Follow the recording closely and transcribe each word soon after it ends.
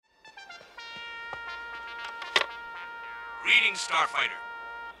Greetings, Starfighter.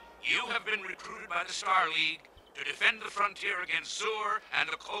 You have been recruited by the Star League to defend the frontier against Zur and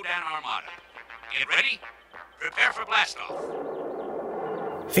the Kodan Armada. Get ready? Prepare for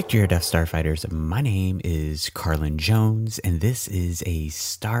blastoff. Victory or Death Starfighters, my name is Carlin Jones, and this is a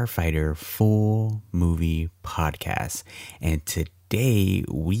Starfighter full movie podcast. And today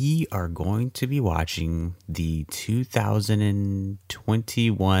we are going to be watching the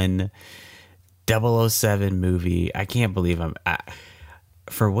 2021 007 movie. I can't believe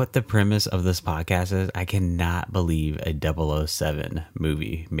for what the premise of this podcast is, I cannot believe a 007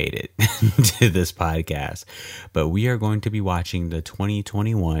 movie made it to this podcast. But we are going to be watching the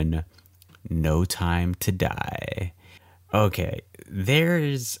 2021 No Time to Die. Okay,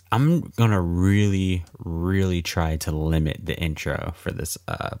 I'm going to really try to limit the intro for this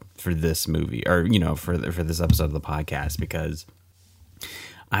movie, or, for this episode of the podcast, because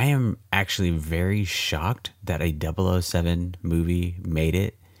I am actually very shocked that a 007 movie made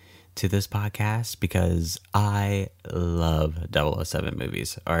it to this podcast, because I love 007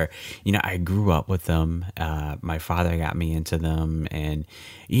 movies. Or, I grew up with them. My father got me into them. And,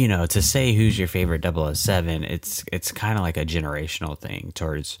 to say who's your favorite 007, it's kind of like a generational thing,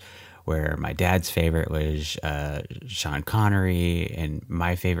 towards where my dad's favorite was Sean Connery, and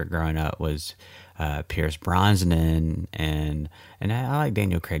my favorite growing up was Pierce Brosnan, and I like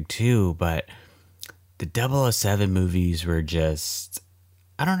Daniel Craig too, but the 007 movies were just,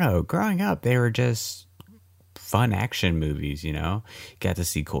 I don't know, growing up, they were just fun action movies, Got to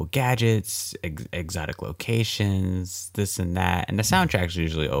see cool gadgets, exotic locations, this and that, and the soundtrack's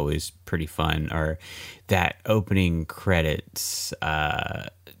usually always pretty fun, or that opening credits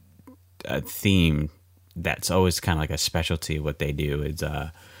theme that's always kind of like a specialty. What they do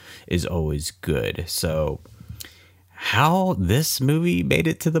is always good. So how this movie made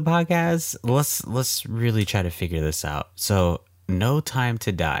it to the podcast, let's really try to figure this out. So No Time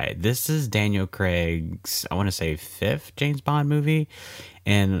to Die, this is Daniel Craig's, I want to say, 5th James Bond movie,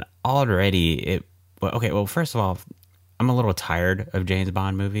 and already first of all, I'm a little tired of James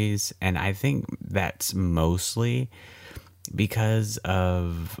Bond movies, and I think that's mostly because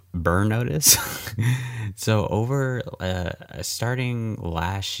of Burn Notice. So starting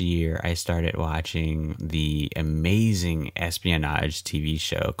last year, I started watching the amazing espionage TV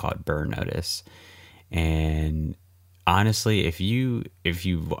show called Burn Notice. And honestly, if you've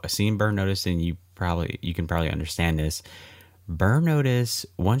seen Burn Notice, then you can probably understand this. Burn Notice,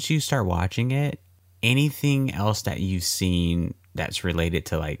 once you start watching it, anything else that you've seen that's related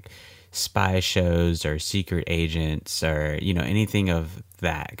to like spy shows or secret agents, or anything of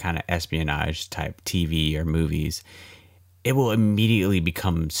that kind of espionage type TV or movies, it will immediately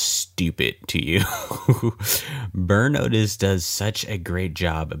become stupid to you. Burn Notice does such a great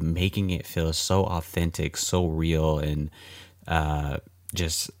job of making it feel so authentic, so real, and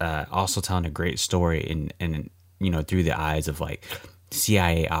just also telling a great story, and through the eyes of like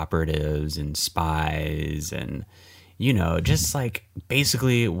CIA operatives and spies, and just like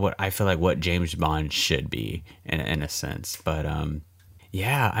basically what I feel like what James Bond should be in a sense. But I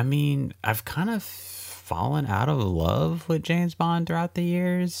mean, I've kind of fallen out of love with James Bond throughout the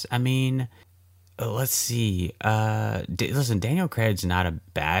years. I mean, let's see. Listen, Daniel Craig's not a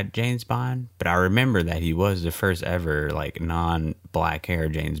bad James Bond, but I remember that he was the first ever like non-black hair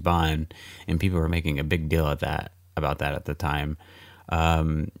James Bond, and people were making a big deal about that at the time.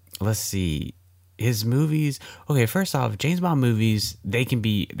 Let's see. His movies, okay, first off, James Bond movies, they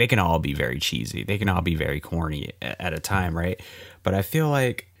can all be very cheesy. They can all be very corny at a time, right? But I feel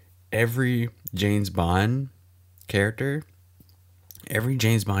like every James Bond character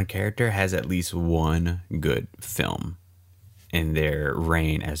has at least one good film in their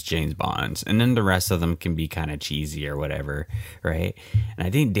reign as James Bonds. And then the rest of them can be kind of cheesy or whatever, right? And I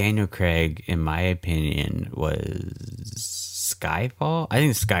think Daniel Craig, in my opinion, was Skyfall. I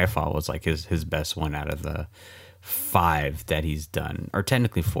think Skyfall was like his best one out of the 5 that he's done, or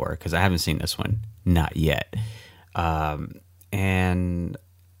technically 4, because I haven't seen this one, not yet. And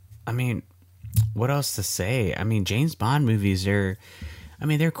I mean, what else to say? I mean, James Bond movies they're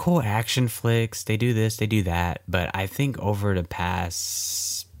cool action flicks. They do this, they do that, but I think over the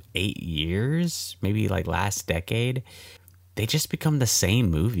past 8 years, maybe like last decade, they just become the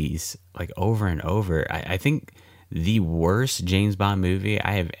same movies like over and over. I think the worst James Bond movie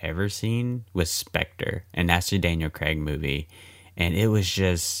I have ever seen was Spectre, and that's the Daniel Craig movie. And it was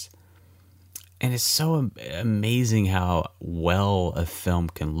just, and it's so amazing how well a film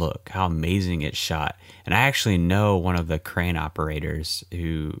can look, how amazing it's shot. And I actually know one of the crane operators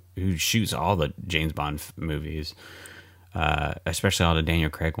who shoots all the James Bond movies, especially all the Daniel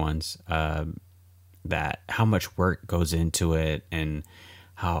Craig ones. that how much work goes into it, and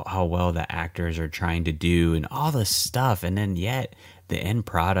how well the actors are trying to do and all this stuff, and then yet the end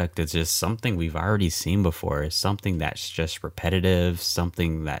product is just something we've already seen before, something that's just repetitive,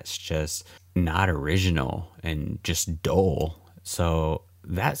 something that's just not original and just dull. So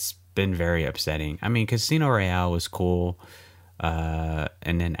that's been very upsetting. I mean, Casino Royale was cool, and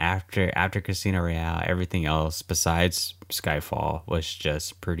then after Casino Royale, everything else besides Skyfall was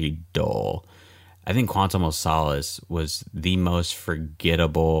just pretty dull. I think Quantum of Solace was the most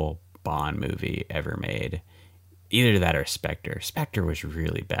forgettable Bond movie ever made. Either that or Spectre. Spectre was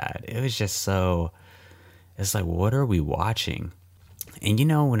really bad. It was just so. It's like, what are we watching? And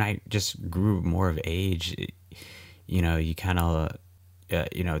when I just grew more of age, you kind of,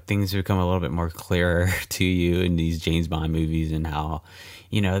 things become a little bit more clearer to you in these James Bond movies, and how,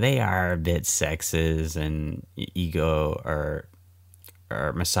 they are a bit sexist and ego or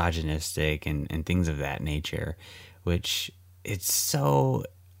misogynistic and things of that nature, which it's so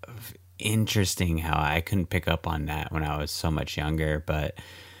interesting how I couldn't pick up on that when I was so much younger, but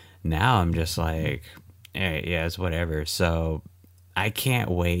now I'm just like, hey, yeah, it's whatever. So I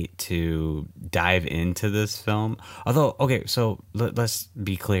can't wait to dive into this film. Although, okay, so let's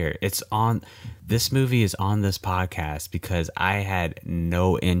be clear. This movie is on this podcast because I had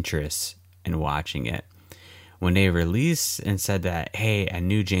no interest in watching it. When they released and said that, hey, a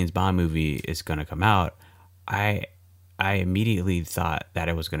new James Bond movie is going to come out, I immediately thought that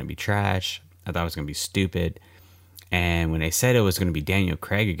it was going to be trash. I thought it was going to be stupid. And when they said it was going to be Daniel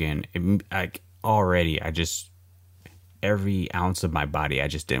Craig again, every ounce of my body, I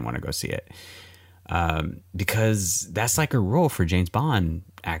just didn't want to go see it. Because that's like a rule for James Bond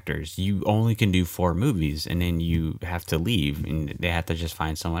actors. You only can do 4 movies, and then you have to leave, and they have to just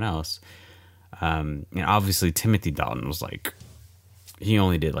find someone else. And obviously Timothy Dalton was like, he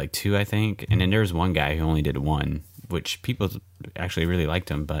only did like 2, I think. And then there was one guy who only did 1, which people actually really liked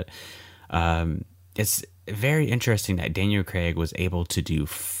him. But it's very interesting that Daniel Craig was able to do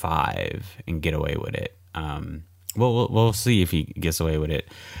 5 and get away with it. We'll see if he gets away with it.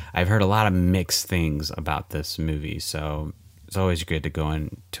 I've heard a lot of mixed things about this movie, so it's always good to go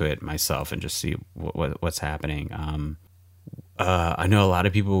into it myself and just see what's happening. I know a lot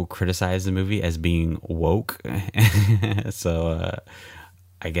of people criticize the movie as being woke, so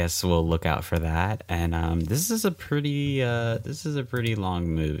I guess we'll look out for that. And this is a pretty long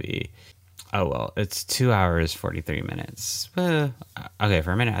movie. Oh well, it's 2 hours 43 minutes. Okay,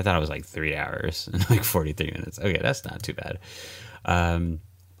 for a minute I thought it was like 3 hours and like 43 minutes. Okay, that's not too bad.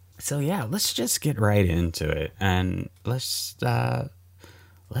 So yeah, let's just get right into it, and let's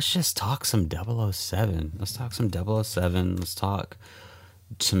just talk some 007. Let's talk some 007. Let's talk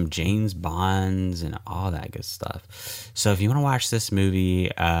some James Bonds and all that good stuff. So if you want to watch this movie,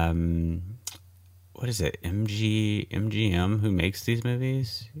 what is it? MGM who makes these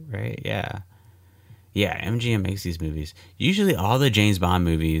movies, right? Yeah, MGM makes these movies. Usually all the James Bond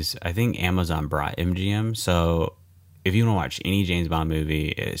movies, I think Amazon brought MGM. So if you want to watch any James Bond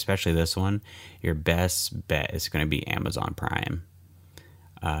movie, especially this one, your best bet is going to be Amazon Prime.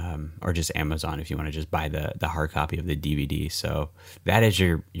 Or just Amazon if you want to just buy the hard copy of the DVD. So that is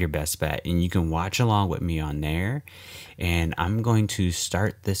your best bet, and you can watch along with me on there. And I'm going to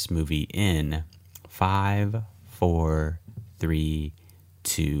start this movie in 5, 4, 3,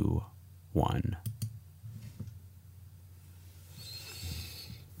 2, 1.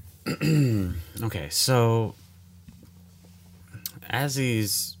 Okay, so as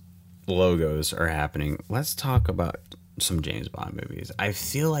these logos are happening, let's talk about some James Bond movies. I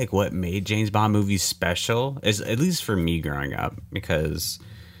feel like what made James Bond movies special is, at least for me growing up, because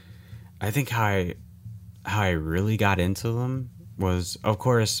I think how I really got into them was, of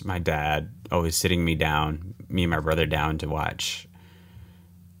course, my dad always sitting me and my brother down to watch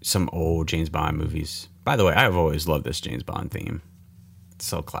some old James Bond movies. By the way, I've always loved this James Bond theme. It's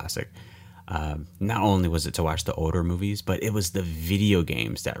so classic. Not only was it to watch the older movies, but it was the video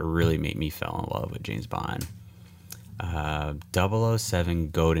games that really made me fall in love with James Bond. 007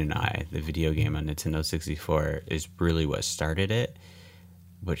 GoldenEye, the video game on Nintendo 64, is really what started it,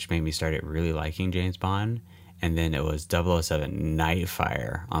 which made me start really liking James Bond. And then it was 007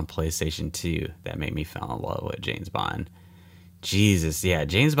 Nightfire on PlayStation 2 that made me fall in love with James Bond. Jesus, yeah,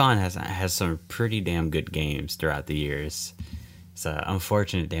 James Bond has some pretty damn good games throughout the years. It's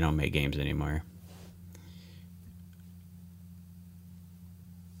unfortunate they don't make games anymore.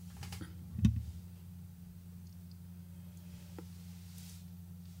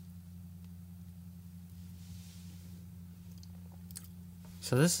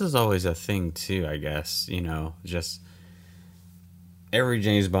 So this is always a thing too, I guess, just every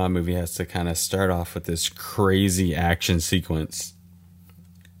James Bond movie has to kind of start off with this crazy action sequence.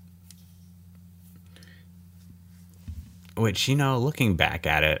 Which, looking back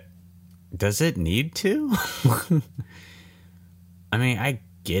at it, does it need to? I mean, I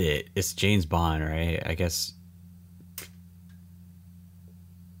get it. It's James Bond, right? I guess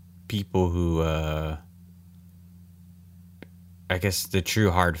people who, I guess the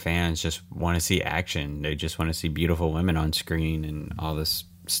true hard fans just want to see action. They just want to see beautiful women on screen and all this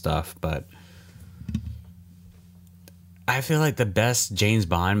stuff. But I feel like the best James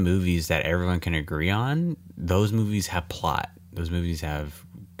Bond movies that everyone can agree on, those movies have plot. Those movies have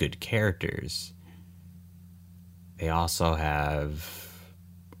good characters. They also have,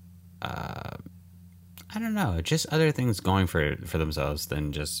 I don't know, just other things going for themselves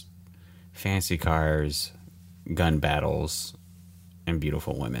than just fancy cars, gun battles, and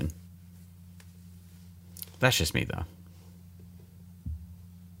beautiful women. That's just me, though.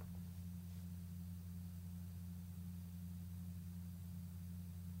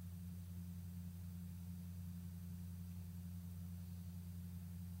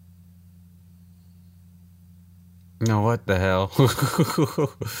 No, what the hell?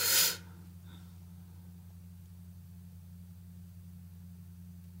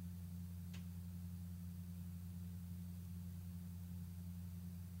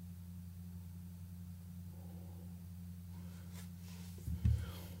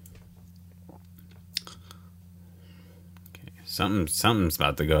 Something's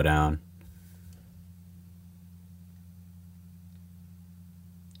about to go down.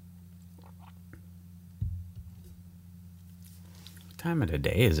 What time of the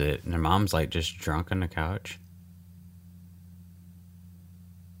day is it? And their mom's like just drunk on the couch.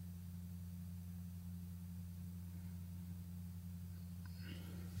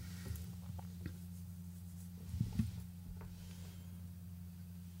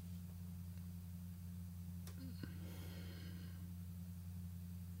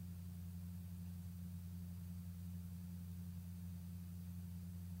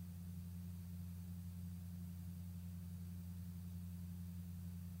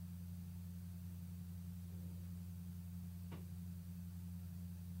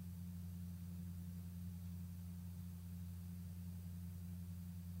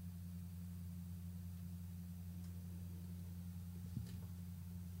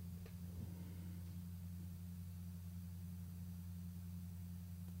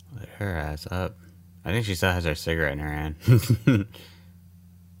 Lit her ass up. I think she still has her cigarette in her hand.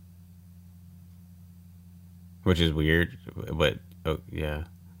 Which is weird, but oh yeah.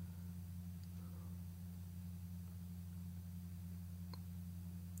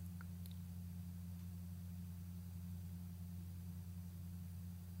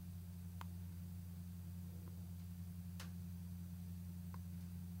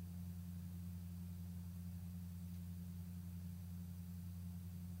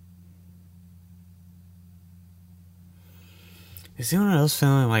 Is anyone else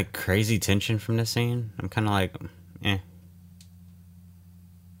feeling like crazy tension from this scene? I'm kind of like, eh.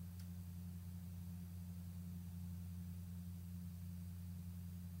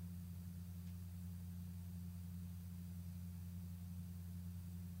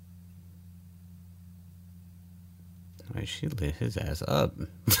 Wait, she lit his ass up.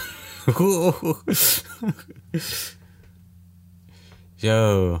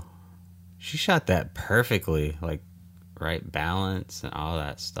 Yo, she shot that perfectly. Like, right balance and all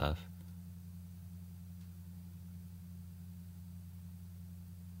that stuff.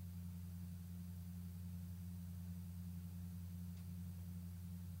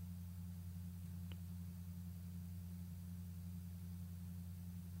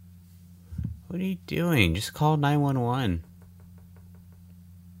 What are you doing? Just call 911.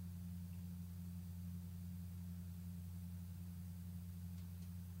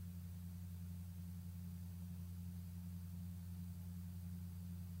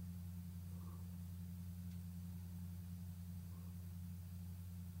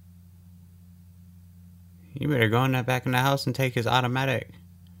 You better go in that back in the house and take his automatic.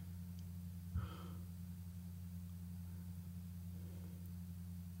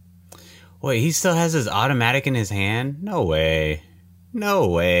 Wait, he still has his automatic in his hand? No way. No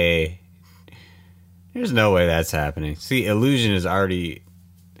way. There's no way that's happening. See, illusion is already...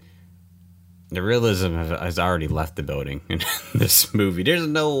 The realism has already left the building in this movie. There's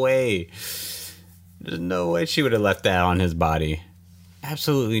no way. There's no way she would have left that on his body.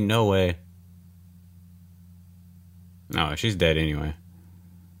 Absolutely no way. No, she's dead anyway.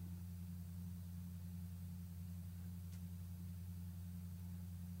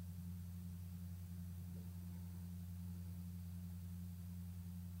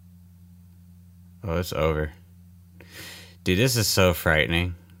 Oh, it's over. Dude, this is so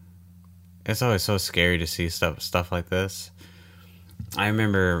frightening. It's always so scary to see stuff like this. I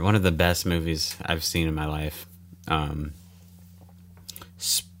remember one of the best movies I've seen in my life. Um,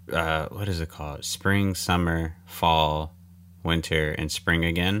 what is it called? Spring, summer, fall, winter, and spring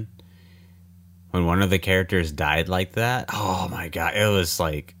again. When one of the characters died like that, oh my god, it was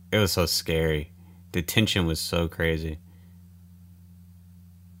so scary. The tension was so crazy.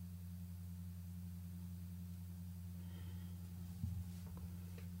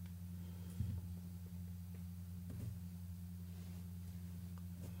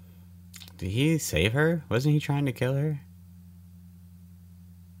 Did he save her? Wasn't he trying to kill her?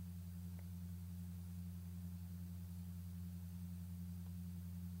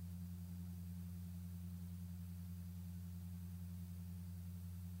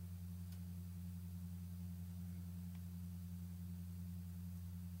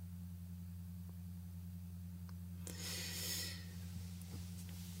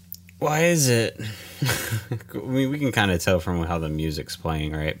 Why is it? I mean, we can kind of tell from how the music's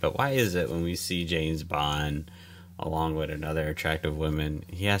playing, right? But why is it when we see James Bond along with another attractive woman,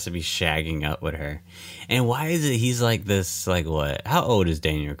 he has to be shagging up with her? And why is it he's like this? Like what? How old is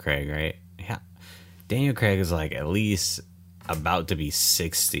Daniel Craig? Right? Yeah, Daniel Craig is like at least about to be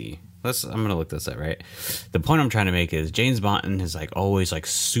 60. I'm gonna look this up, right? The point I'm trying to make is James Bond is like always like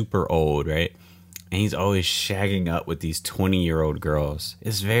super old, right? And he's always shagging up with these 20-year-old girls.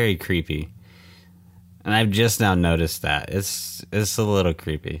 It's very creepy. And I've just now noticed that. It's a little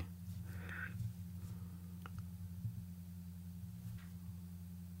creepy.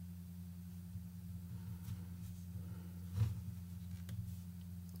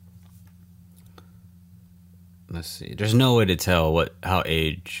 Let's see. There's no way to tell how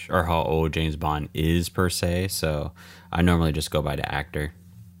age or how old James Bond is per se, so I normally just go by the actor.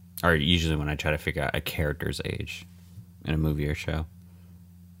 Or usually when I try to figure out a character's age in a movie or show.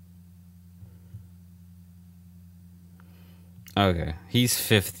 Okay, he's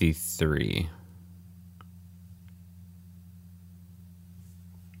 53.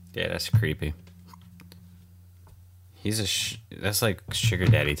 Yeah, that's creepy. That's like sugar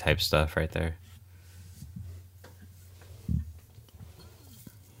daddy type stuff right there.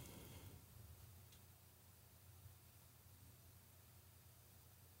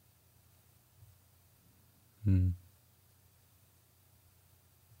 Hmm.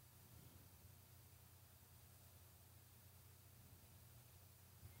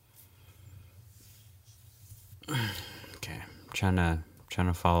 Okay, trying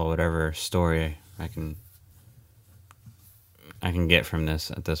to follow whatever story I can get from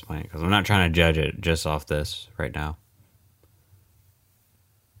this at this point because I'm not trying to judge it just off this right now.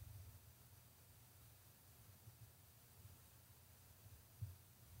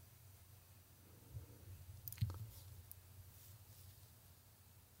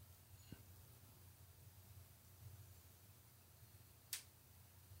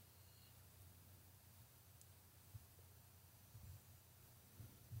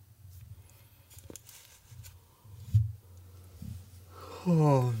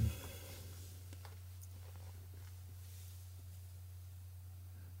 Oh.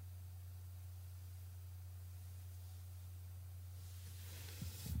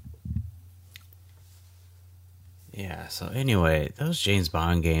 Yeah, so anyway, those James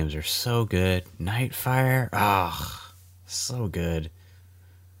Bond games are so good. Nightfire, so good.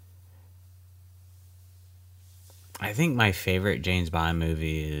 I think my favorite James Bond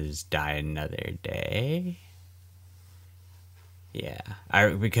movie is Die Another Day. Yeah,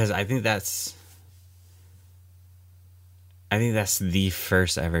 because I think that's the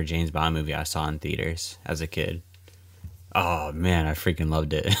first ever James Bond movie I saw in theaters as a kid. Oh man, I freaking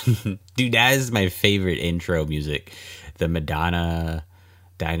loved it. Dude, that is my favorite intro music. The Madonna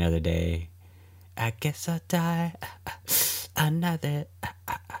Die Another Day. I guess I'll die another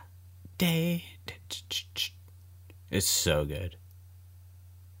day. It's so good.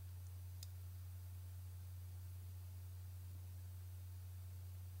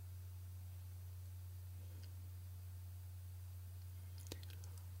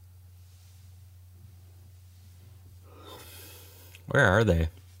 Where are they?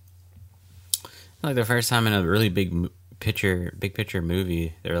 Like the first time in a really big picture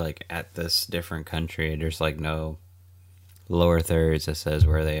movie, they're like at this different country. There's like no lower thirds that says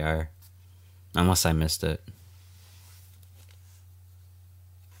where they are, unless I missed it.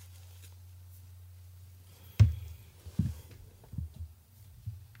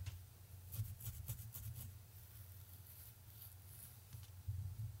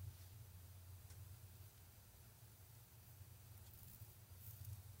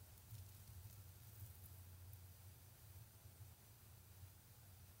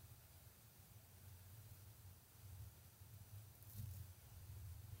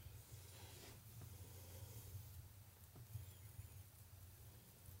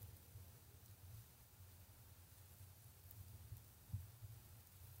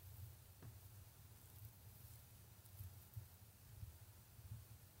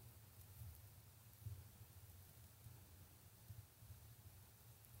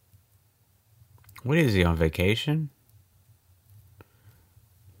 What is he on vacation?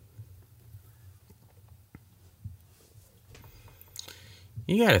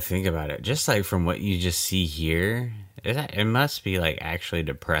 You got to think about it. Just like from what you just see here, it must be like actually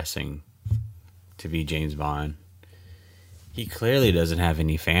depressing to be James Bond. He clearly doesn't have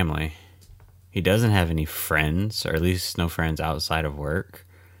any family. He doesn't have any friends, or at least no friends outside of work.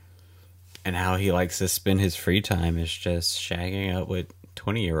 And how he likes to spend his free time is just shagging up with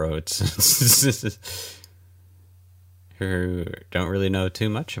 20-year-olds who don't really know too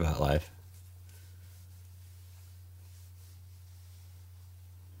much about life.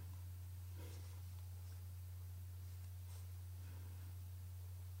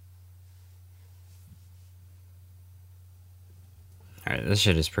 Alright, this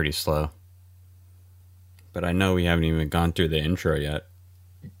shit is pretty slow. But I know we haven't even gone through the intro yet.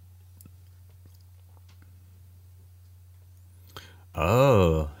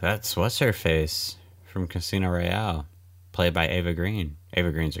 Oh, that's what's her face from Casino Royale, played by Ava Green.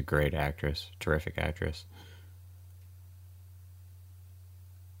 Ava Green's a great actress, terrific actress.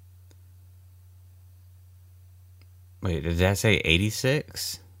 Wait, did that say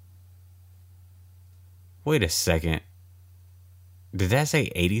 86? Wait a second. Did that say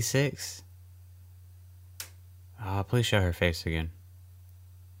 86? Oh, please show her face again.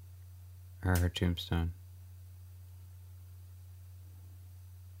 Or her tombstone.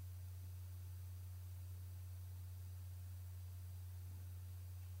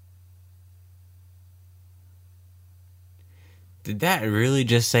 Did that really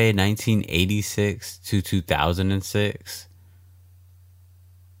just say 1986 to 2006?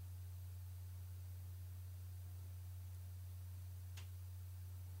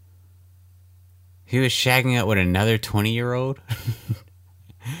 He was shagging up with another 20-year-old?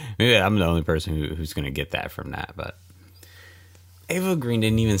 Maybe I'm the only person who's going to get that from that, but Ava Green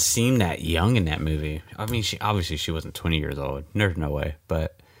didn't even seem that young in that movie. I mean, she wasn't 20 years old. There's no way,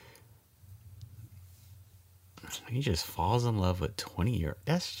 but he just falls in love with 20-year-old.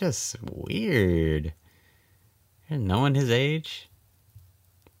 That's just weird. And knowing his age.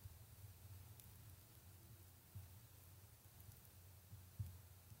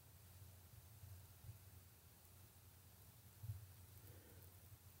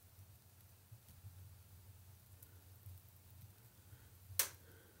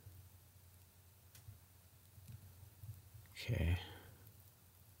 Okay.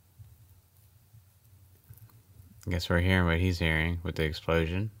 I guess we're hearing what he's hearing with the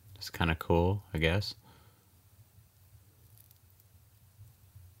explosion. It's kind of cool, I guess.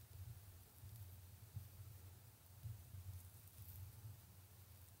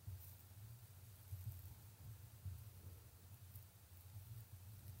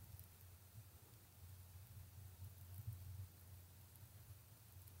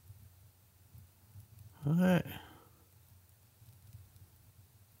 What?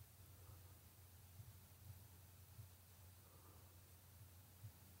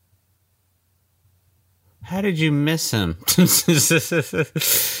 How did you miss him? Because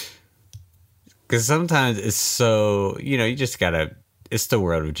sometimes it's so, you just gotta, it's the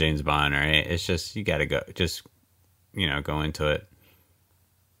world of James Bond, right? It's just, you gotta go, just, go into it.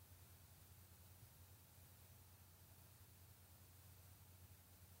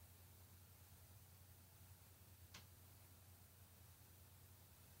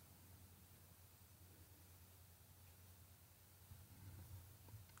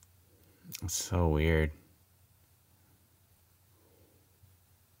 It's so weird.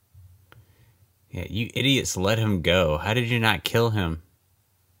 Yeah, you idiots let him go. How did you not kill him?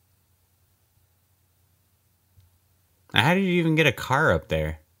 How did you even get a car up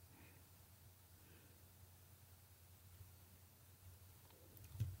there?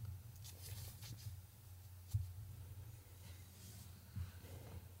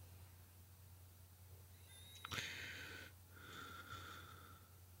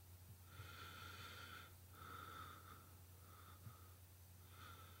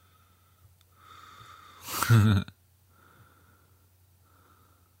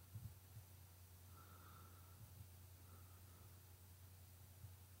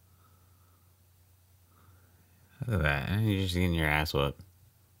 Look at that. You're just getting your ass whooped.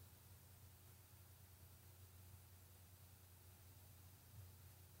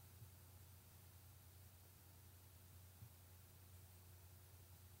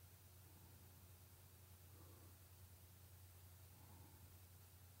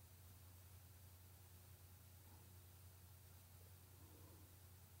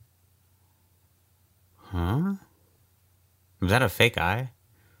 Huh? Was that a fake eye?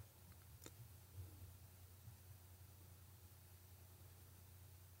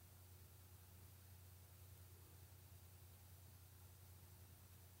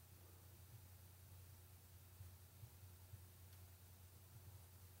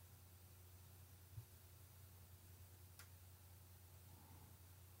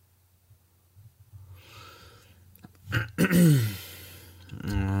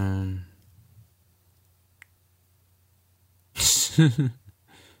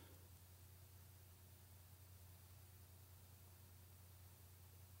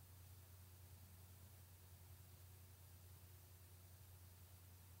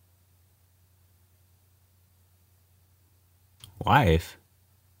 Wife.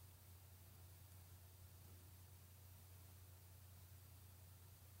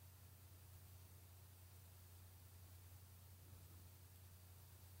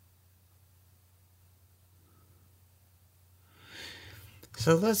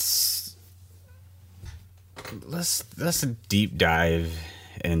 So let's deep dive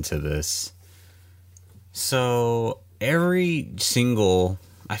into this. So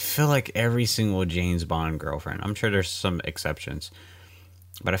I feel like every single James Bond girlfriend, I'm sure there's some exceptions,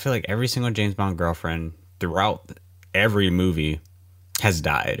 but I feel like every single James Bond girlfriend throughout every movie has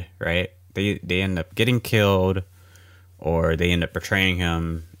died, right? They end up getting killed, or they end up betraying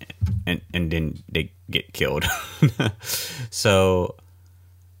him, and then they get killed. So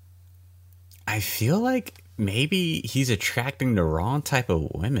I feel like maybe he's attracting the wrong type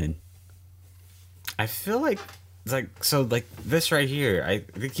of women. I feel like like this right here. I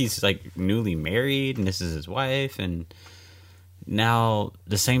think he's like newly married, and this is his wife, and now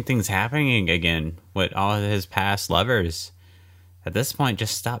the same thing's happening again with all of his past lovers. At this point,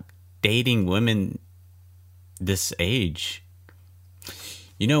 just stop dating women this age.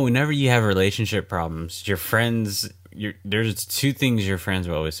 You know, whenever you have relationship problems, your friends, there's two things your friends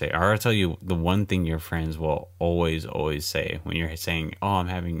will always say. Or I'll tell you the one thing your friends will always say when you're saying, "Oh, I'm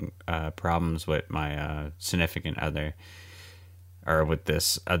having problems with my significant other, or with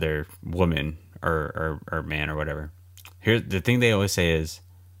this other woman or man or whatever." Here's the thing they always say is,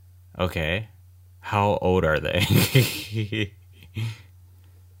 "Okay, how old are they?"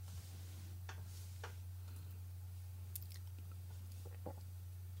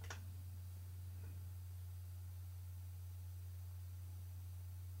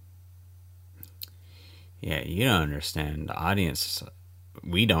 Yeah, you don't understand. The audience,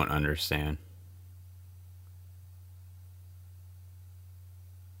 we don't understand.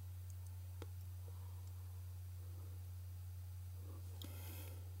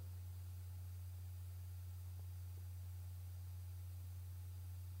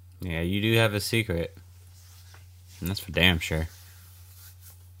 Yeah, you do have a secret. And that's for damn sure.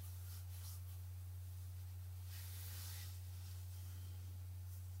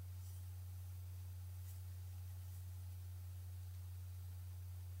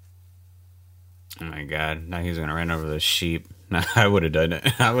 Oh my god, now he's gonna run over the sheep. I would have done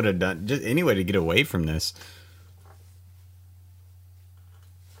it. I would have done just any way to get away from this.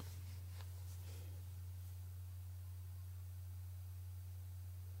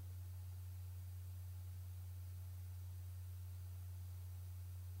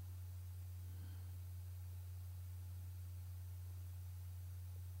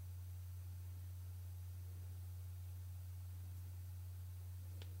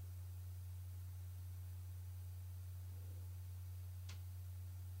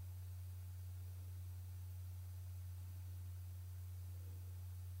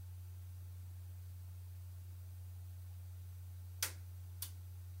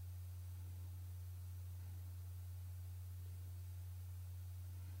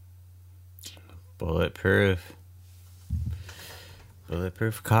 Bulletproof.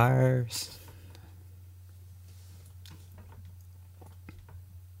 Bulletproof cars.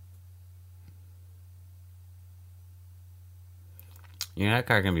 You know, that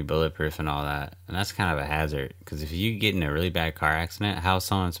car can be bulletproof and all that. And that's kind of a hazard. Because if you get in a really bad car accident, how's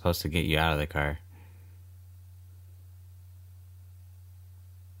someone supposed to get you out of the car?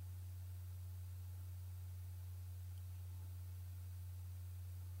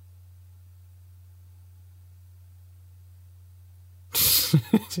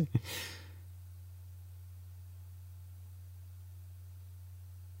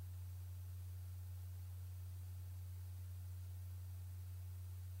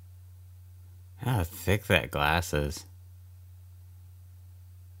 How thick that glass is.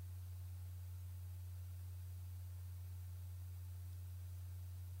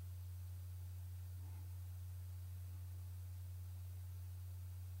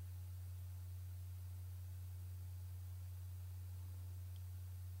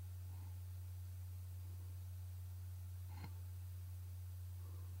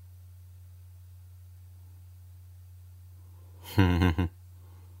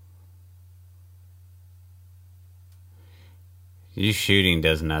 You shooting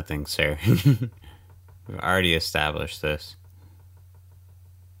does nothing, sir. We've already established this.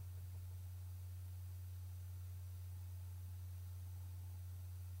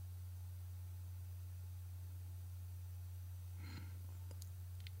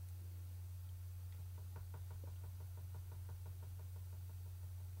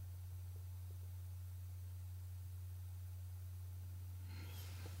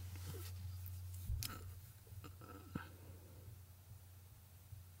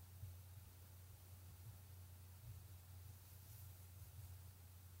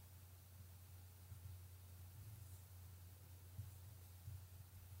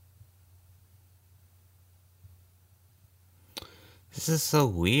 This is so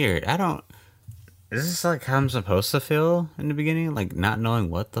weird. I don't. Is this like how I'm supposed to feel in the beginning? Like not knowing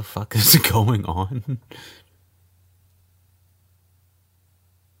what the fuck is going on?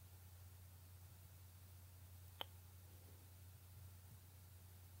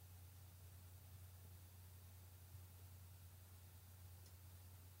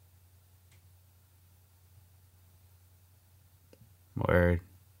 Word.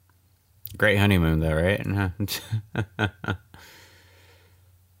 Great honeymoon though, right?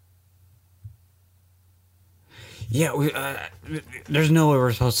 Yeah, there's no way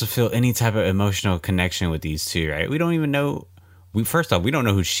we're supposed to feel any type of emotional connection with these two, right? We don't even know. We first off, we don't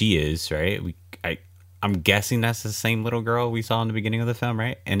know who she is, right? I'm guessing that's the same little girl we saw in the beginning of the film,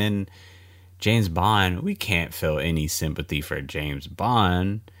 right? And then James Bond, we can't feel any sympathy for James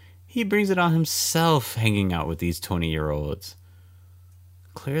Bond. He brings it on himself, hanging out with these 20-year-olds.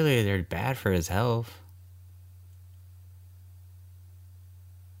 Clearly, they're bad for his health.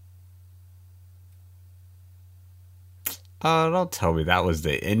 Oh, don't tell me that was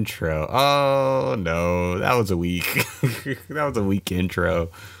the intro. Oh no, that was a weak. That was a weak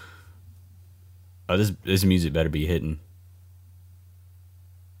intro. Oh, this music better be hitting.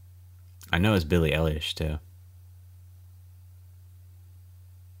 I know it's Billie Eilish too.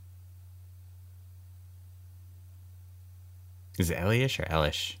 Is it Eilish or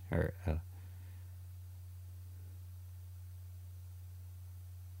Elish or?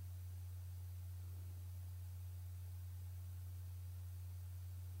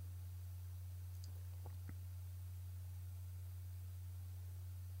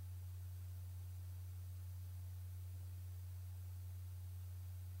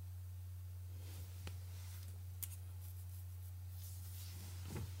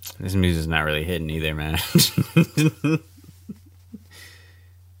 This music's not really hitting either, man.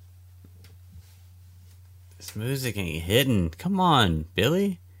 This music ain't hitting. Come on,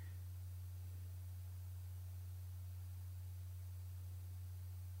 Billy.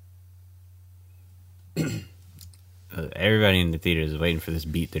 Everybody in the theater is waiting for this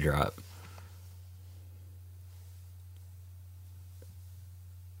beat to drop.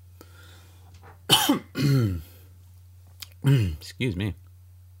 Excuse me.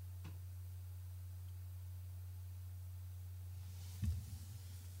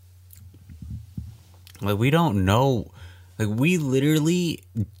 Like we don't know. Like we literally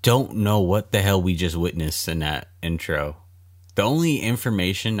don't know what the hell we just witnessed in that intro. The only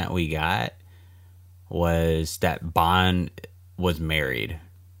information that we got was that Bond was married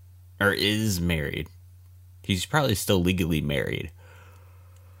or is married. He's probably still legally married.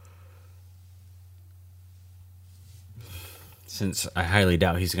 Since I highly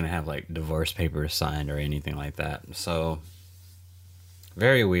doubt he's going to have like divorce papers signed or anything like that. So,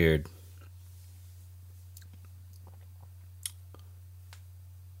 very weird.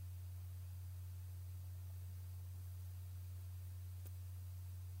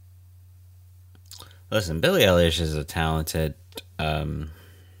 Listen, Billie Eilish is a talented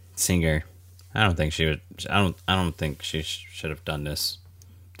singer. I don't think she would. I don't think she should have done this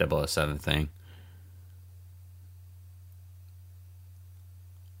 007 thing.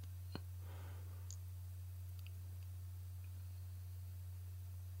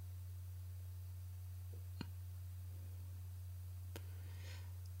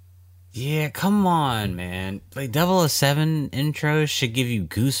 Yeah, come on, man. Like 007 intros should give you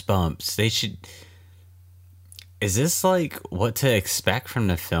goosebumps. They should. Is this like what to expect from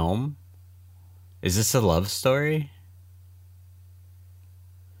the film? Is this a love story?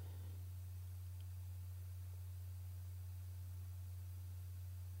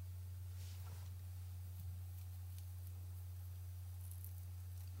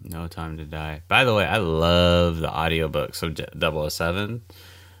 No Time to Die. By the way, I love the audiobooks of 007.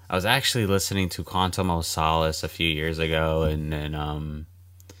 I was actually listening to Quantum of Solace a few years ago, and then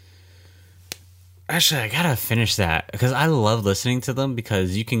actually I gotta finish that because I love listening to them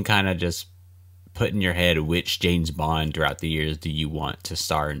because you can kind of just put in your head which James Bond throughout the years do you want to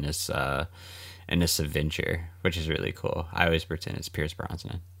star in this adventure, which is really cool. I always pretend it's Pierce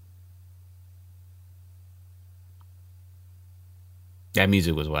Brosnan. That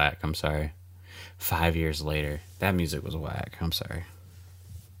music was whack. I'm sorry. 5 years later, that music was whack. I'm sorry.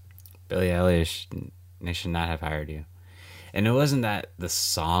 Billie Eilish, they should not have hired you. And it wasn't that the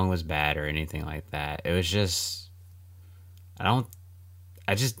song was bad or anything like that. It was just I don't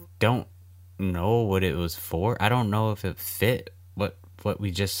I just don't know what it was for. I don't know if it fit what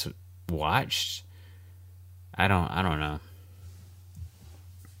we just watched. I don't know.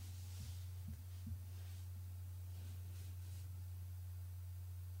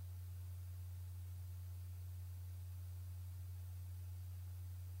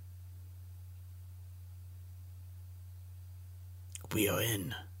 We are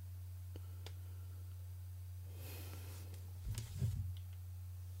in.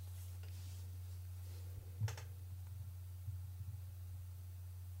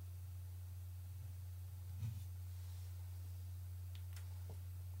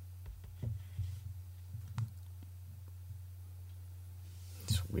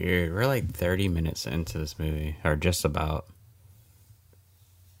 It's weird. We're like 30 minutes into this movie, or just about.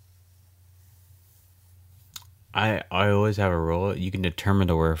 I always have a rule. You can determine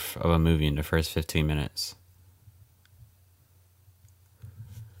the worth of a movie in the first 15 minutes.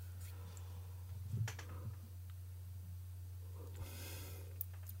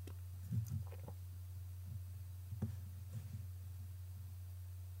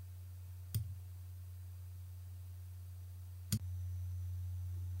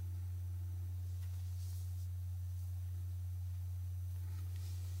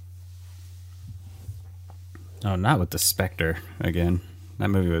 Oh, not with the Spectre again. That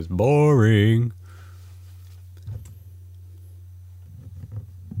movie was boring.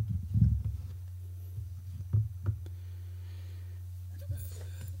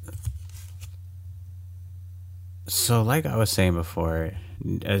 So, like I was saying before,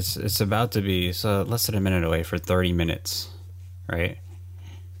 as it's about to be less than a minute away for 30 minutes, right?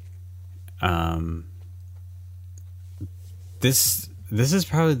 This is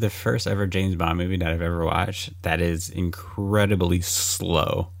probably the first ever James Bond movie that I've ever watched that is incredibly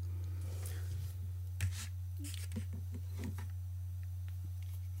slow.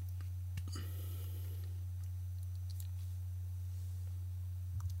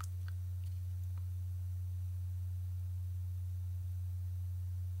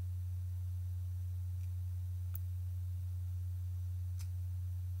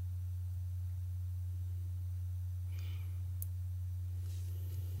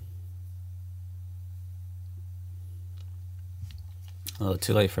 A little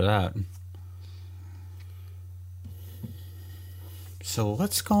too late for that. So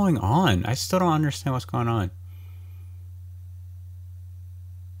what's going on? I still don't understand what's going on.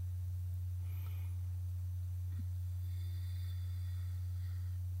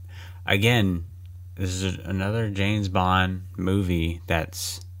 Again, this is another James Bond movie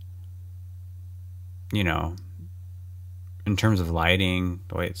that's, you know, in terms of lighting,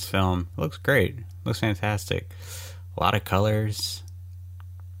 the way it's filmed, it looks great. It looks fantastic. A lot of colors.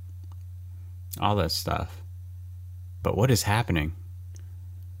 All that stuff. But what is happening?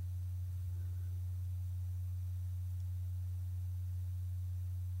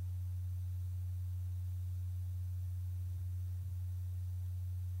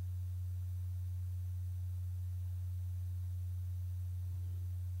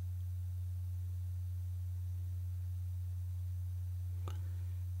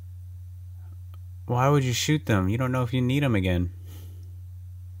 Why would you shoot them? You don't know if you need them again.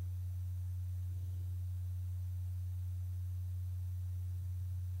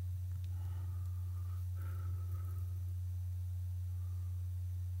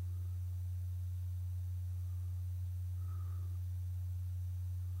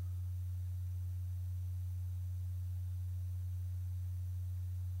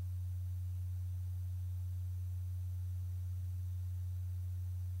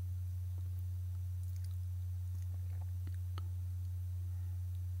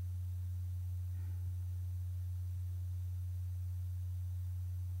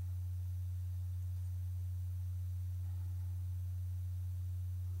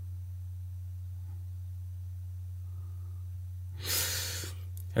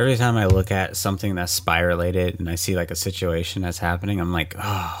 Every time I look at something that's spy related and I see like a situation that's happening, I'm like,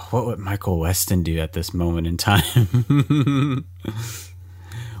 oh, what would Michael Weston do at this moment in time?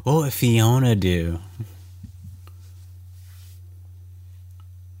 What would Fiona do?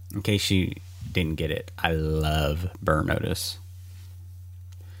 In case you didn't get it, I love Burn Notice.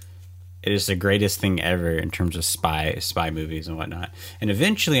 It is the greatest thing ever in terms of spy movies and whatnot. And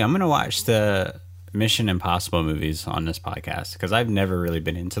eventually I'm going to watch the Mission Impossible movies on this podcast because I've never really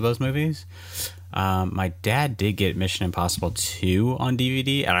been into those movies. My dad did get Mission Impossible 2 on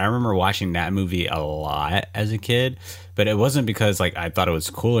DVD, and I remember watching that movie a lot as a kid, but it wasn't because like I thought it was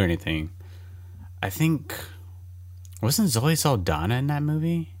cool or anything. I think, wasn't Zoe Saldana in that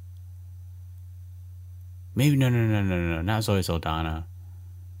movie? Maybe no, not Zoe Saldana.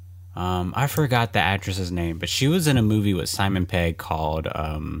 I forgot the actress's name, but she was in a movie with Simon Pegg called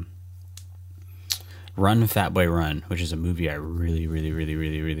Run, Fat Boy, Run, which is a movie I really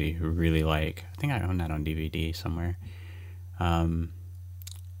like. I think I own that on DVD somewhere.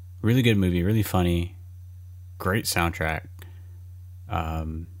 Really good movie, really funny, great soundtrack.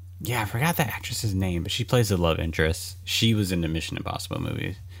 Yeah, I forgot that actress's name, but she plays the love interest. She was in the Mission Impossible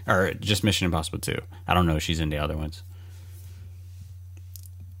movies, or just Mission Impossible 2. I don't know if she's in the other ones.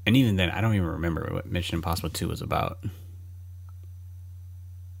 And even then, I don't even remember what Mission Impossible 2 was about.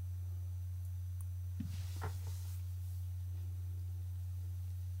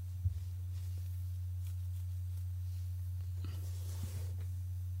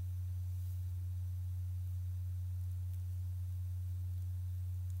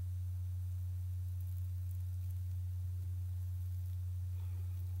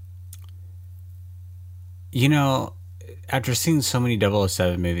 You know, after seeing so many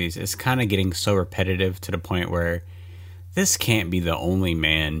 007 movies, it's kind of getting so repetitive to the point where this can't be the only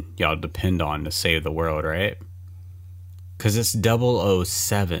man y'all depend on to save the world, right? Because it's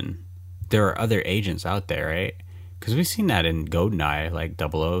 007. There are other agents out there, right? Because we've seen that in GoldenEye, like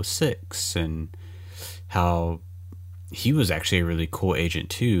 006, and how he was actually a really cool agent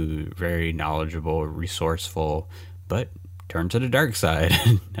too. Very knowledgeable, resourceful, but turned to the dark side,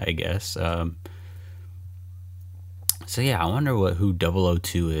 I guess. So yeah, I wonder who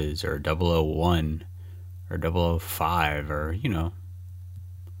 002 is, or 001, or 005, or, you know.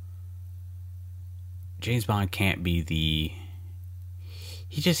 James Bond can't be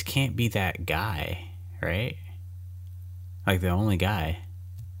he just can't be that guy, right? Like the only guy.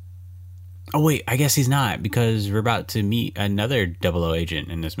 Oh wait, I guess he's not, because we're about to meet another 00 agent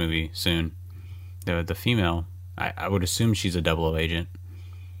in this movie soon. The female. I would assume she's a 00 agent.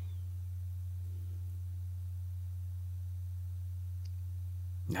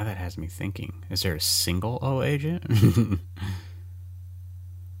 Now that has me thinking. Is there a single O agent?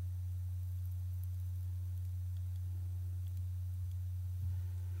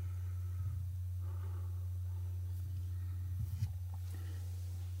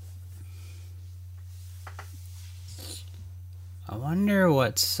 I wonder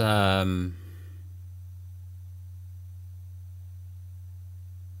what's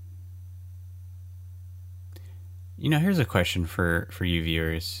you know, here's a question for you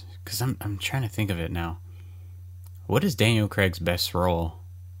viewers, because I'm trying to think of it now. What is Daniel Craig's best role?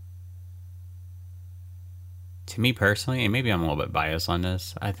 To me personally, and maybe I'm a little bit biased on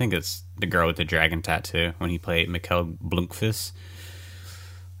this, I think it's the girl with the dragon tattoo when he played Mikhail Blomkvist.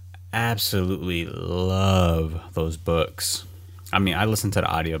 Absolutely love those books. I mean, I listen to the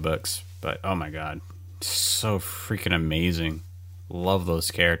audiobooks, but oh my god, so freaking amazing. Love those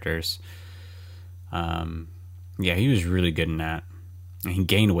characters. Yeah, he was really good in that. And he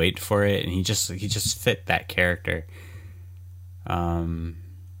gained weight for it, and he just fit that character. I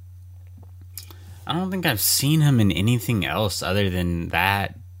don't think I've seen him in anything else other than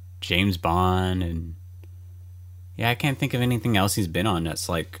that, James Bond, and yeah, I can't think of anything else he's been on that's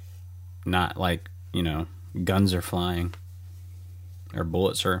like not like, you know, guns are flying or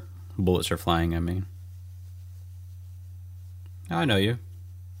bullets are flying. I mean, oh, I know you.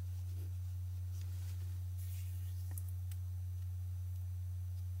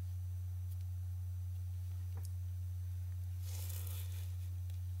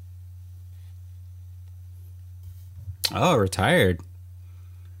 Oh, retired.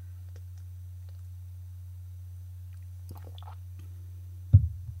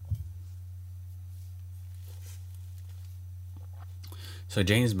 So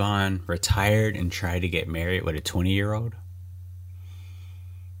James Bond retired and tried to get married with a 20-year-old.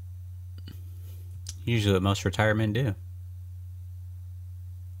 Usually what most retired men do.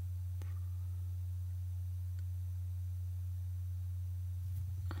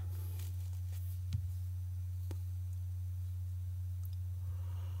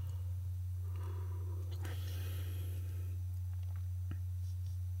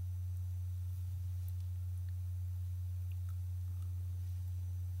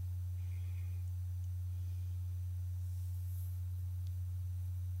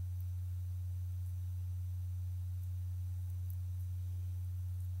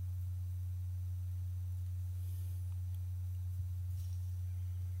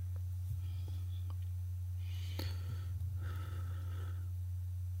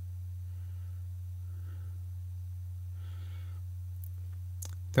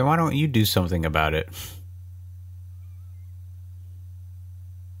 Then why don't you do something about it?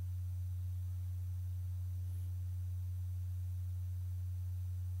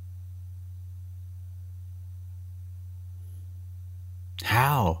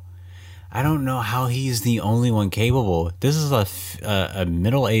 How? I don't know how he's the only one capable. This is a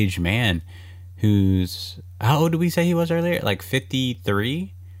middle-aged man who's... How old did we say he was earlier? Like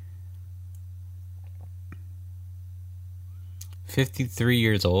 53? 53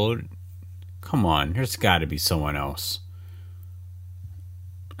 years old? Come on, there's got to be someone else.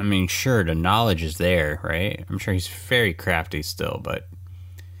 I mean, sure, the knowledge is there, right? I'm sure he's very crafty still, but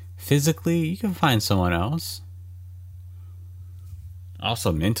physically, you can find someone else.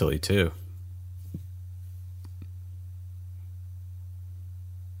 Also, mentally, too.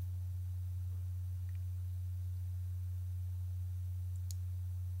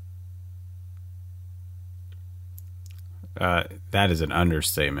 That is an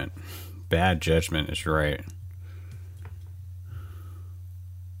understatement. Bad judgment is right.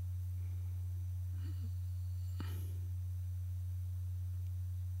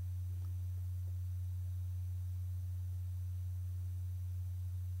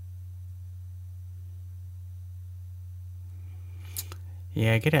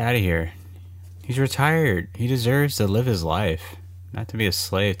 Yeah, get out of here. He's retired. He deserves to live his life, not to be a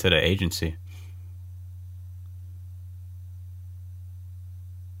slave to the agency.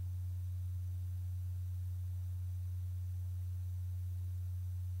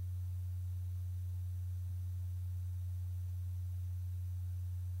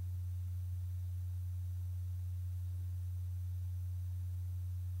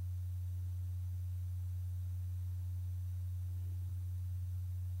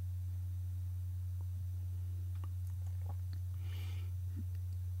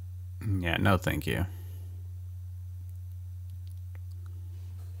 Yeah, no thank you.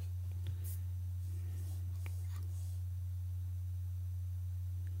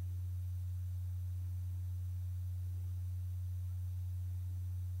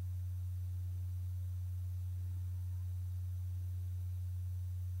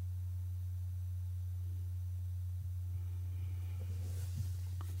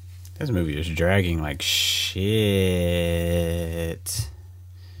 This movie is dragging like shit.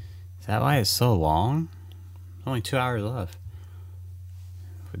 Is that why it's so long? Only 2 hours left.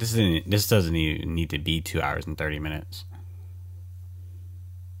 But this doesn't even need to be 2 hours and 30 minutes.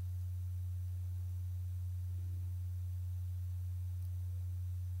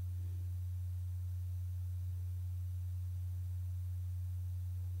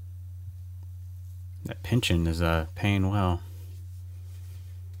 That pension is paying well.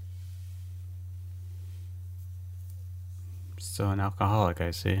 Still an alcoholic, I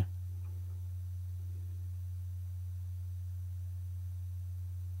see.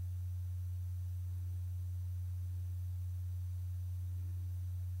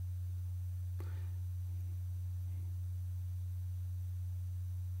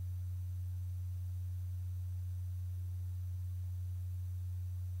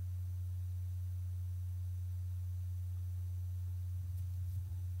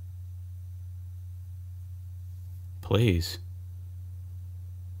 Please.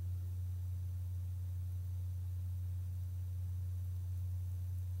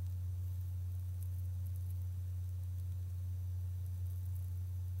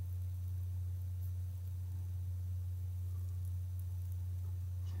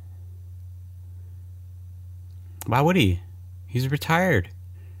 Why would he? He's retired.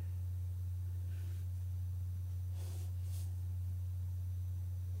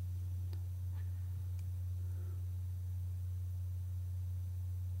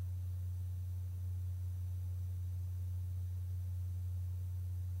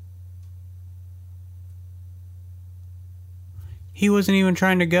 He wasn't even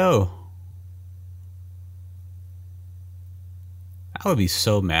trying to go. I would be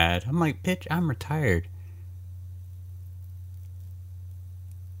so mad. I'm like, bitch, I'm retired.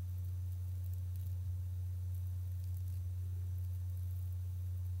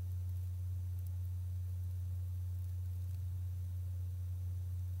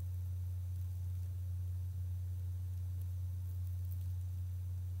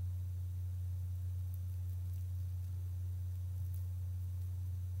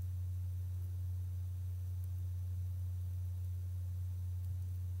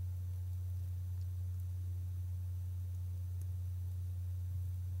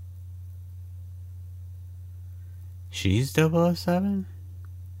 She's 007?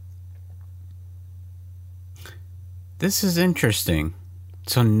 This is interesting.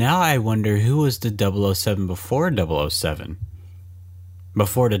 So now I wonder who was the 007 before 007?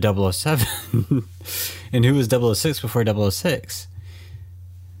 Before the 007? And who was 006 before 006?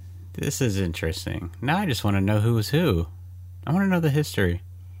 This is interesting. Now I just want to know who was who. I want to know the history.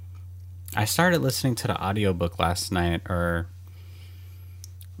 I started listening to the audiobook last night, or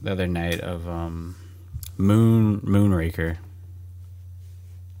the other night, of Moonraker.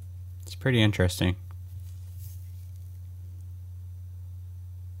 It's pretty interesting.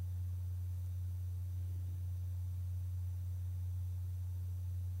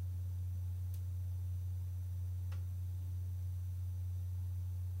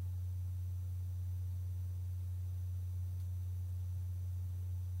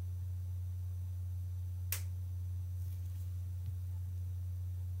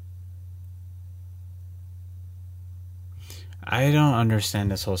 I don't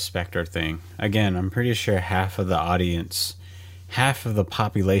understand this whole Spectre thing. Again, I'm pretty sure half of the audience, half of the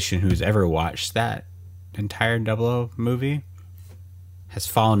population who's ever watched that entire Double O movie has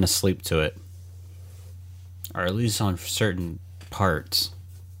fallen asleep to it. Or at least on certain parts.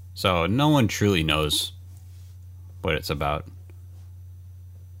 So no one truly knows what it's about.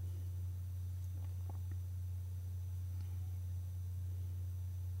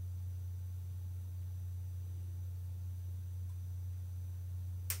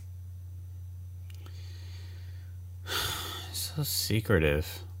 So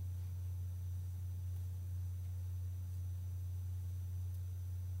secretive.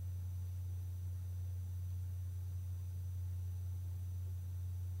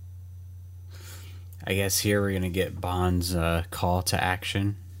 I guess here we're going to get Bond's call to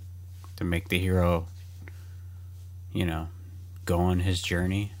action to make the hero, go on his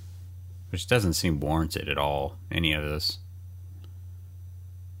journey, which doesn't seem warranted at all, any of this.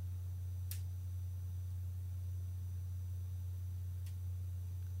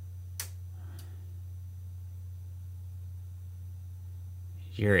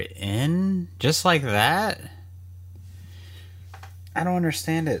 You're in? Just like that? I don't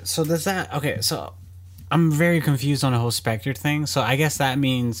understand it. So does that... Okay, so I'm very confused on the whole Spectre thing. So I guess that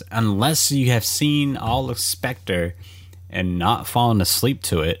means unless you have seen all of Spectre and not fallen asleep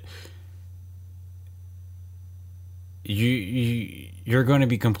to it, you're going to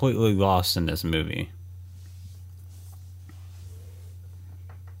be completely lost in this movie.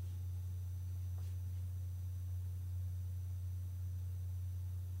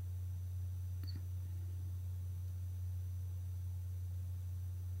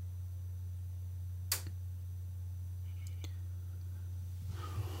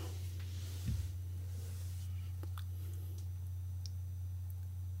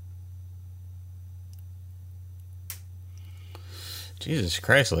 Jesus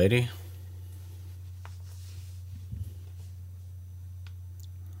Christ, lady.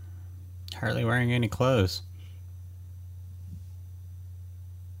 Hardly wearing any clothes.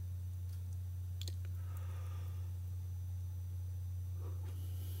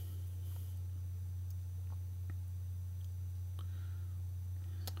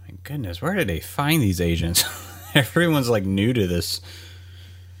 My goodness, where did they find these agents? Everyone's like new to this.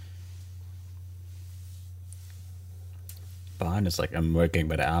 Bond is like, I'm working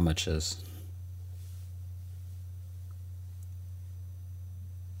with amateurs.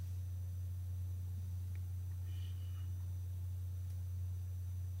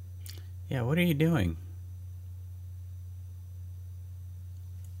 Yeah, what are you doing?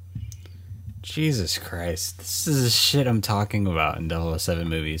 Jesus Christ. This is the shit I'm talking about in 007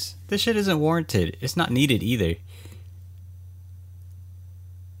 movies. This shit isn't warranted. It's not needed either.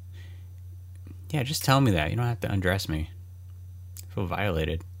 Yeah, just tell me that. You don't have to undress me. I feel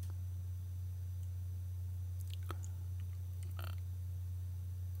violated.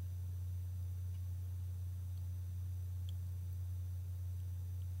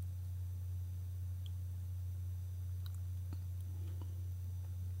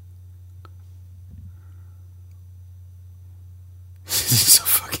 This is so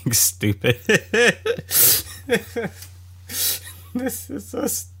fucking stupid. This is so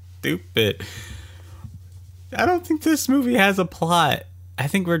stupid. I don't think this movie has a plot. I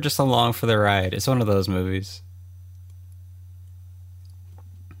think we're just along for the ride. It's one of those movies.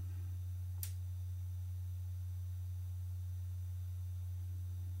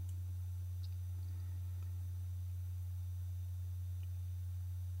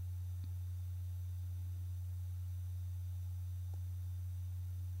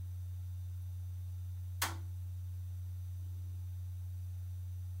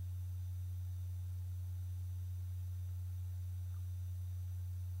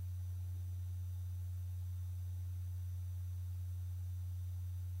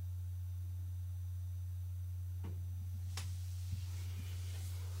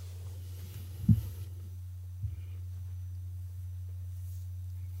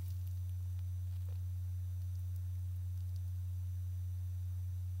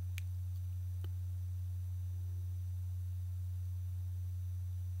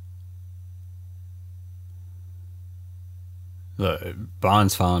 Look,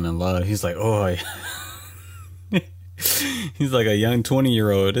 Bond's falling in love. He's like, oh, he's like a young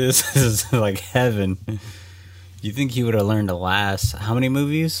 20-year-old. This is like heaven. You think he would have learned to last how many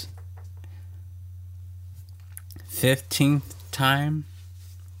movies? 15th time?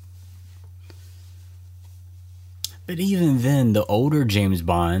 But even then, the older James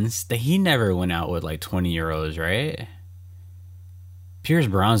Bonds, he never went out with like 20-year-olds, right? Pierce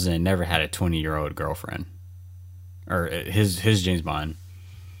Brosnan never had a 20-year-old girlfriend. or his James Bond.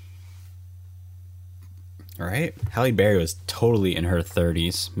 Right? Halle Berry was totally in her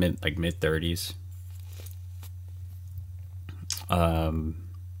 30s, mid 30s.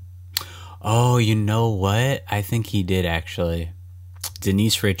 Oh, you know what? I think he did actually.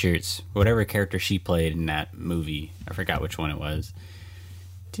 Denise Richards, whatever character she played in that movie, I forgot which one it was.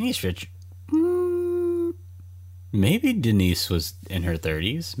 Denise Richards. Maybe Denise was in her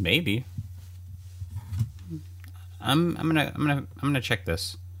 30s. Maybe. I'm gonna check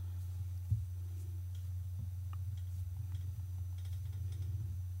this.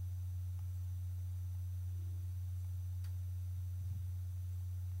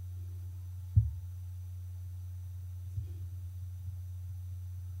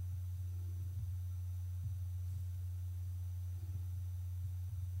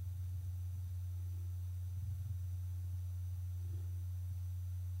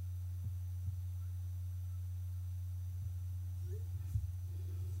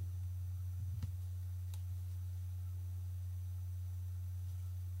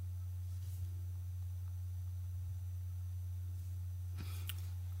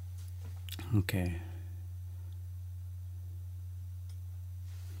 Okay.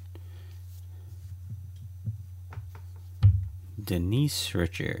 Denise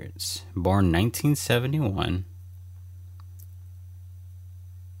Richards, born 1971.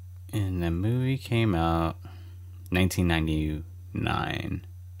 And the movie came out 1999.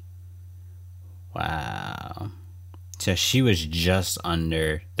 Wow. So she was just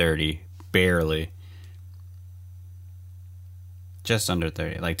under 30, barely. Just under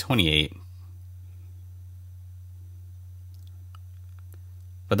 30, like 28.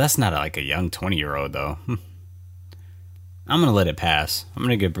 But that's not like a young 20-year-old, though. I'm going to let it pass. I'm going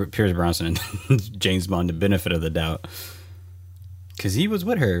to give Pierce Brosnan and James Bond the benefit of the doubt. Because he was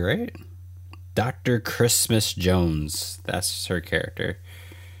with her, right? Dr. Christmas Jones. That's her character.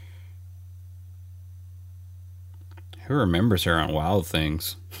 Who remembers her on Wild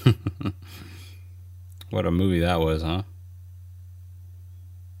Things? What a movie that was, huh?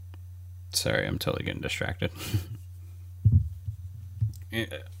 Sorry, I'm totally getting distracted.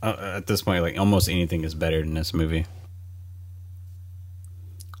 At this point, like, almost anything is better than this movie.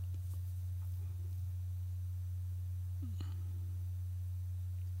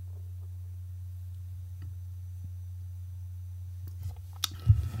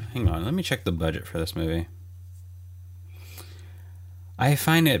 Hang on, let me check the budget for this movie. I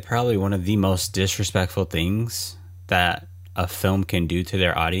find it probably one of the most disrespectful things that a film can do to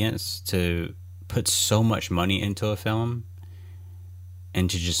their audience, to put so much money into a film and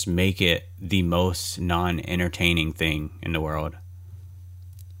to just make it the most non-entertaining thing in the world.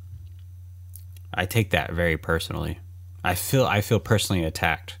 I take that very personally. I feel personally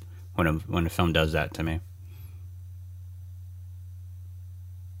attacked when a film does that to me.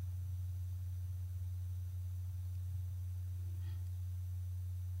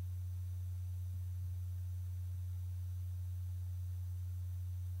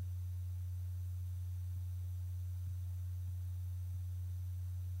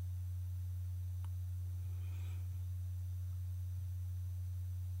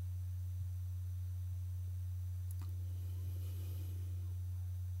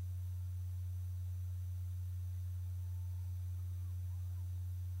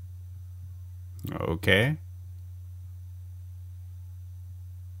 Okay.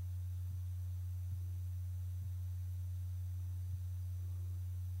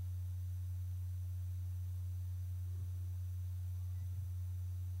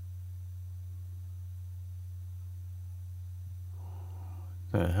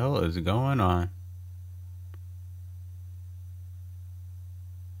 The hell is going on?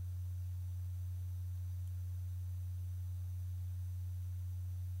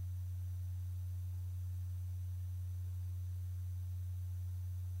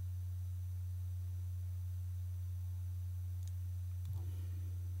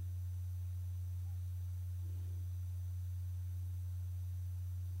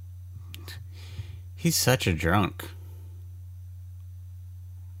 He's such a drunk.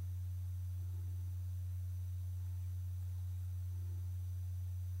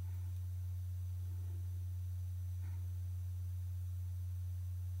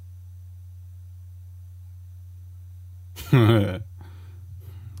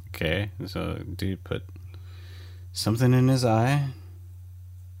 Okay, so dude put something in his eye.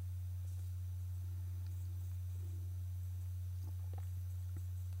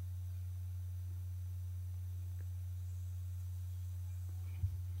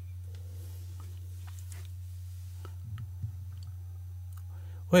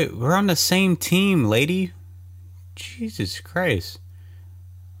 Wait, we're on the same team, lady. Jesus Christ.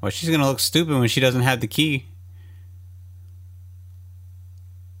 Well, she's gonna look stupid when she doesn't have the key.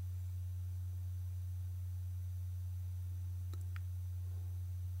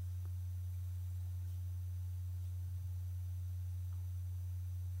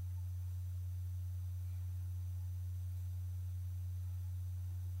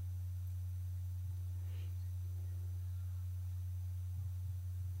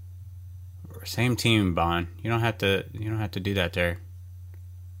 Same team, Bond. You don't have to do that there.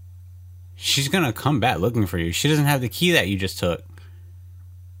 She's gonna come back looking for you. She doesn't have the key that you just took.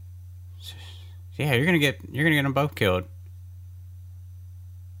 Yeah, you're gonna get them both killed.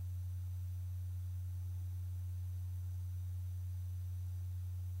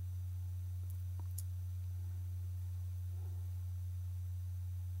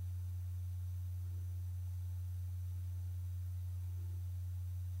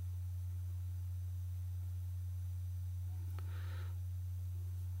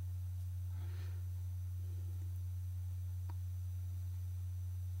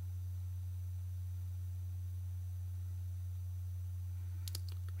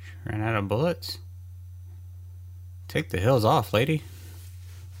 Ran out of bullets? Take the hills off, lady.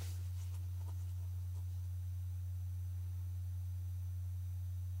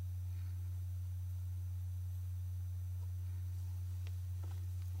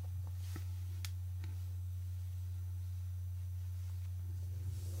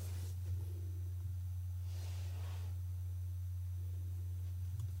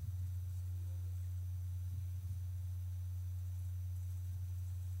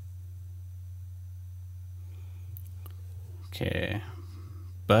 Okay.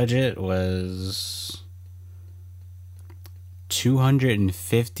 Budget was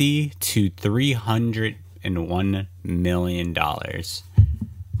 $250 to $301 million.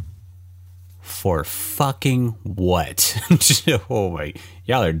 For fucking what? Oh my,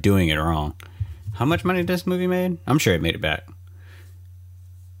 y'all are doing it wrong. How much money this movie made? I'm sure it made it back.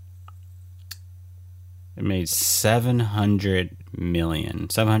 It made 700 million,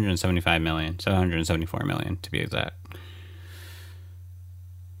 775 million, 774 million to be exact.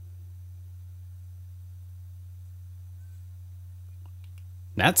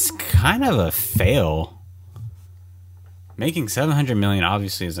 That's kind of a fail. Making 700 million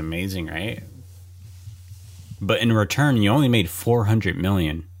obviously is amazing, right? But in return, you only made 400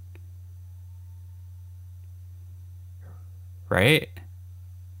 million. Right?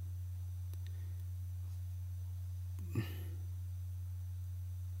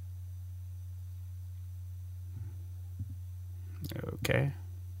 Okay.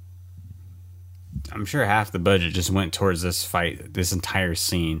 I'm sure half the budget just went towards this fight, this entire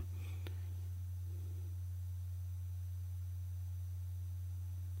scene.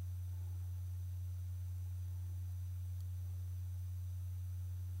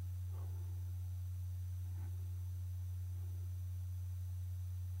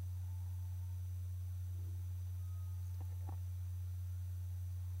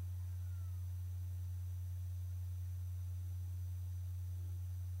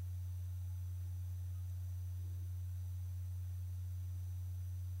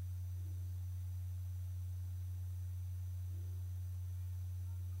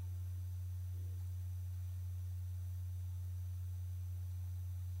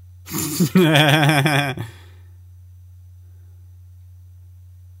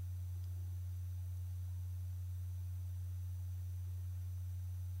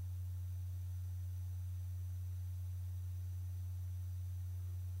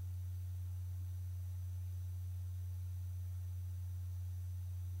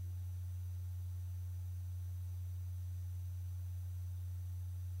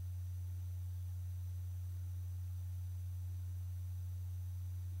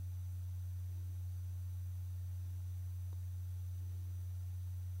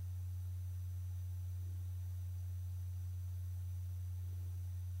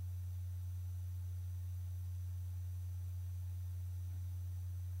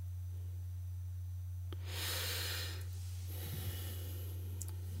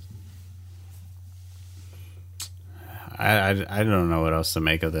 I don't know what else to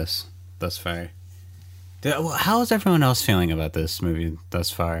make of this thus far. How is everyone else feeling about this movie thus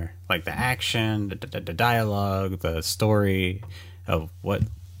far? Like the action, the dialogue, the story of what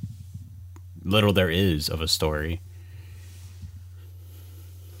little there is of a story.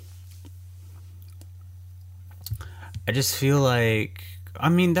 I just feel like, I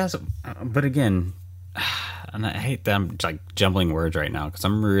mean, but again, and I hate that I'm like jumbling words right now because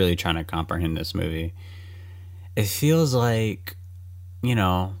I'm really trying to comprehend this movie. It feels like,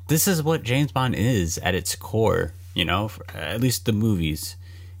 this is what James Bond is at its core. at least the movies.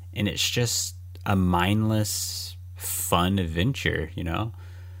 And it's just a mindless, fun adventure.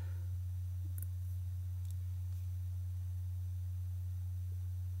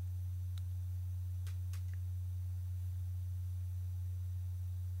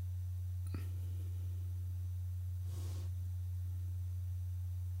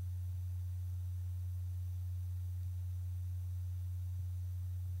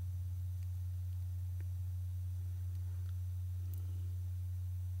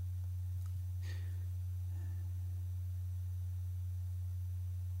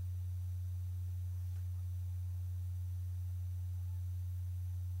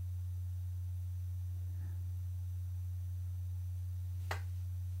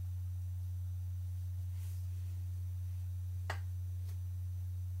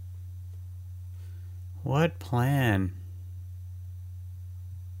 What plan?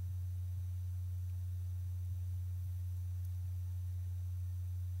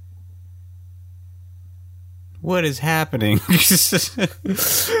 What is happening?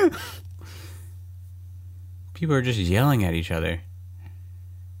 People are just yelling at each other.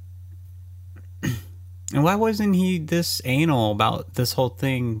 And why wasn't he this anal about this whole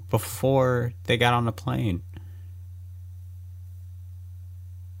thing before they got on the plane?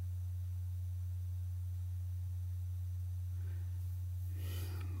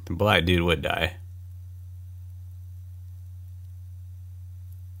 The black dude would die.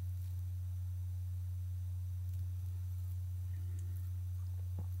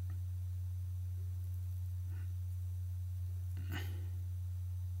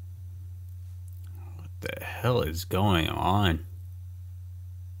 What the hell is going on?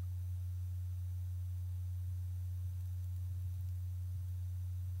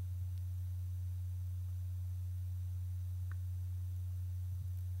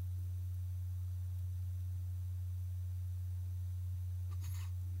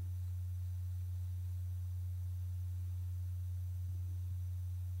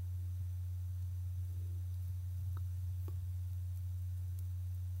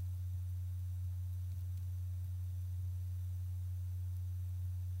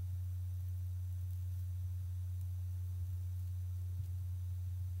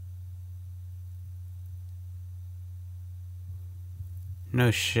 No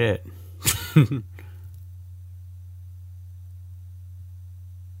shit.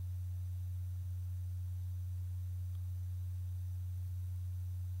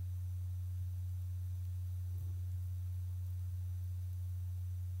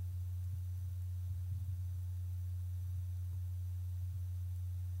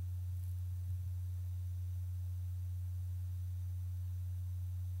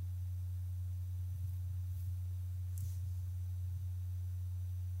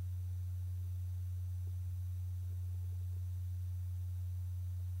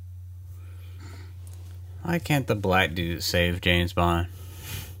 Why can't the black dude save James Bond?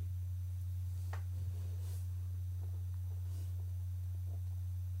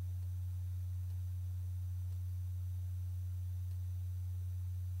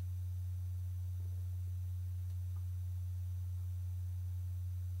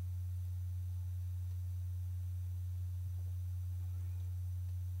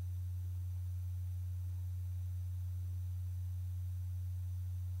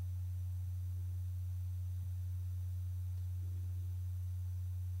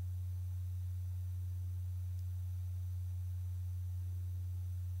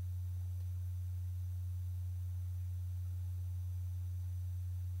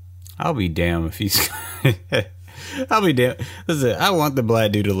 I'll be damned if he's... I'll be damned. Listen, I want the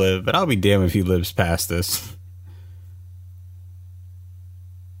black dude to live, but I'll be damned if he lives past this.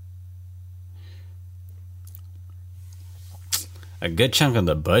 A good chunk of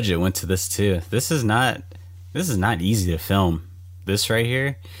the budget went to this too. This is not easy to film. This right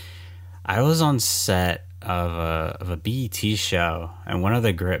here. I was on set of a BET show, and one of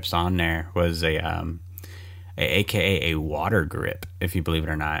the grips on there was aka a water grip, if you believe it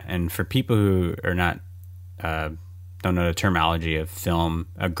or not. And for people who are not don't know the terminology of film,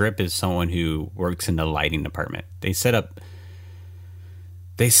 a grip is someone who works in the lighting department. They set up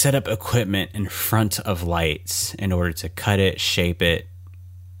equipment in front of lights in order to cut it, shape it,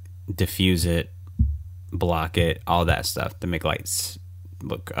 diffuse it, block it, all that stuff to make lights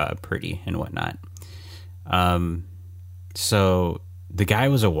look pretty and whatnot. So the guy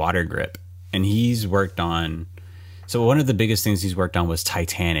was a water grip, and he's worked on... So one of the biggest things he's worked on was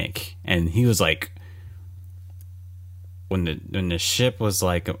Titanic, and he was like... When the ship was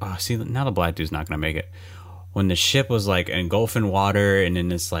like... Oh, see, now the black dude's not going to make it. When the ship was like engulfing water, and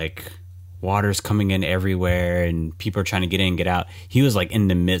then it's like water's coming in everywhere and people are trying to get in and get out. He was like in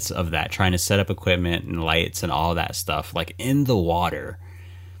the midst of that, trying to set up equipment and lights and all that stuff, like in the water,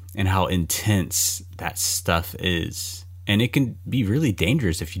 and how intense that stuff is. And it can be really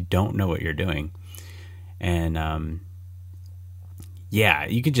dangerous if you don't know what you're doing. And yeah,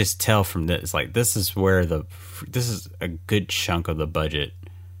 you can just tell from this, like, this is a good chunk of the budget.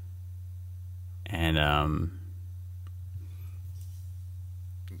 And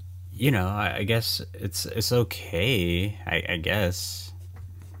I guess it's okay. I guess.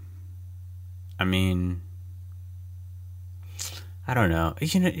 I mean, I don't know.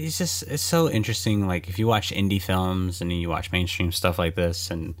 It's so interesting. Like, if you watch indie films and you watch mainstream stuff like this,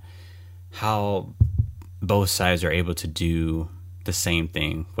 and how both sides are able to do the same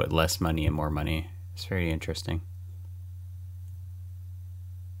thing with less money and more money. It's very interesting.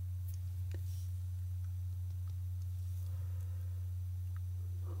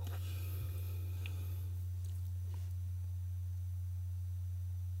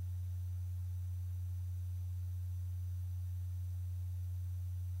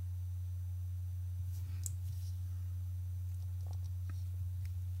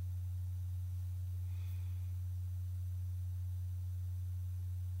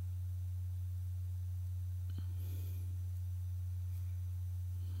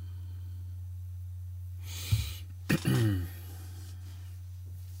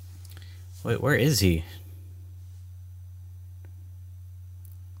 Wait, where is he?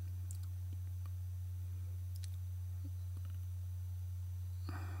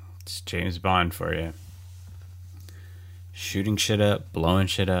 It's James Bond for you. Shooting shit up, blowing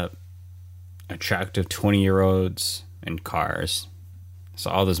shit up, attractive 20-year-olds, and cars. That's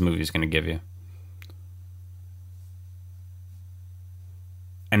all this movie's going to give you.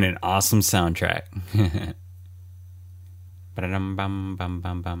 And an awesome soundtrack.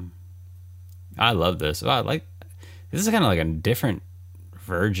 Ba-dum-bum-bum-bum-bum. I love this. This is kind of like a different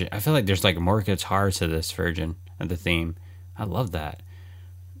version. I feel like there's like more guitar to this version of the theme. I love that.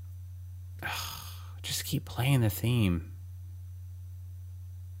 Just keep playing the theme.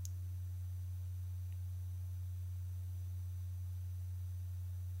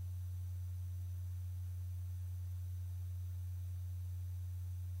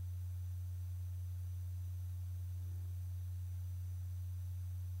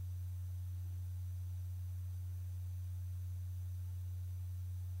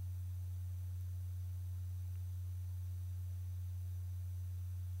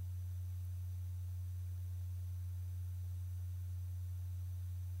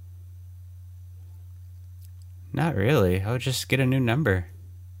 Not really. I would just get a new number.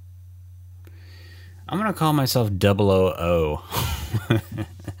 I'm going to call myself 000.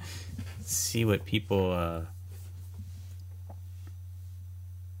 See what people...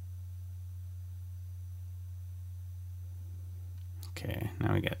 Okay,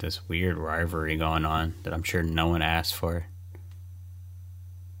 now we got this weird rivalry going on that I'm sure no one asked for.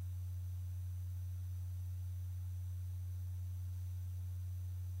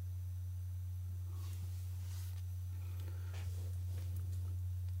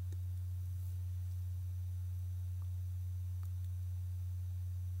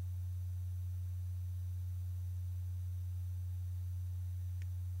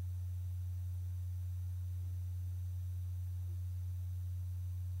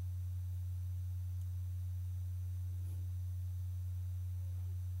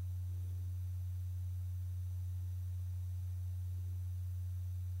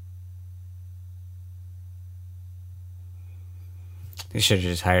 They should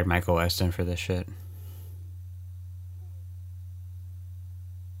have just hired Michael Weston for this shit.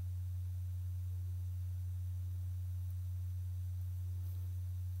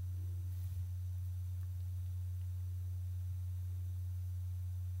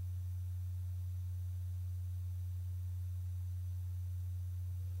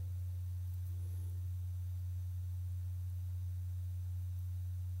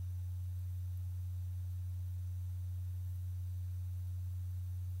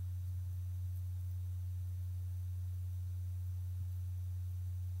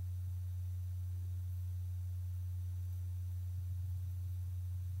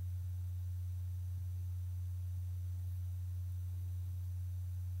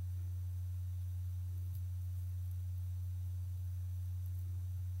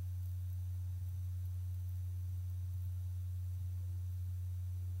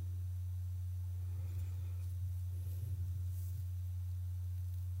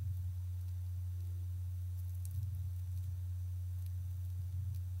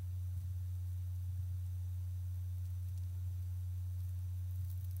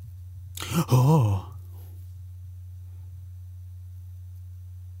 Oh.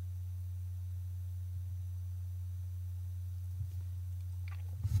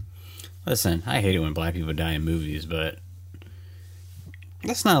 Listen, I hate it when black people die in movies, but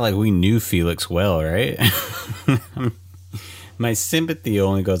it's not like we knew Felix well, right? My sympathy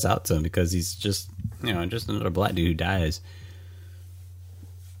only goes out to him because he's just, just another black dude who dies.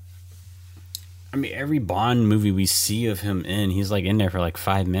 I mean, every Bond movie we see of him in, he's like in there for like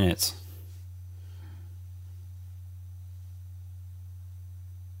 5 minutes.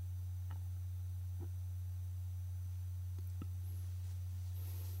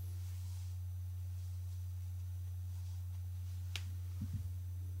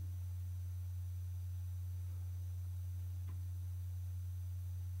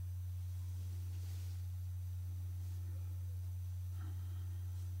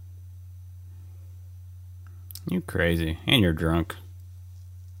 You crazy. And you're drunk.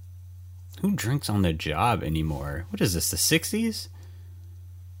 Who drinks on the job anymore? What is this, the 60s?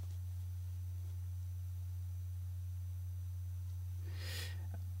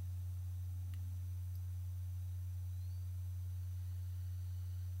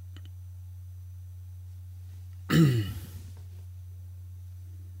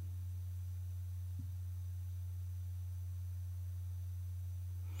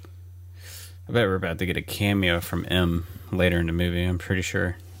 I bet we're about to get a cameo from M later in the movie, I'm pretty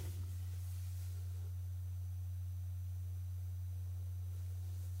sure.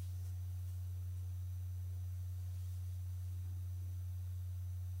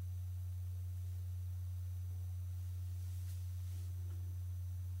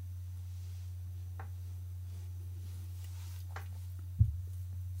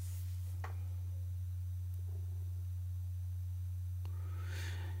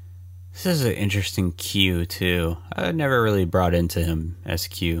 This is an interesting Q, too. I never really brought into him as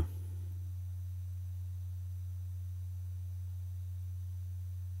Q.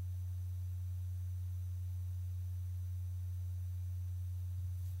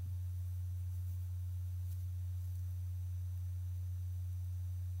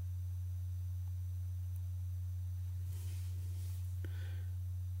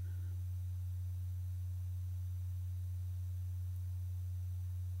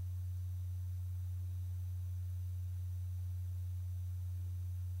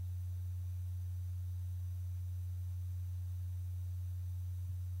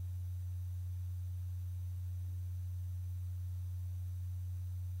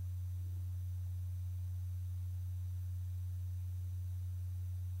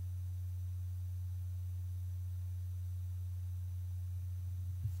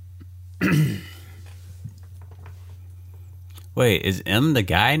 Wait, is M the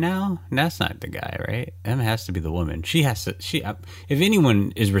guy now? That's not the guy, right? M has to be the woman. She has to. If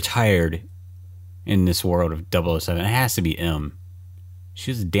anyone is retired in this world of 007, it has to be M. She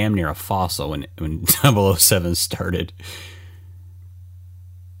was damn near a fossil when 007 started.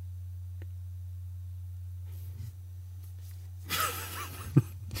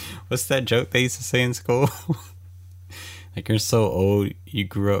 What's that joke they used to say in school? Like, you're so old, you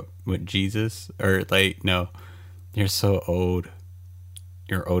grew up with Jesus? Or, like, no, you're so old,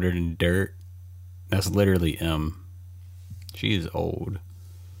 you're older than dirt. That's literally M. She is old.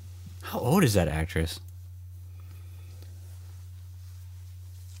 How old is that actress?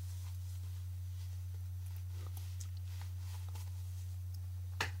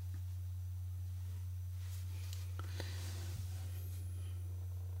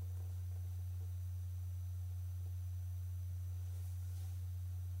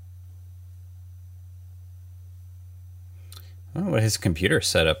 I don't know what his computer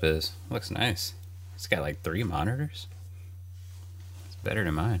setup is. Looks nice. It's got like 3 monitors. It's better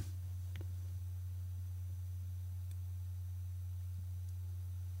than mine.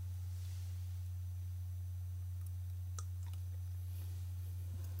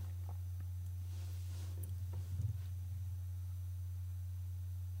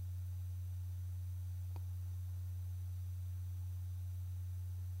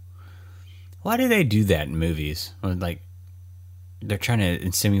 Why do they do that in movies? When, like, they're trying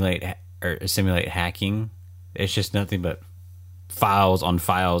to simulate hacking. It's just nothing but files on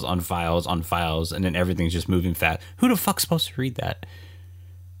files on files on files, and then everything's just moving fast. Who the fuck's supposed to read that?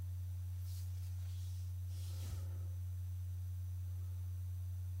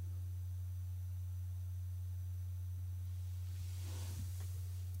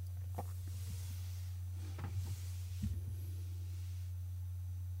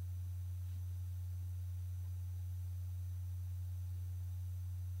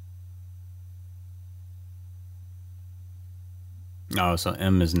 Oh, so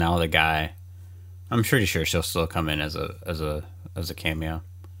M is now the guy. I'm pretty sure she'll still come in as a cameo.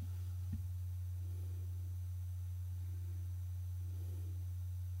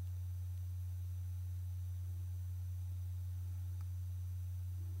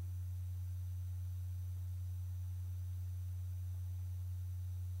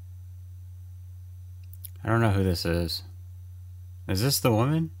 I don't know who this is. Is this the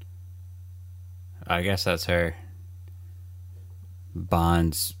woman? I guess that's her.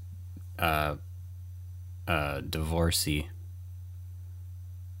 Bond's uh divorcee.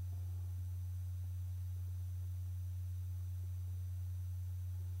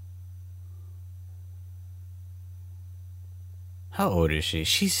 How old is she?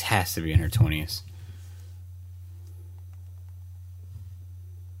 She has to be in her 20s.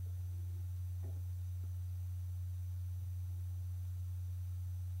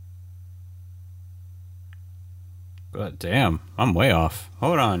 But damn, I'm way off.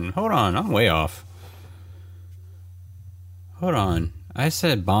 Hold on, I'm way off. Hold on. I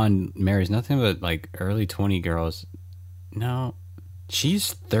said Bond marries nothing but like early 20 girls. No,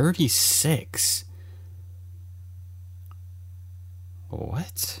 she's 36.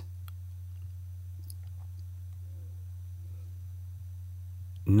 What?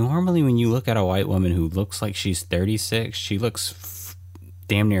 Normally, when you look at a white woman who looks like she's 36, she looks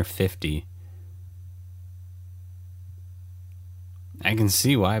damn near 50. I can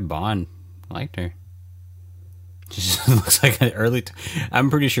see why Bond liked her. She just looks like an early.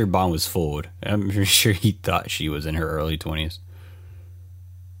 I'm pretty sure Bond was fooled. I'm pretty sure he thought she was in her early 20s.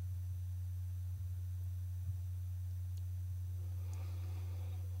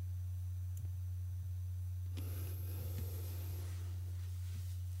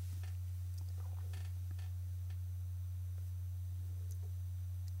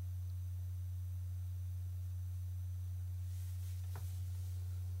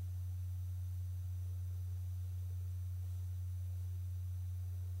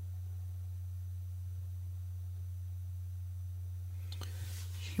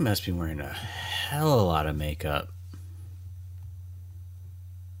 She must be wearing a hell of a lot of makeup.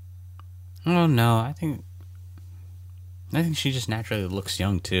 Oh no, I think she just naturally looks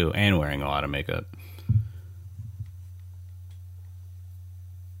young too, and wearing a lot of makeup.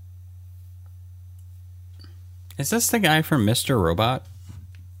 Is this the guy from Mr. Robot?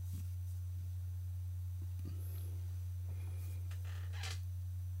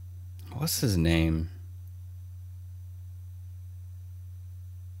 What's his name?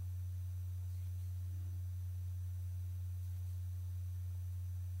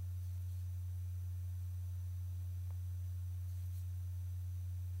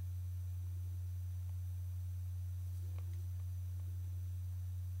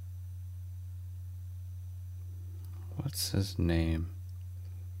 What's his name?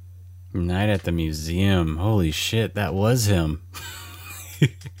 Night at the Museum. Holy shit, that was him.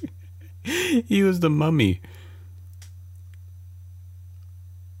 He was the mummy.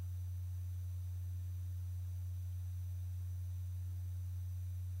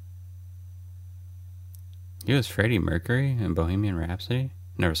 He was Freddie Mercury in Bohemian Rhapsody.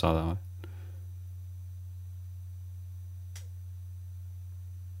 Never saw that one.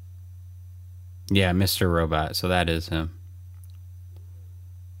 Yeah, Mr. Robot. So that is him.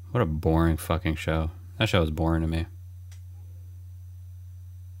 What a boring fucking show. That show was boring to me.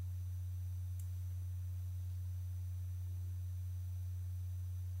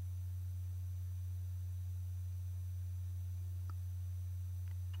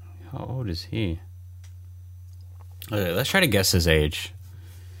 How old is he? Okay, let's try to guess his age.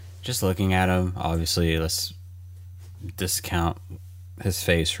 Just looking at him, obviously, let's discount his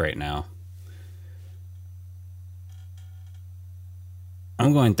face right now.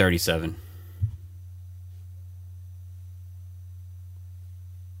 I'm going 37.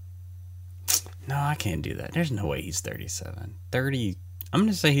 No, I can't do that. There's no way he's 37. 30. I'm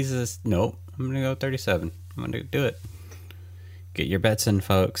going to say he's this. Nope. I'm going to go 37. I'm going to do it. Get your bets in,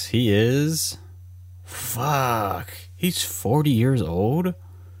 folks. He is. Fuck. He's 40 years old?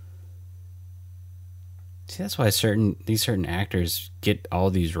 See, that's why these certain actors get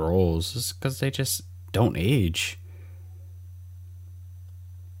all these roles. It's because they just don't age.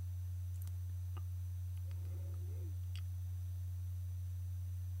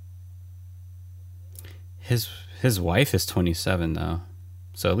 His wife is 27 though,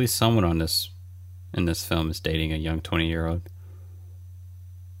 so at least someone in this film is dating a young 20-year-old.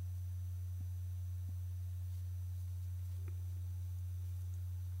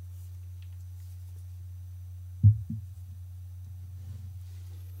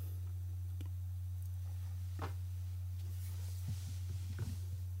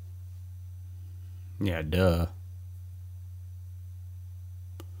 Yeah, duh.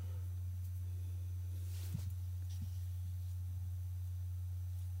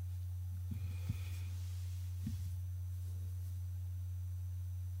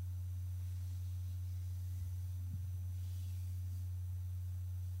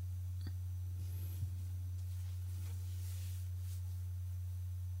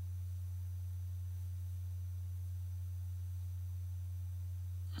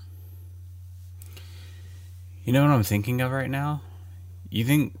 You know what I'm thinking of right now? You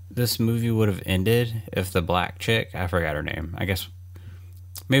think this movie would have ended if the black chick, I forgot her name, I guess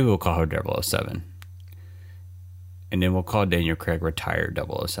maybe we'll call her 007. And then we'll call Daniel Craig retired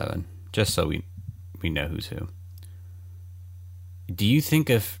 007, just so we know who's who. Do you think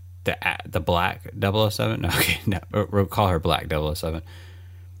if the black 007, no, okay, no, we'll call her black 007.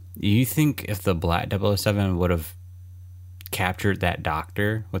 Do you think if the black 007 would have captured that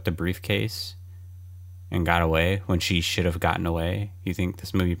doctor with the briefcase and got away when she should have gotten away, you think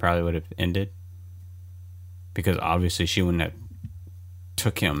this movie probably would have ended? Because obviously she wouldn't have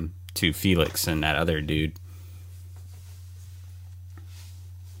took him to Felix and that other dude.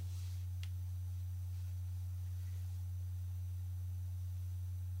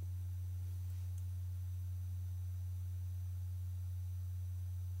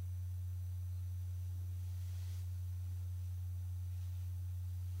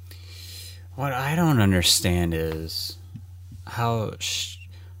 What I don't understand is how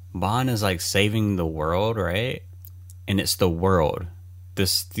Bond is like saving the world, right? And it's the world.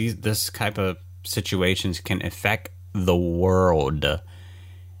 This type of situations can affect the world,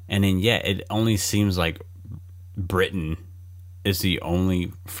 and then yet it only seems like Britain is the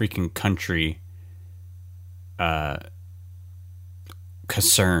only freaking country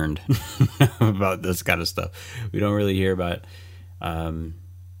concerned about this kind of stuff. We don't really hear about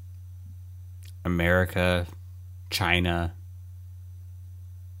America, China,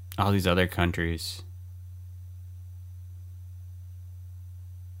 all these other countries.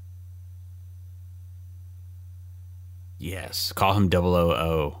 Yes, call him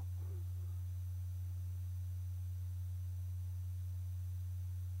 000.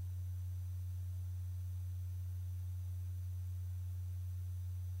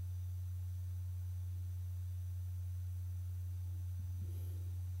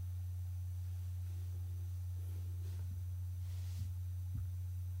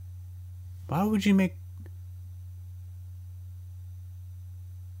 Why would you make...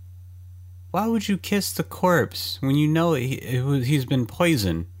 Why would you kiss the corpse when you know he's been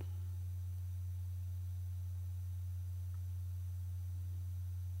poisoned?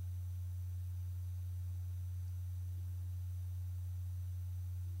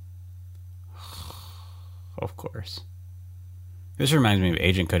 Of course. This reminds me of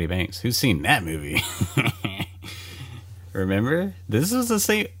Agent Cody Banks. Who's seen that movie? Remember? This is the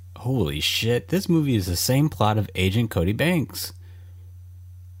same... Holy shit, this movie is the same plot of Agent Cody Banks.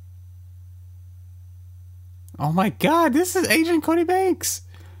 Oh my god, this is Agent Cody Banks.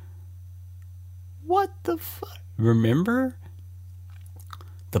 What the fuck? Remember?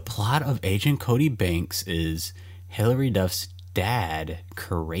 The plot of Agent Cody Banks is Hilary Duff's dad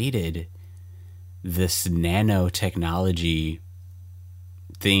created this nanotechnology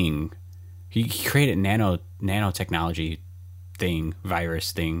thing. He created nanotechnology thing,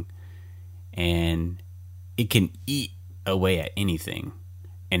 virus thing, and it can eat away at anything.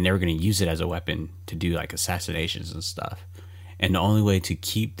 And they were going to use it as a weapon to do like assassinations and stuff. And the only way to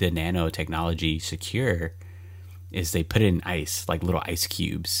keep the nanotechnology secure is they put it in ice, like little ice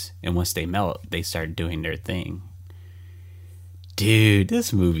cubes. And once they melt, they start doing their thing. Dude,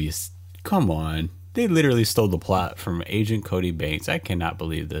 this movie is... Come on. They literally stole the plot from Agent Cody Banks. I cannot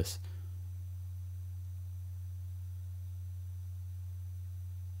believe this.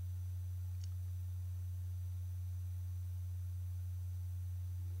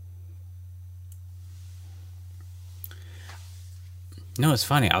 No, it's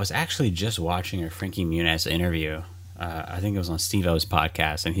funny. I was actually just watching a Frankie Muniz interview. I think it was on Steve-O's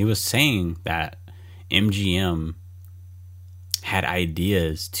podcast, and he was saying that MGM had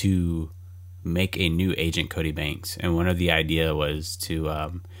ideas to make a new Agent Cody Banks, and one of the idea was to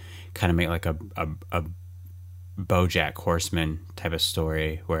kind of make like a BoJack Horseman type of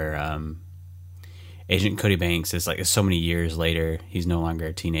story where Agent Cody Banks is like so many years later, he's no longer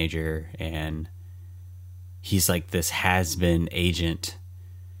a teenager, and he's like this has-been agent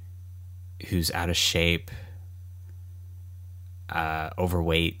who's out of shape,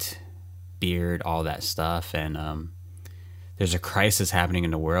 overweight, beard, all that stuff. And there's a crisis happening in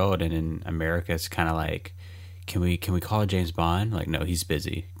the world, and in America it's kind of like can we call James Bond? Like, no, he's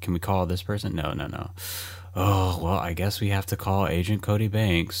busy. Can we call this person? No, no, no. Oh well, I guess we have to call Agent Cody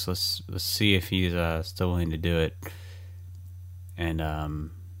Banks. Let's see if he's still willing to do it.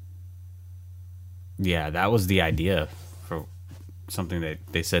 And yeah, that was the idea for something that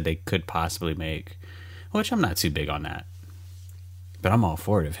they said they could possibly make, which I'm not too big on that. But I'm all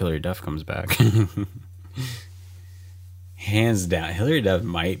for it if Hilary Duff comes back. Hands down, Hilary Duff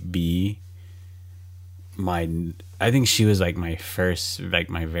might be my. I think she was like my first, like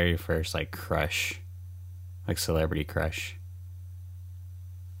my very first, like crush, like celebrity crush.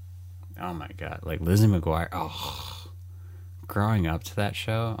 Oh my god, like Lizzie McGuire. Oh, growing up to that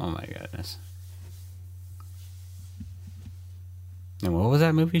show. Oh my goodness. And what was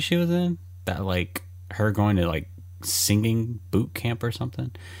that movie she was in? That like her going to like singing boot camp or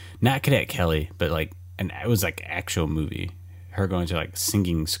something? Not Cadet Kelly, but like it was like actual movie. Her going to like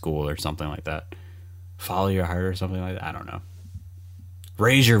singing school or something like that. Follow Your Heart or something like that. I don't know.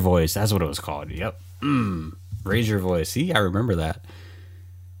 Raise Your Voice. That's what it was called. Yep. Raise Your Voice. See, I remember that.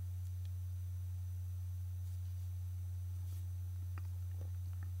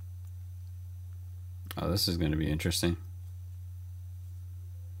 Oh, this is going to be interesting.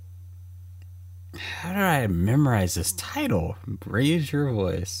 How did I memorize this title? Raise Your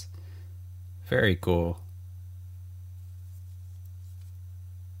Voice. Very cool.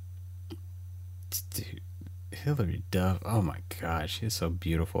 Dude, Hilary Duff. Oh my god, she is so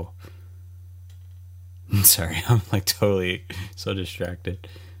beautiful. I'm sorry, I'm like totally so distracted.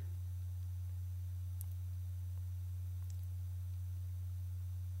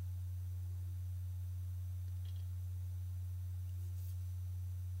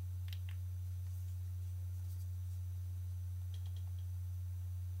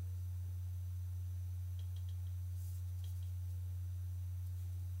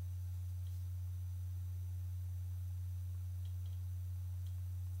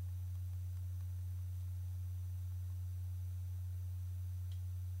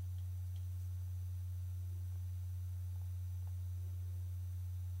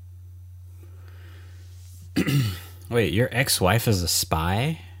 Wait, your ex-wife is a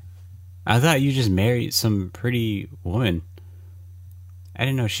spy? I thought you just married some pretty woman. I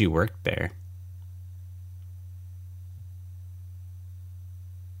didn't know she worked there.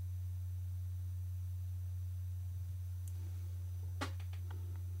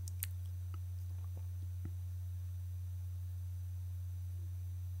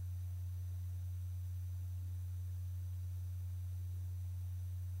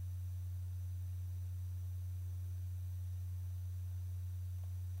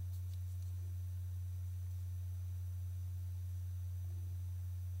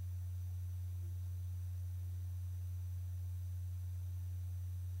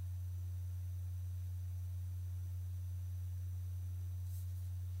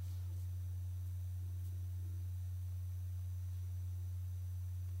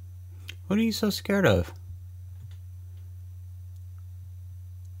 What are you so scared of?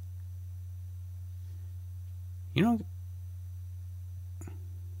 You know,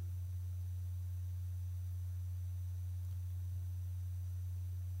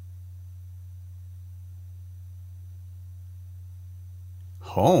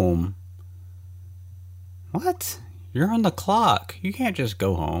 home? What? You're on the clock. You can't just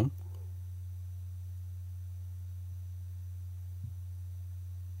go home.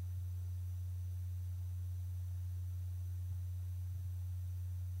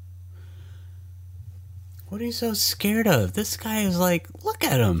 What are you so scared of? This guy is like, look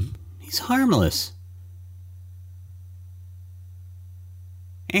at him. He's harmless.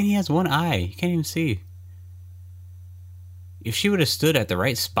 And he has one eye. You can't even see. If she would have stood at the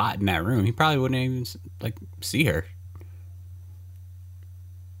right spot in that room, he probably wouldn't even like see her.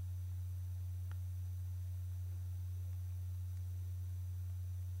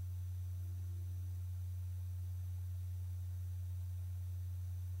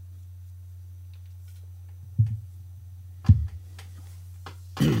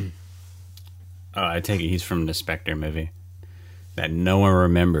 Oh, I take it he's from the Spectre movie that no one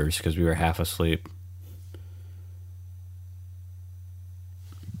remembers because we were half asleep.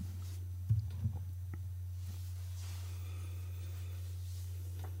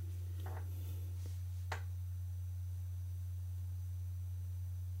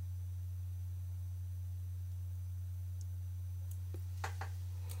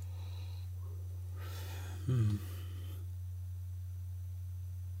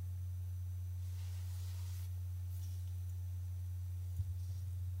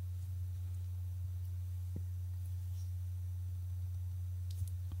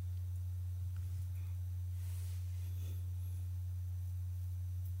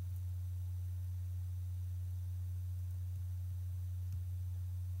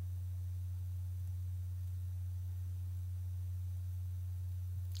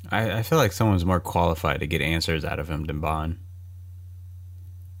 I feel like someone's more qualified to get answers out of him than Bond.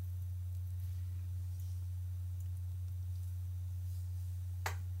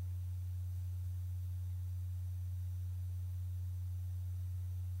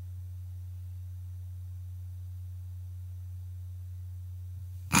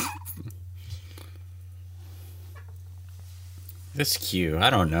 This Q, I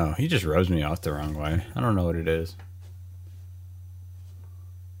don't know. He just rubs me off the wrong way. I don't know what it is.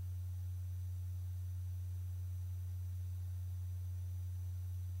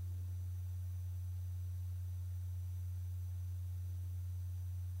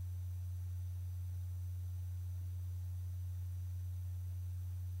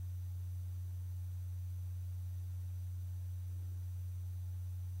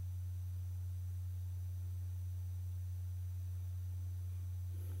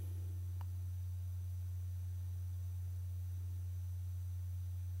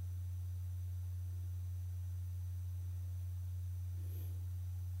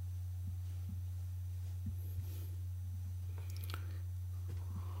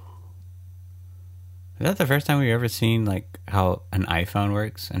 Is that the first time we've ever seen like how an iPhone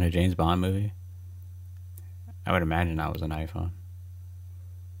works in a James Bond movie? I would imagine that was an iPhone.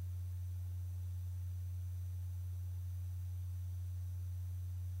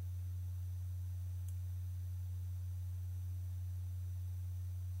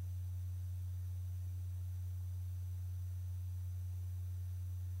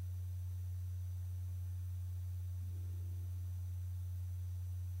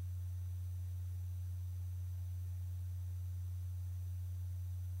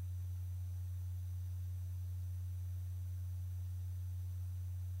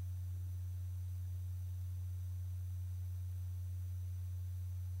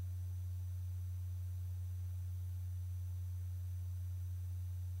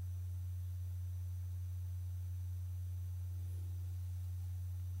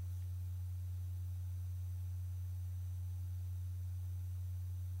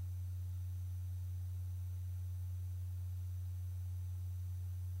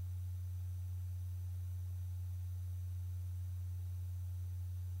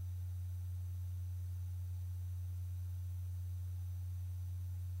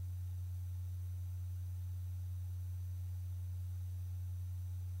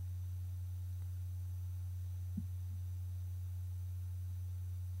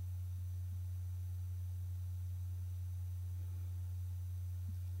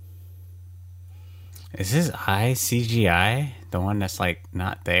 Is his eye CGI? The one that's like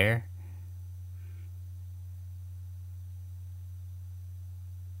not there?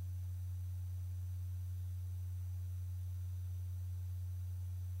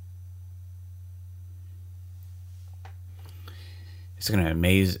 It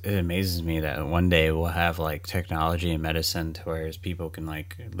amazes me that one day we'll have like technology and medicine to where people can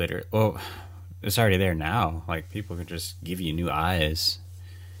like literally, well, it's already there now. Like people can just give you new eyes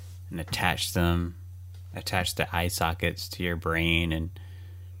and attach the eye sockets to your brain, and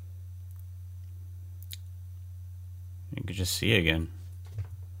you could just see again.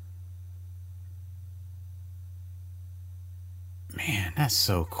 Man, that's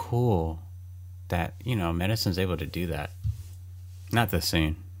so cool that, medicine's able to do that. Not the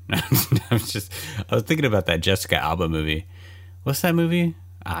scene. I was thinking about that Jessica Alba movie. What's that movie?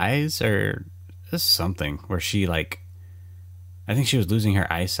 Eyes or something where she like, I think she was losing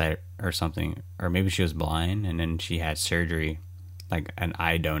her eyesight or something, or maybe she was blind and then she had surgery, like an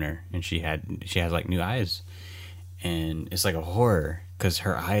eye donor, and she has like new eyes, and it's like a horror because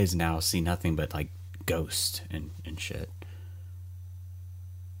her eyes now see nothing but like ghosts and shit.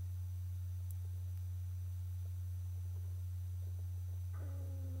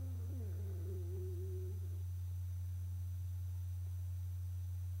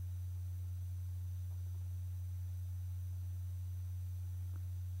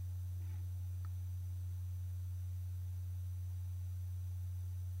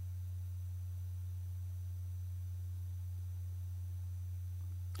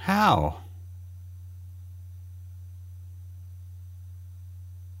 How?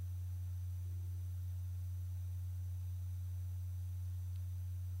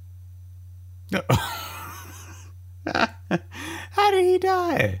 How did he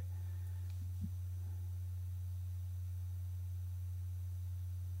die?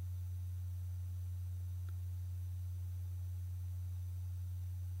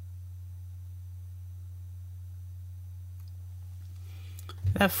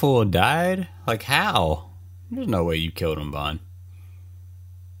 That fool died? Like how? There's no way you killed him, Bond.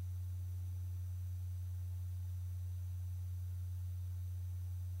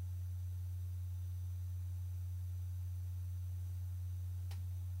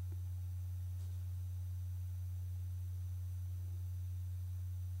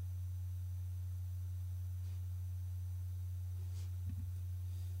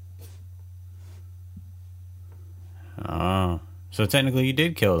 Oh, so technically you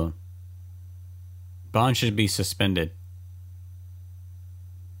did kill him. Bond should be suspended.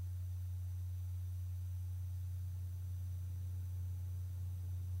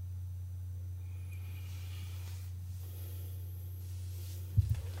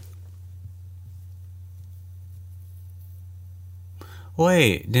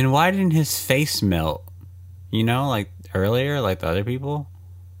 Wait, then why didn't his face melt? You know, like earlier, like the other people?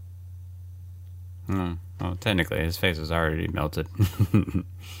 Hmm. Well, technically, his face was already melted.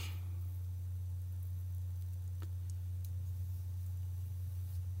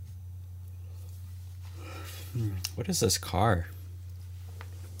 What is this car?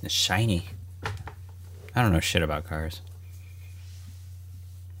 It's shiny. I don't know shit about cars.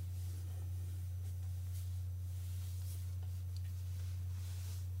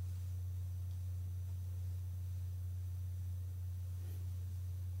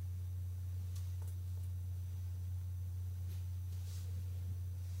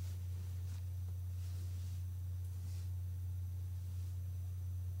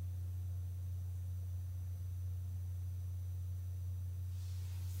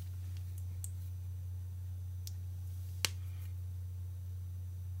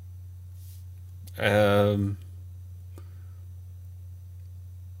 Um,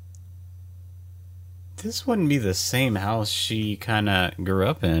 this wouldn't be the same house she kind of grew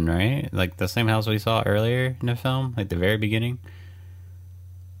up in, right? Like the same house we saw earlier in the film, like the very beginning.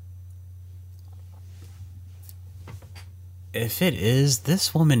 If it is,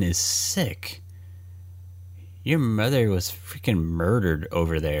 this woman is sick. Your mother was freaking murdered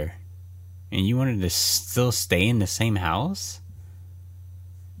over there, and you wanted to still stay in the same house?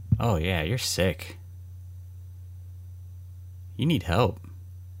 Oh yeah, you're sick. You need help.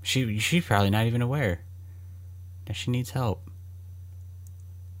 She's probably not even aware that she needs help.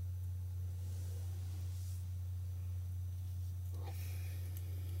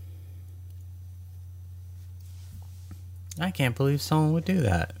 I can't believe someone would do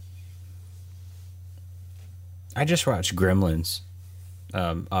that. I just watched Gremlins.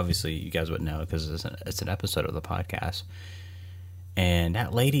 Obviously, you guys wouldn't know because it's an episode of the podcast. And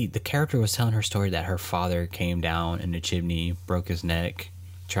that lady, the character was telling her story that her father came down in the chimney, broke his neck,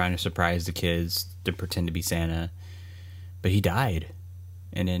 trying to surprise the kids to pretend to be Santa. But he died.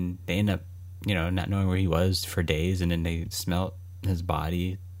 And then they end up, not knowing where he was for days. And then they smelt his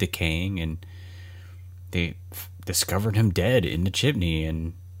body decaying. And they discovered him dead in the chimney.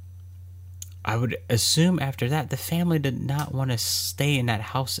 And I would assume after that, the family did not want to stay in that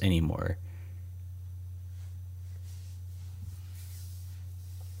house anymore.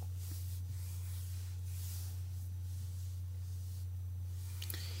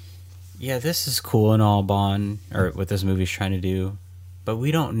 Yeah, this is cool and all, Bond, or what this movie's trying to do, but we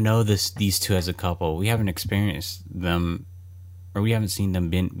don't know these two as a couple. We haven't experienced them, or we haven't seen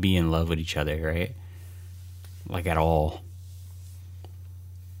them be in love with each other, right? Like at all.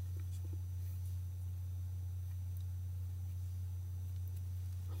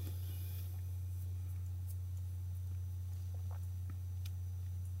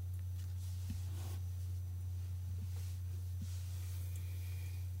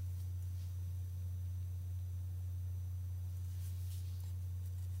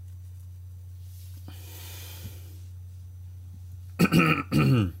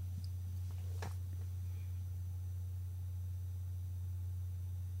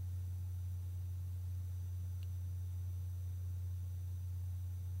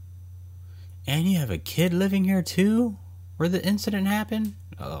 And you have a kid living here too? Where the incident happened?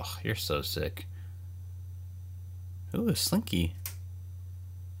 Ugh, you're so sick. Ooh, a Slinky.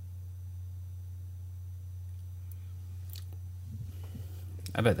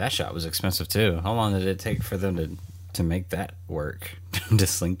 I bet that shot was expensive too. How long did it take for them to make that work? The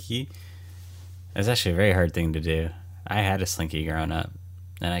Slinky? It's actually a very hard thing to do. I had a Slinky growing up,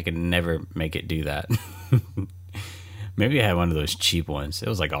 and I could never make it do that. Maybe I had one of those cheap ones. It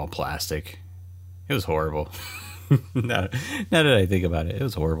was like all plastic. It was horrible. now that I think about it, it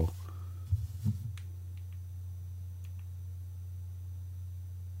was horrible.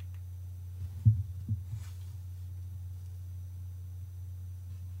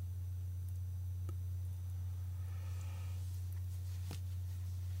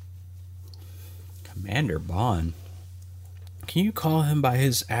 Commander Bond. Can you call him by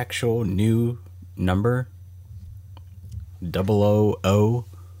his actual new number? 000?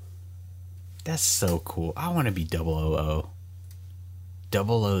 That's so cool. I want to be 000.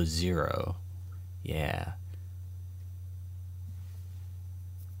 000. Yeah.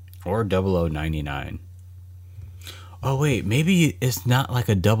 Or 0099. Oh, wait. Maybe it's not like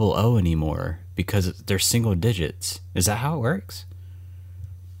a 00 anymore because they're single digits. Is that how it works?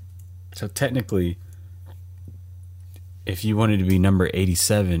 So technically, if you wanted to be number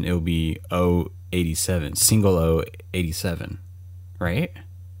 87, it would be 087, single O 87, right?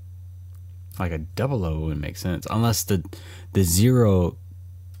 Like a double O wouldn't make sense unless the zero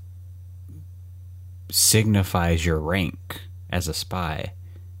signifies your rank as a spy.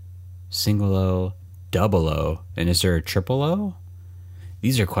 Single O, double O, and is there a triple O?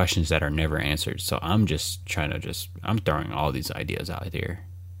 These are questions that are never answered, so I'm just trying to I'm throwing all these ideas out here.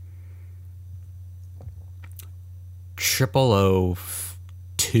 Triple O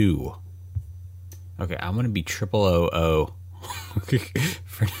 2. Okay, I want to be triple O.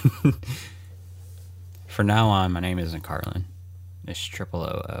 For now on, my name isn't Carlin. It's triple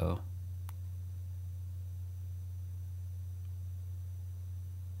O.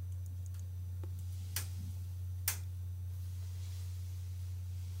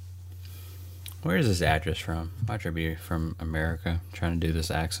 Where is this address from? Watch her be from America, trying to do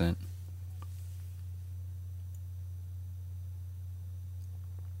this accent.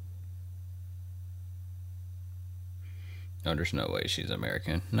 Oh, there's no way she's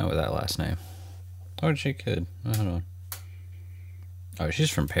American. Not with that last name. Oh, she could. Hold on. Oh, she's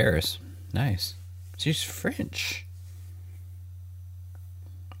from Paris. Nice. She's French.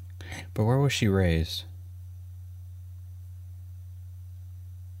 But where was she raised?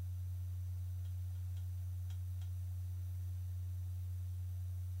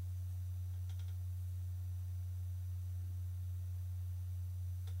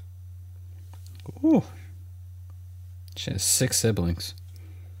 Ooh. She has 6 siblings.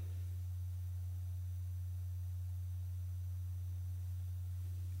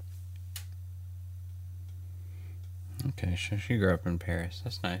 Okay, so she grew up in Paris.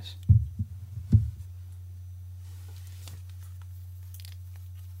 That's nice.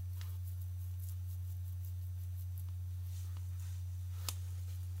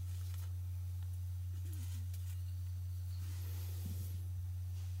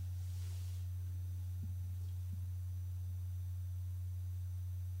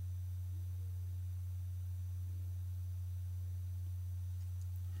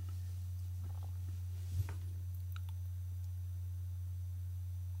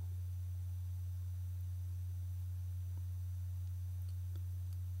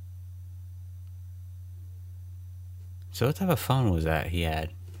 So what type of phone was that he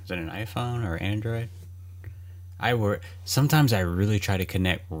had? Was it an iPhone or Android? Sometimes I really try to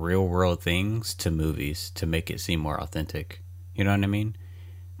connect real world things to movies to make it seem more authentic. You know what I mean?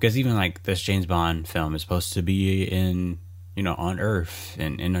 Because even like this James Bond film is supposed to be in, on Earth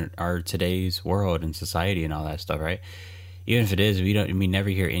and in our today's world and society and all that stuff, right? Even if it is, we never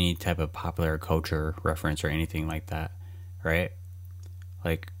hear any type of popular culture reference or anything like that, right?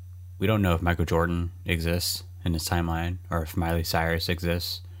 Like, we don't know if Michael Jordan exists in this timeline or if Miley Cyrus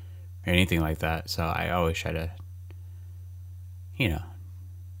exists or anything like that. So I always try to,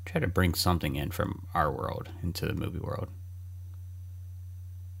 bring something in from our world into the movie world.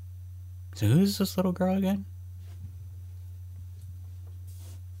 So who's this little girl again?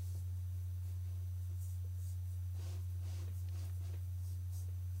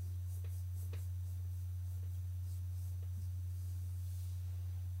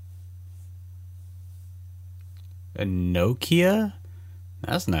 A Nokia?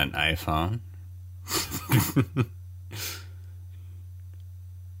 That's not an iPhone.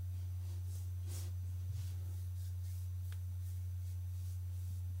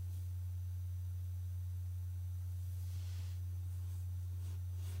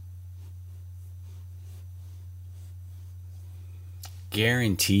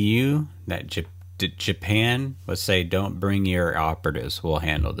 Guarantee you that Japan would say, don't bring your operatives. We'll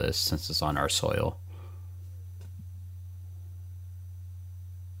handle this since it's on our soil.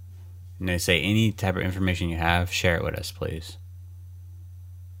 And they say, any type of information you have, share it with us, please.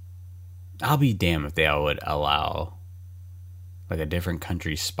 I'll be damned if they would allow like a different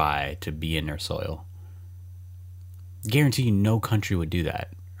country's spy to be in their soil. Guarantee you no country would do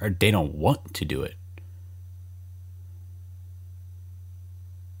that. Or they don't want to do it.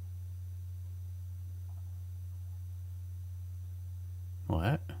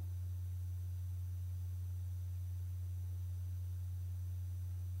 What?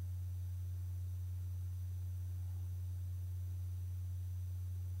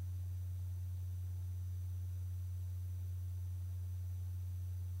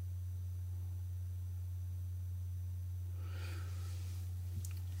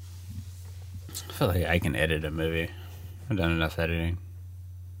 I feel like I can edit a movie. I've done enough editing.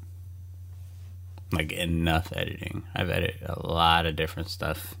 Like, enough editing. I've edited a lot of different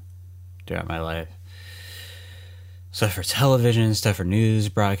stuff throughout my life. Stuff for television, stuff for news,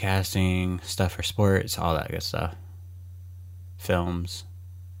 broadcasting, stuff for sports, all that good stuff. Films.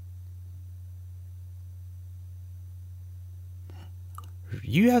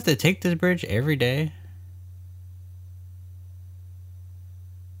 You have to take this bridge every day?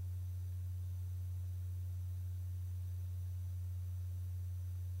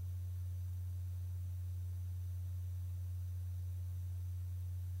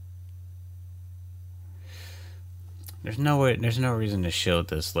 There's no reason to shield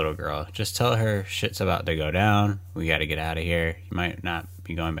this little girl. Just tell her shit's about to go down. We gotta get out of here. You might not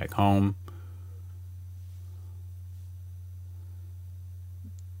be going back home.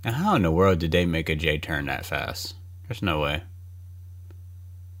 Now, how in the world did they make a J turn that fast? There's no way.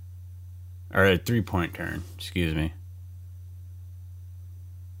 Or a 3-point turn, excuse me.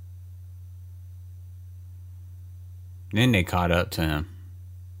 Then they caught up to him.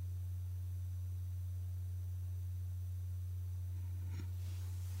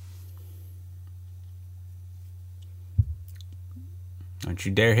 Don't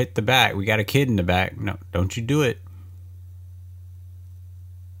you dare hit the back. We got a kid in the back. No, don't you do it.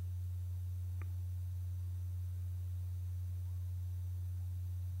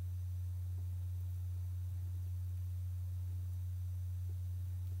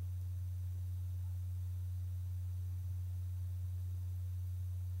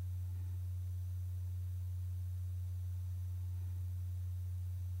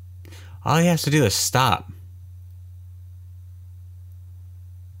 All he has to do is stop.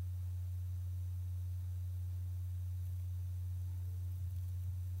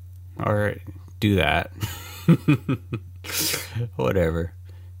 Or do that. Whatever.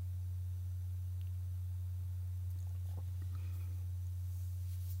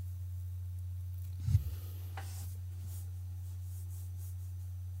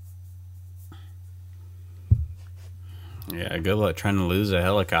 Yeah, good luck trying to lose a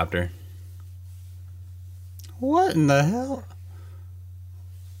helicopter. What in the hell?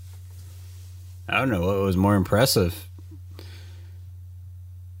 I don't know what was more impressive.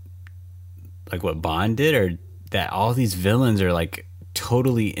 Like what Bond did, or that all these villains are like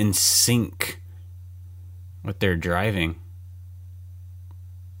totally in sync with their driving.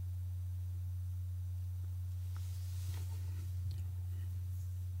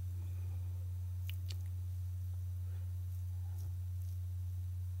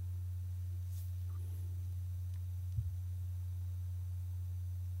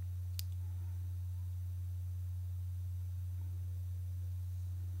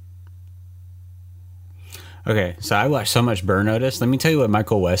 Okay, so I watched so much Burn Notice. Let me tell you what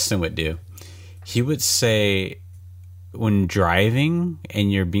Michael Weston would do. He would say, when driving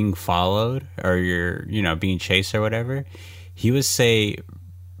and you're being followed or you're, being chased or whatever, he would say,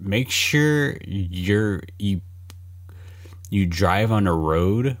 make sure you drive on a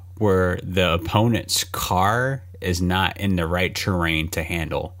road where the opponent's car is not in the right terrain to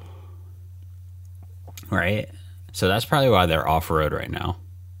handle. Right? So that's probably why they're off-road right now.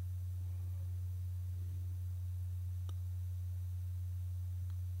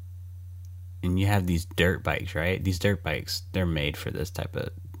 And you have these dirt bikes, right? These dirt bikes, they're made for this type of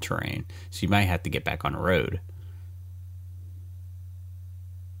terrain. So you might have to get back on the road.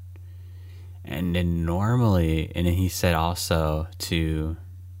 And then normally, and then he said also to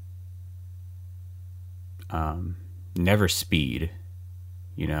never speed.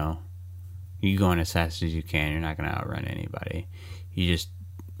 You going as fast as you can. You're not going to outrun anybody. You just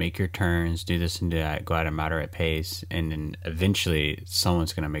make your turns, do this and do that, go at a moderate pace, and then eventually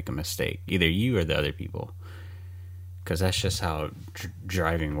someone's going to make a mistake, either you or the other people, because that's just how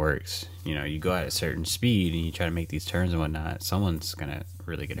driving works. You go at a certain speed and you try to make these turns and whatnot, someone's going to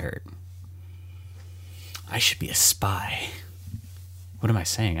really get hurt. I should be a spy. What am I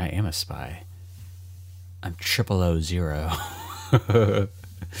saying? I am a spy. I'm 0000.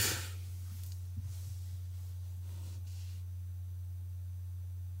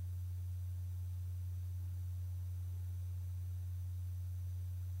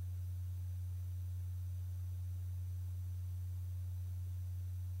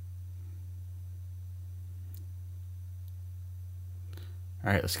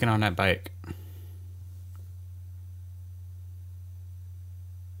 All right, let's get on that bike.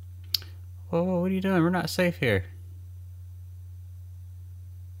 Whoa, what are you doing? We're not safe here.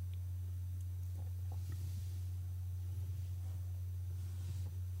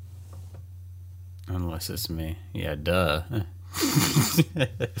 Unless it's me. Yeah, duh.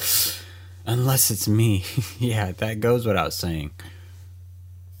 Unless it's me. Yeah, that goes without saying.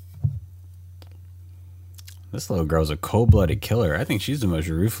 This little girl's a cold-blooded killer. I think she's the most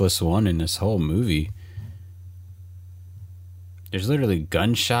ruthless one in this whole movie. There's literally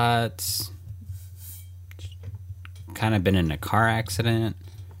gunshots. Kind of been in a car accident.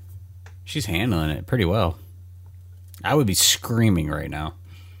 She's handling it pretty well. I would be screaming right now.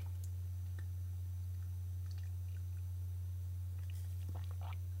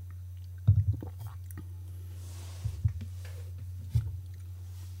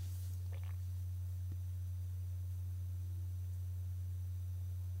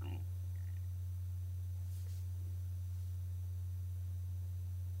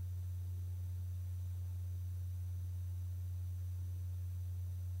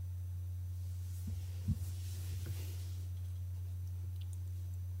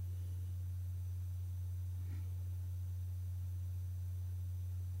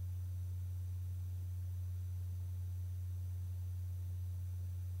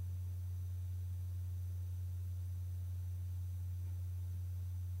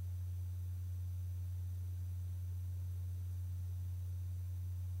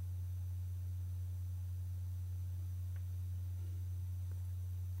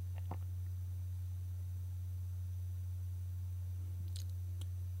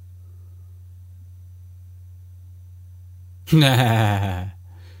 Nah.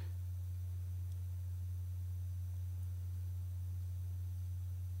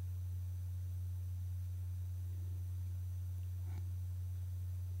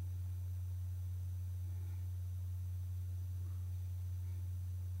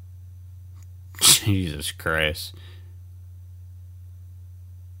 Jesus Christ.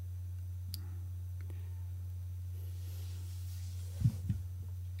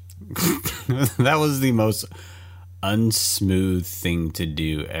 That was the most unsmooth thing to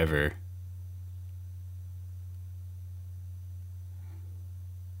do ever.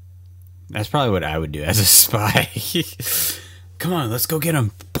 That's probably what I would do as a spy. Come on, let's go get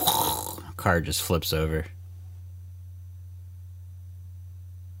him. Car just flips over.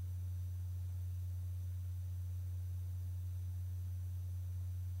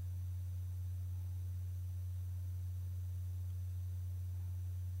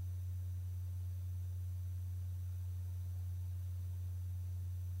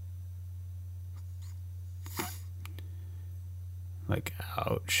 Like,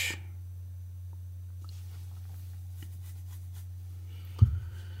 ouch.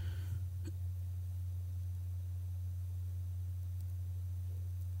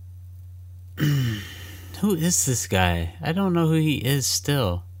 Who is this guy? I don't know who he is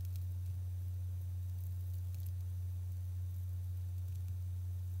still.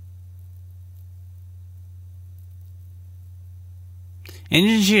 And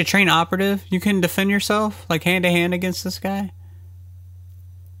isn't she a trained operative? You can defend yourself, like hand to hand against this guy?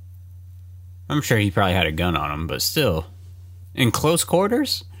 I'm sure he probably had a gun on him, but still. In close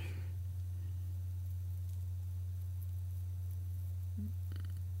quarters?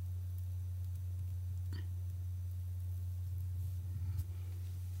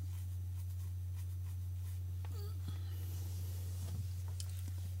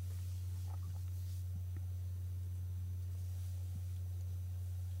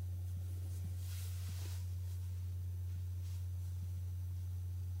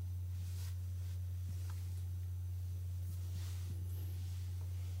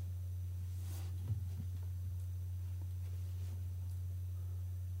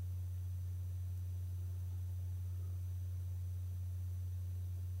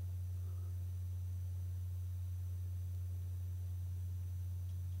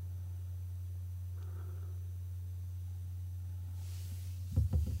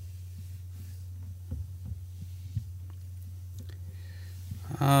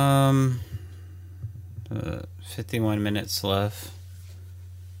 Um, 51 minutes left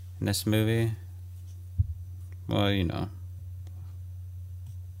in this movie. Well, you know.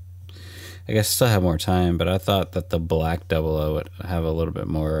 I guess I still have more time, but I thought that the Black 00 would have a little bit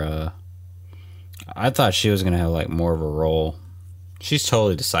more, I thought she was going to have, like, more of a role. She's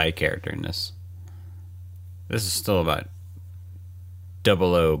totally the side character in this. This is still about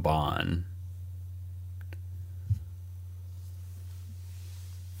 00 Bond.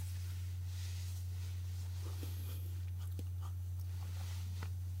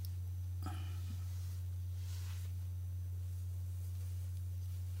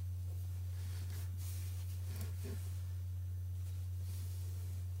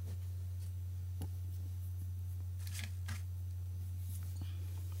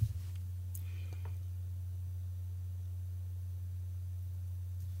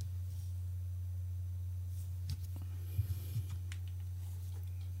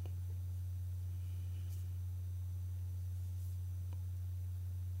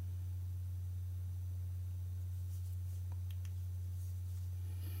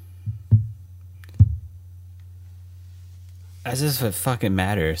 As if it fucking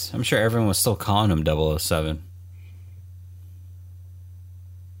matters. I'm sure everyone was still calling him 007.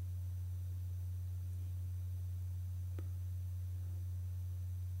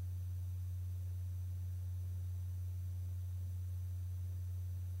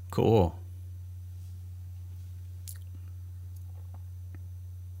 Cool.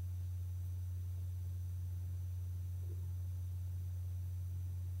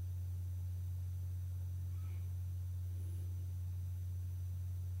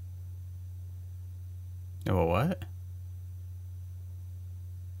 Oh, what?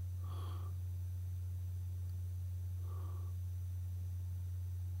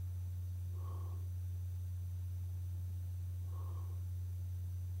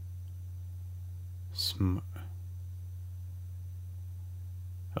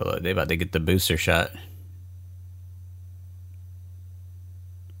 Oh, they about to get the booster shot.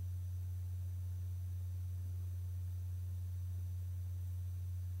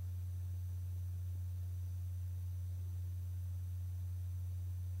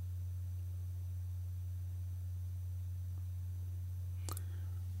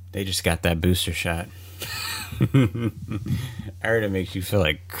 They just got that booster shot. I heard it makes you feel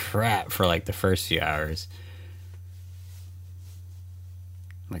like crap for like the first few hours.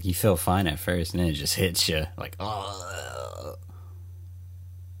 Like you feel fine at first, and then it just hits you like, oh.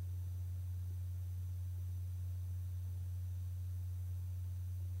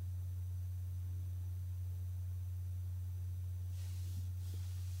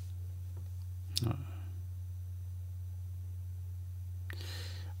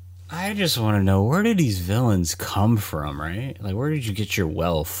 I just want to know, where did these villains come from, right? Like, where did you get your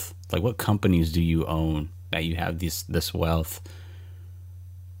wealth? Like, what companies do you own that you have this wealth,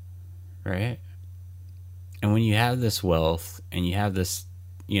 right? And when you have this wealth and you have this,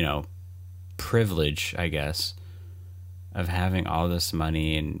 you know, privilege, I guess, of having all this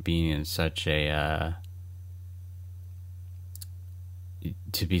money and being in such a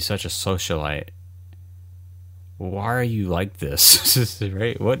to be such a socialite, why are you like this?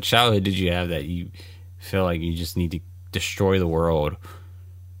 Right? What childhood did you have that you feel like you just need to destroy the world?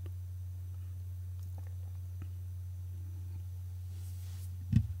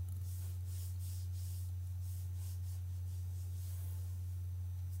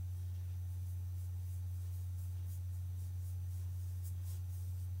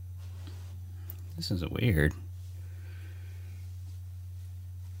 This is weird.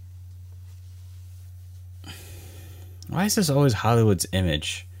 Why is this always Hollywood's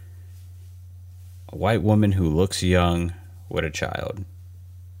image? A white woman who looks young with a child.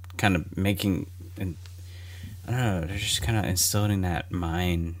 Kind of making, and I don't know, they're just kind of instilling that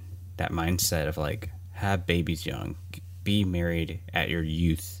mindset of like, have babies young, be married at your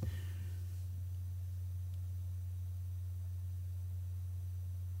youth.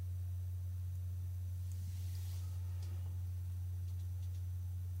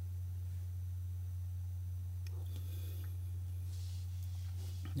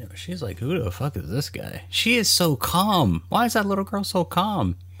 She's like, who the fuck is this guy? She is so calm. Why is that little girl so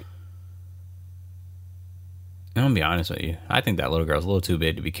calm? I'm gonna be honest with you. I think that little girl's a little too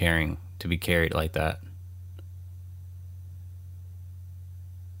big to be carried like that.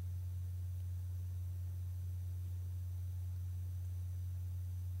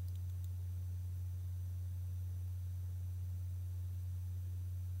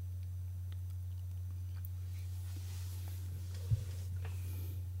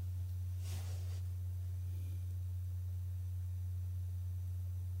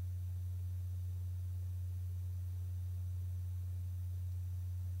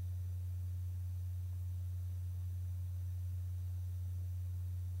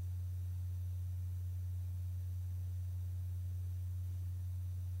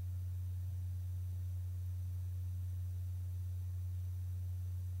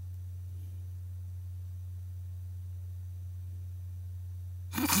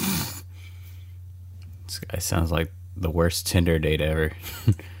 This guy sounds like the worst Tinder date ever.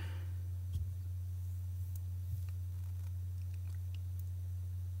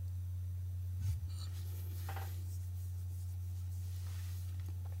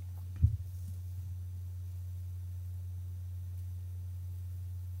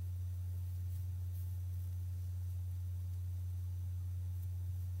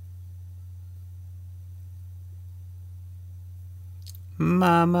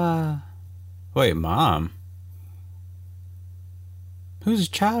 Mama. Wait, mom? Whose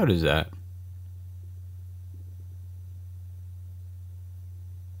child is that?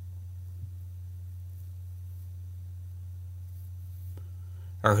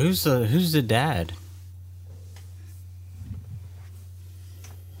 Or who's the dad?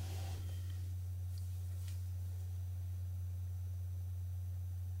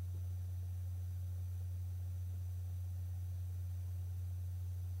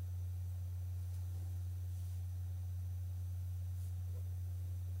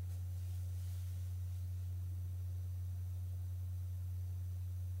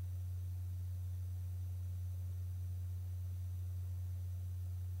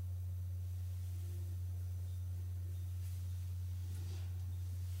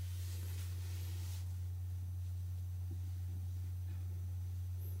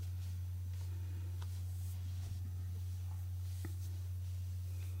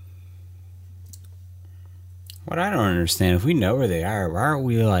 What I don't understand, if we know where they are, why aren't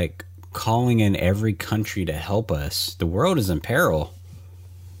we like calling in every country to help us? The world is in peril.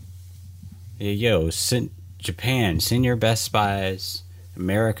 Yo, send Japan, send your best spies.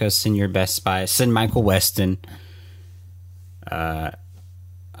 America, send your best spies. Send Michael Weston.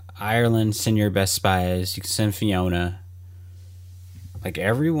 Ireland, send your best spies. You can send Fiona. Like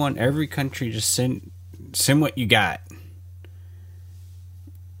everyone, every country, just send what you got.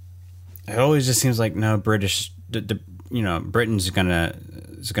 It always just seems like no British, Britain's gonna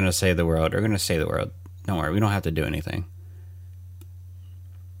save the world. They're gonna save the world. Don't worry, we don't have to do anything.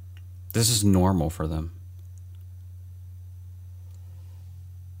 This is normal for them.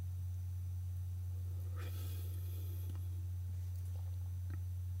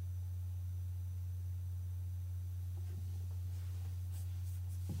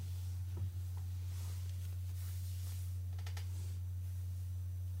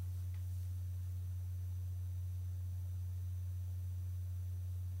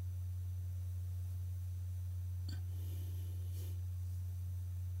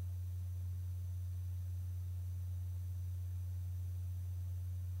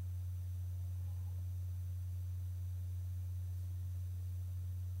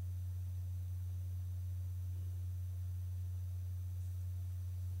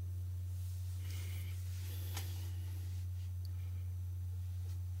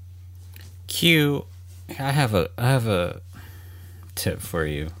 Q, I have a tip for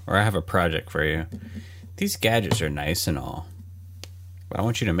you, or I have a project for you. These gadgets are nice and all, but I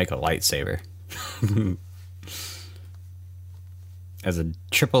want you to make a lightsaber. As a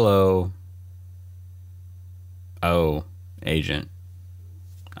O agent,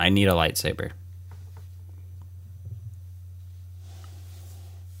 I need a lightsaber.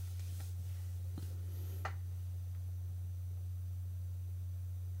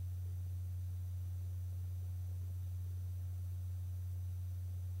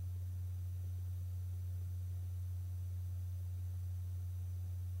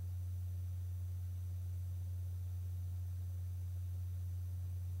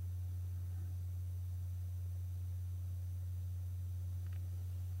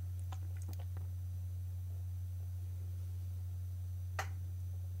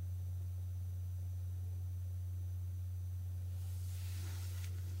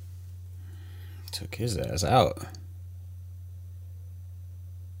 Took his ass out.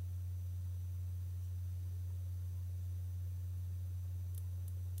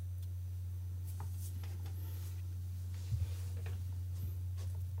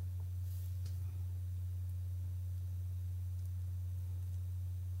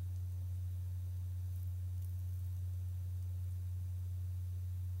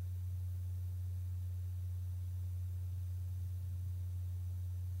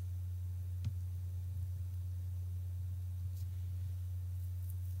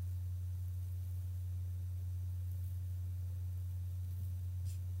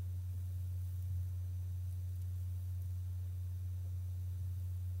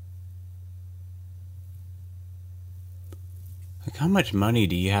 Like, how much money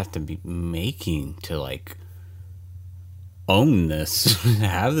do you have to be making to like own this,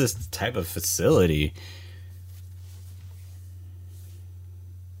 have this type of facility?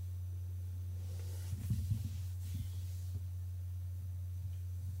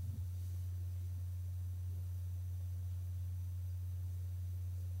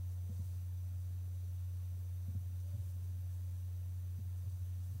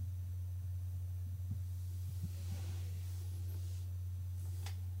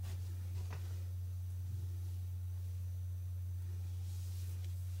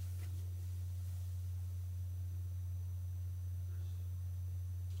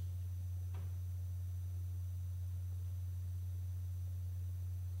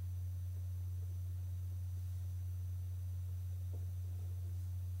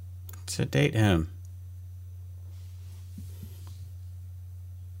 To date him.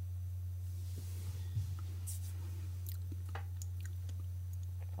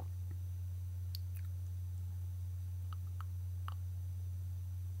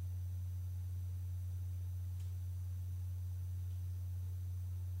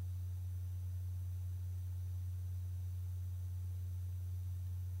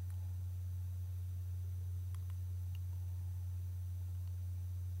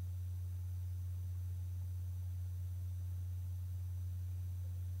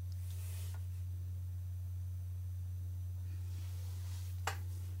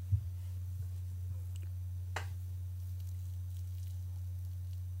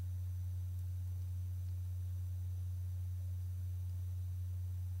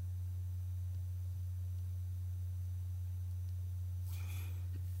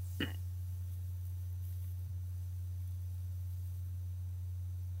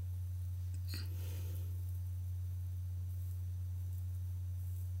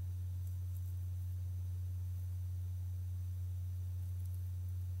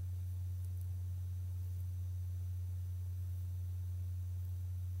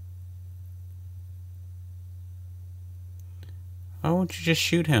 Why won't you just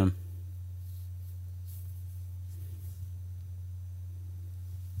shoot him?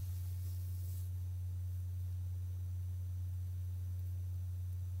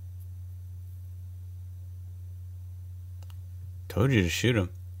 Told you to shoot him.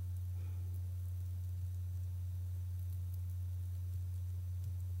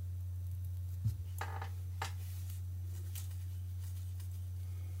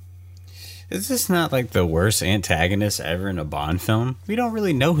 Is this not like the worst antagonist ever in a Bond film? We don't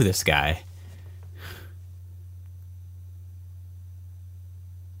really know who this guy.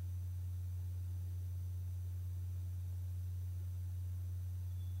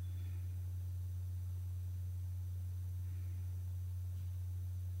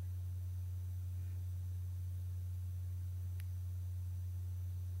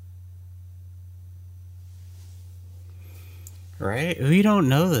 Right? We don't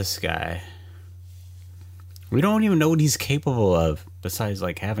know this guy. We don't even know what he's capable of, besides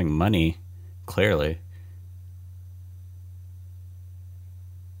like having money, clearly.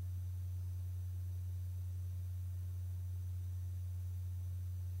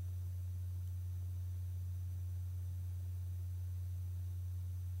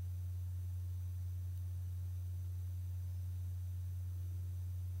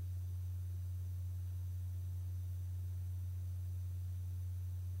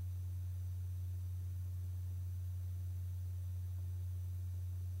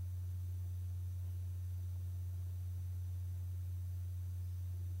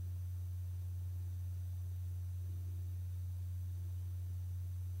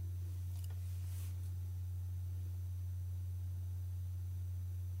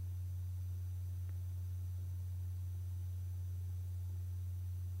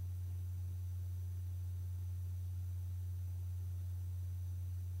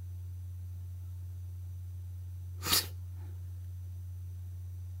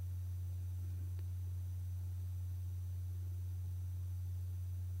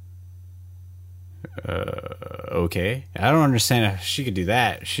 Okay. I don't understand how she could do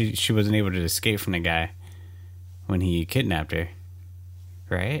that. She wasn't able to escape from the guy when he kidnapped her,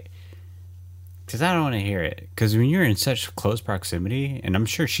 right? Because I don't want to hear it. Because when you're in such close proximity, and I'm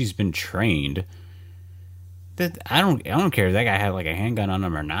sure she's been trained, that I don't care if that guy had like a handgun on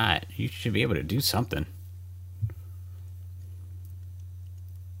him or not. You should be able to do something.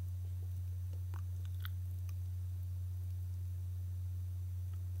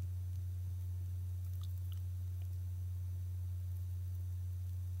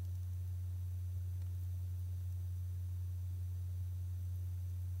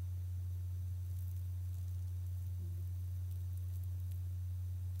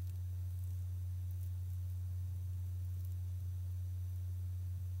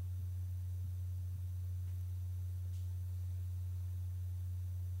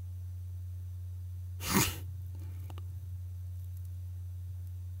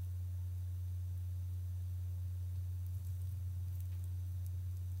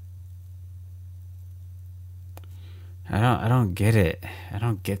 I don't get it. I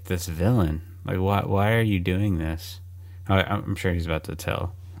don't get this villain. Like, why are you doing this? I'm sure he's about to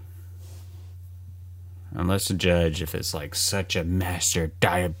tell. Unless to judge if it's like such a master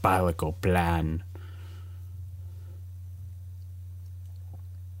diabolical plan.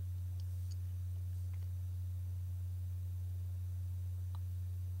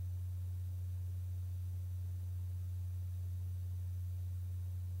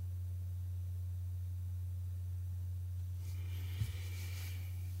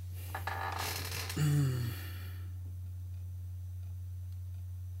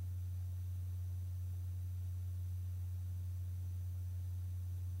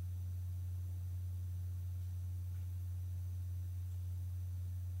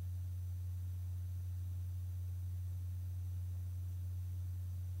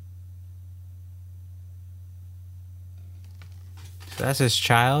 So that's his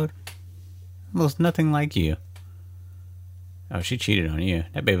child? Looks nothing like you. Oh, she cheated on you.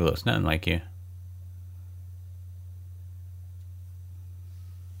 That baby looks nothing like you.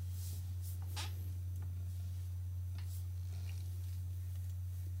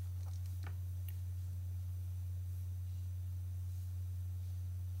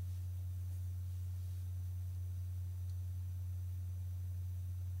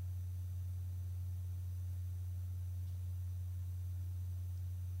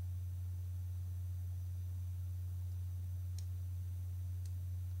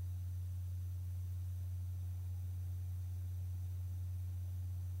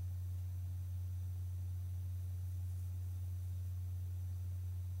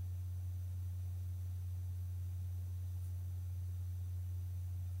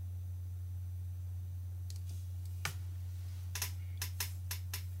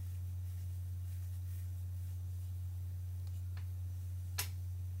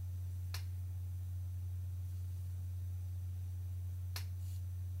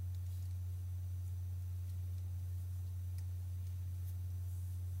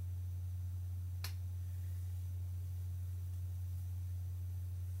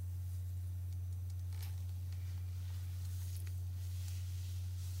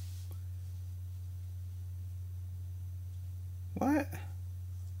 What?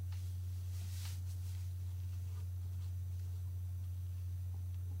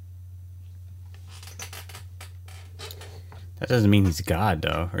 That doesn't mean he's God,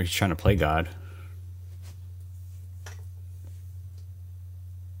 though, or he's trying to play God.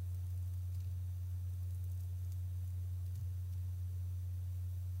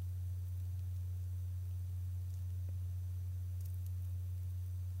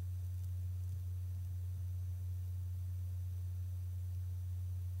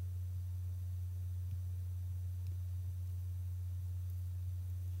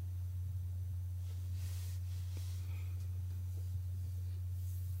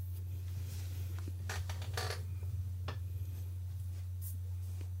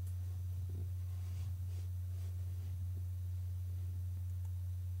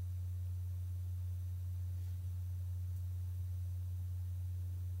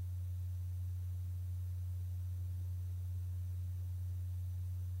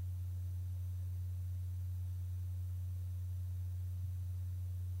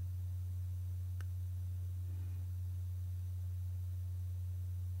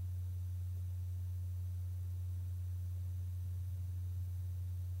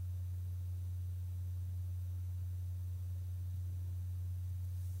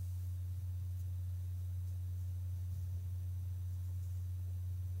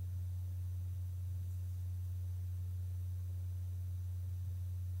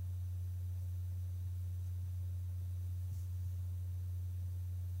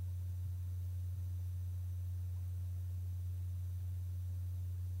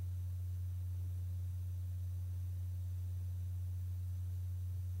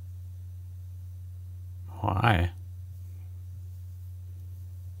 Why?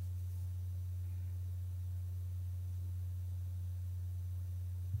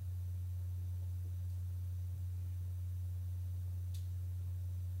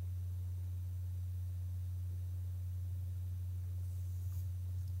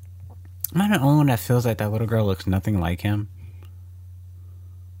 Am I the only one that feels like that little girl looks nothing like him?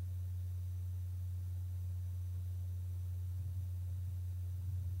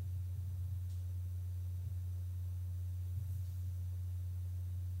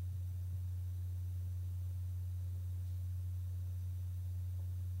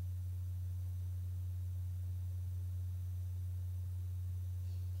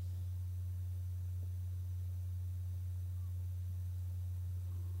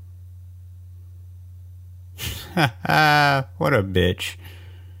 What a bitch.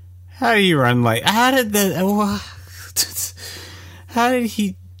 How do you run like... How did the... How did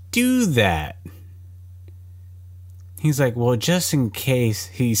he do that? He's like, well, just in case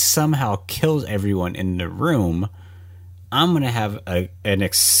he somehow kills everyone in the room, I'm going to have an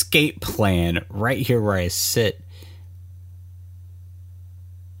escape plan right here where I sit.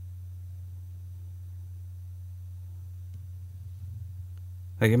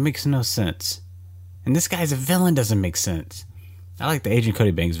 Like, it makes no sense. And this guy's a villain doesn't make sense. I like the Agent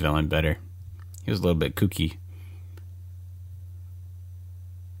Cody Banks villain better. He was a little bit kooky.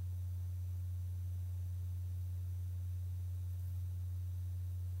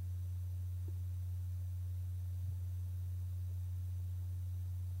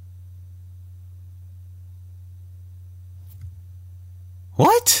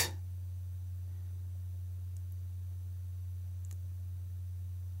 What?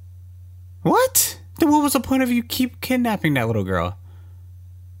 What? Then what was the point of you keep kidnapping that little girl?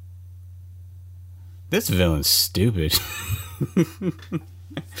 This villain's stupid.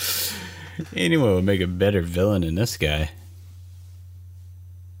 Anyone would make a better villain than this guy.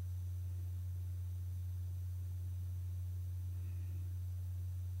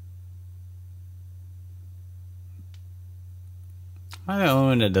 I'm the only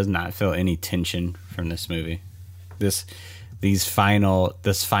one that does not feel any tension from this movie. This final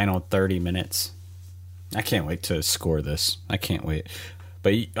 30 minutes. I can't wait to score this. I can't wait.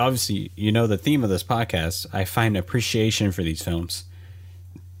 But obviously, you know the theme of this podcast. I find appreciation for these films.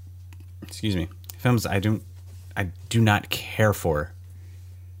 Excuse me. Films I do not care for.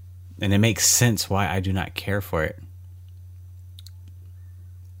 And it makes sense why I do not care for it.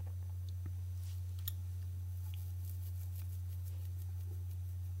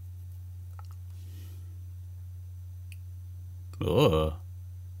 Ugh.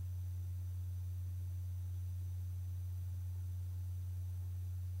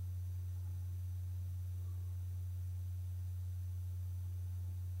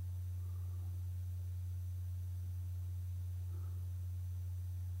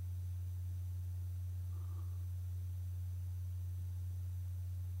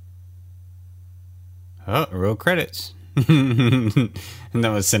 Oh, roll credits. And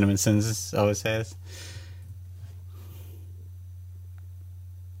that what Cinnamon Sins always says.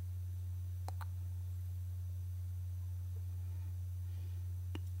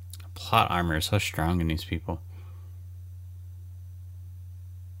 Plot armor is so strong in these people.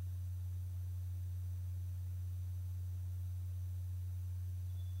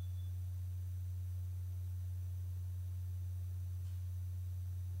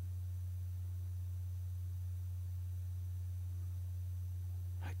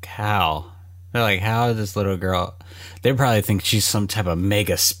 How? They're like, how is this little girl? They probably think she's some type of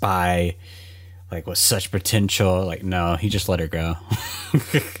mega spy, like with such potential. Like, no, he just let her go.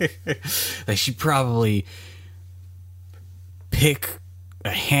 Like, she probably pick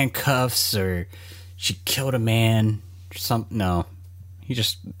handcuffs or she killed a man. No, he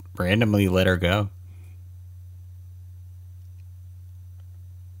just randomly let her go.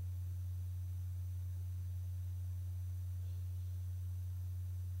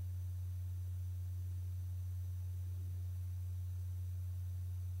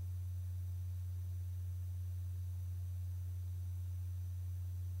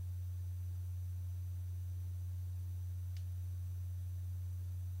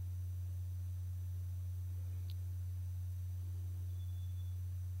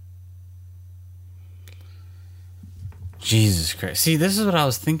 Jesus Christ. See, this is what I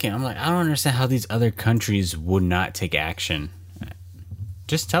was thinking. I'm like, I don't understand how these other countries would not take action.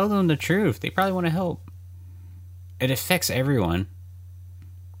 Just tell them the truth. They probably want to help. It affects everyone.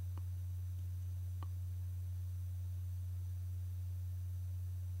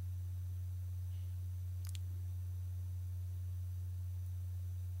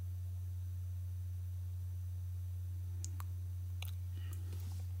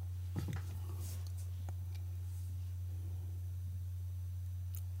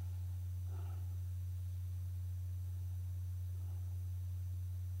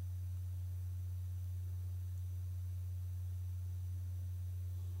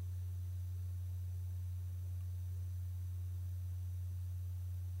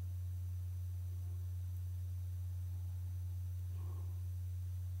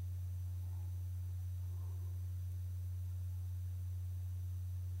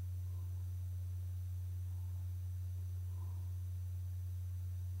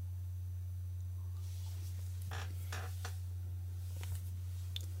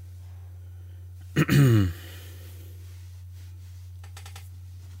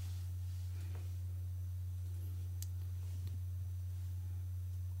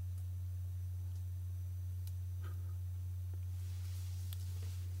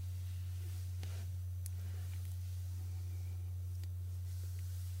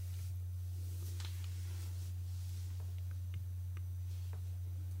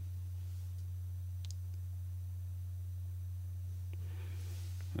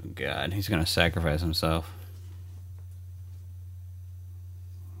 Oh, God, he's going to sacrifice himself.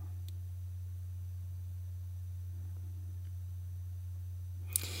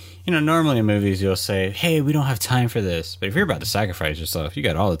 You know, normally in movies you'll say, hey, we don't have time for this. But if you're about to sacrifice yourself, you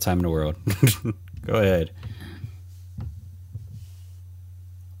got all the time in the world. Go ahead.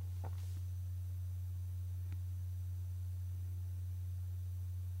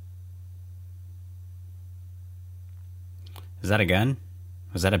 Is that a gun?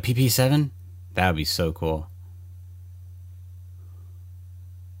 Was that a PP7? That would be so cool.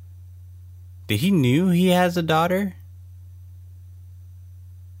 Did he knew he has a daughter?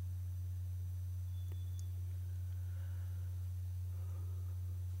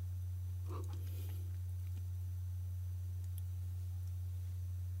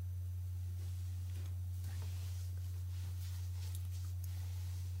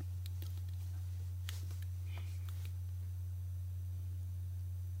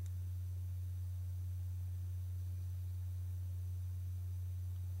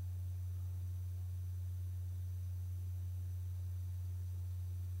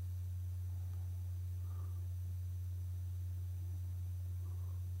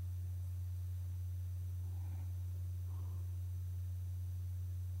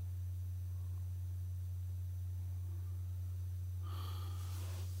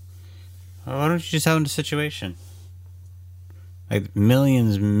 Why don't you just tell him the situation? Like,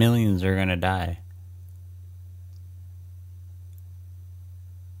 millions are gonna die.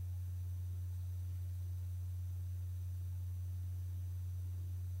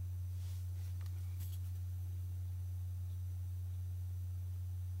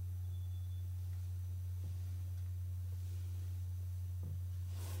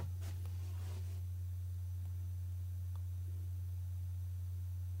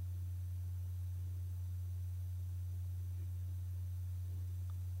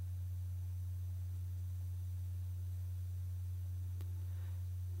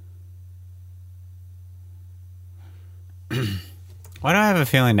 Why do I have a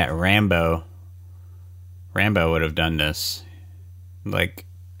feeling that Rambo would have done this? Like,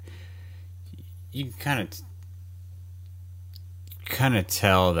 you kind of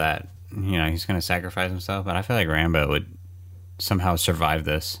tell that, you know, he's going to sacrifice himself, but I feel like Rambo would somehow survive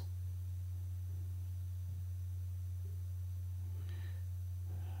this.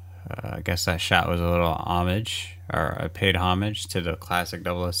 I guess that shot was a little homage, or a paid homage to the classic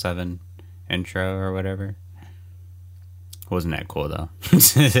 007 intro or whatever. Wasn't that cool though?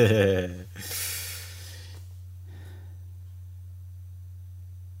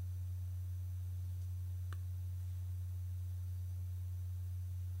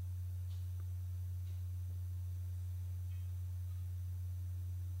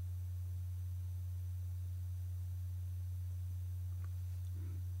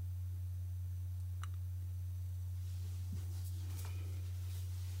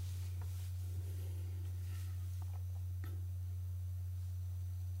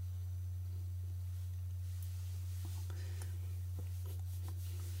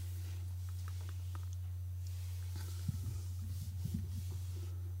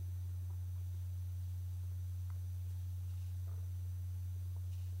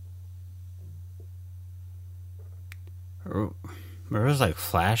 Were those like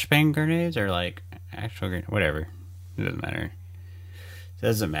flashbang grenades or like actual grenades? Whatever. It doesn't matter. It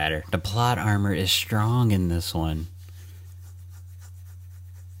doesn't matter. The plot armor is strong in this one.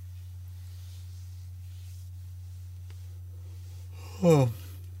 Oh.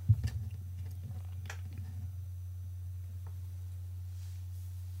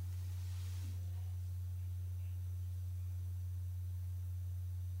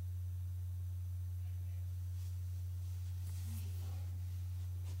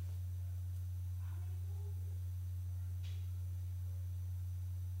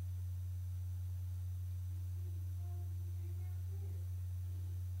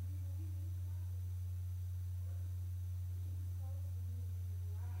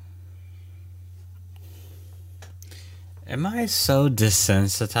 Am I so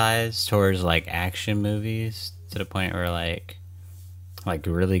desensitized towards like action movies to the point where like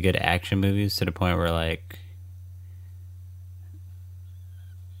really good action movies to the point where like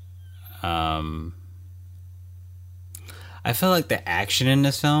I feel like the action in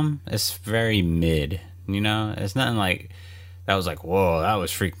this film is very mid, you know? It's nothing like that was like, whoa, that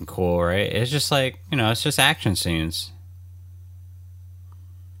was freaking cool, right? It's just like, you know, it's just action scenes.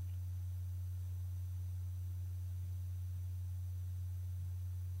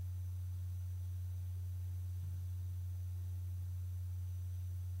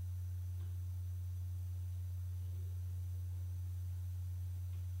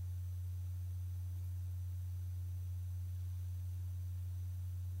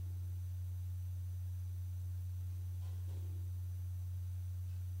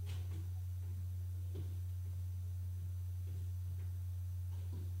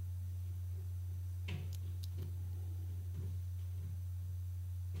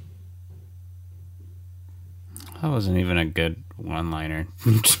 That wasn't even a good one-liner.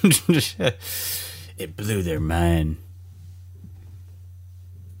 It blew their mind.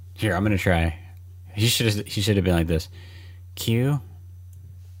 Here, I'm gonna try. He should have been like this. Q,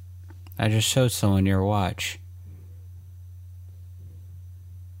 I just showed someone your watch.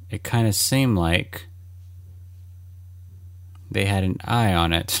 It kind of seemed like they had an eye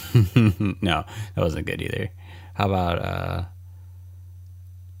on it. No, that wasn't good either. How about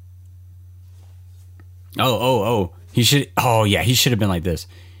Oh. He should. Oh yeah, he should have been like this.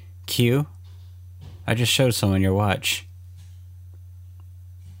 Q, I just showed someone your watch.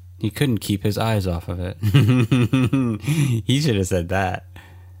 He couldn't keep his eyes off of it. He should have said that.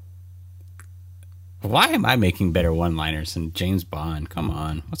 Why am I making better one-liners than James Bond? Come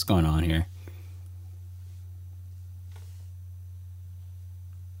on, what's going on here?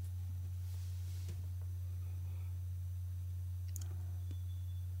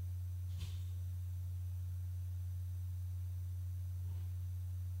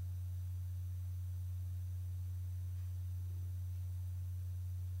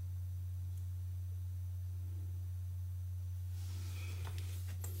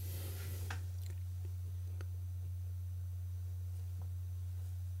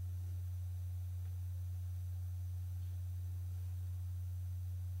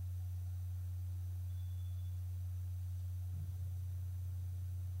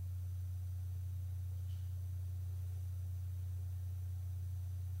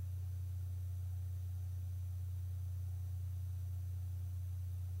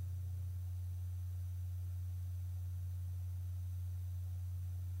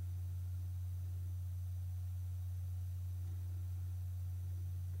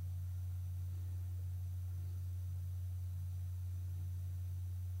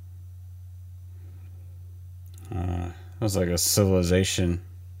 was like a Civilization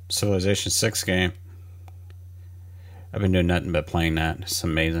 6 game. I've been doing nothing but playing that. It's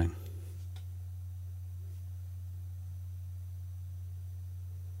amazing.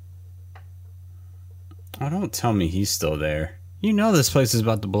 Oh, don't tell me he's still there. You know this place is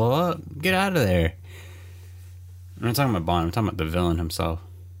about to blow up. Get out of there. I'm not talking about Bond. I'm talking about the villain himself.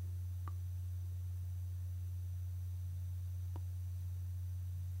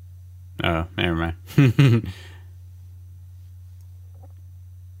 Oh, never mind.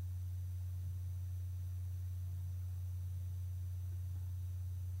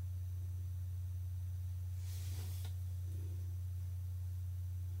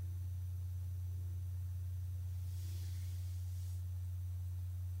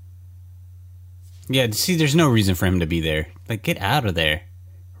 Yeah, see, there's no reason for him to be there. Like, get out of there.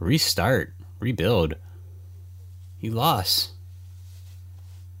 Restart. Rebuild. You lost.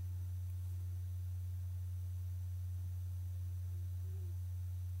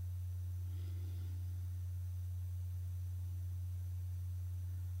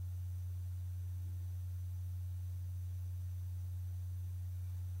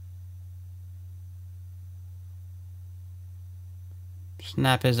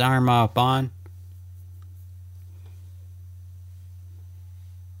 Snap his arm off, Bond.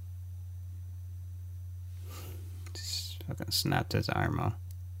 Just fucking snapped his arm off.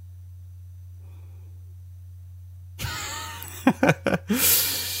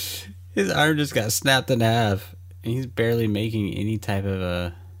 His arm just got snapped in half. And he's barely making any type of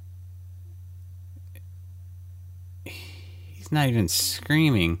a... He's not even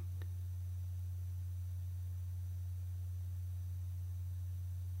screaming.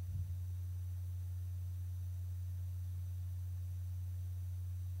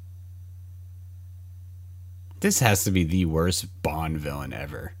 This has to be the worst Bond villain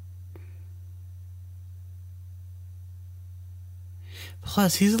ever.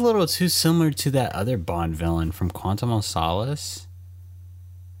 Plus, he's a little too similar to that other Bond villain from Quantum of Solace.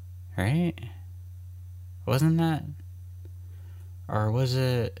 Right? Wasn't that? Or was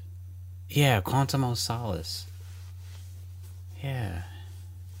it... Yeah, Quantum of Solace. Yeah.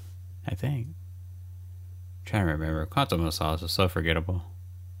 I think. I'm trying to remember. Quantum of Solace was so forgettable.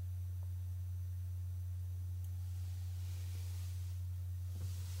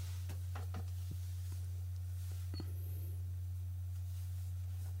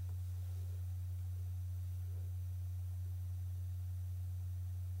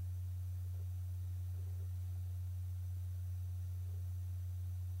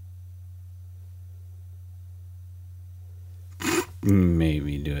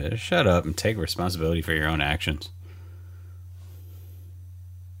 Maybe do it. Shut up and take responsibility for your own actions.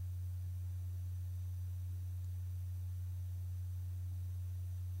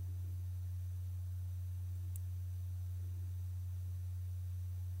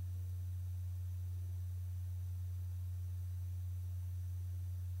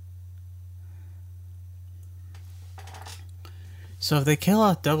 So if they kill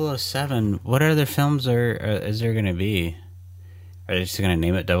off 007, what other films is there going to be? Are they just going to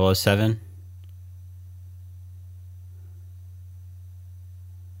name it 007?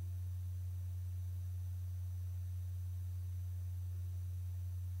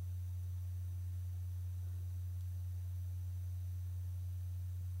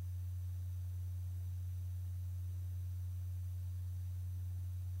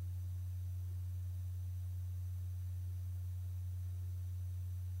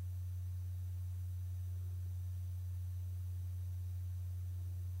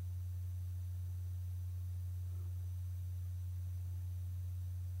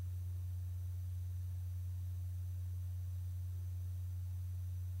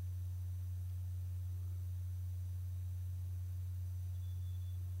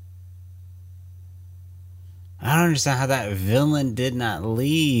 I don't understand how that villain did not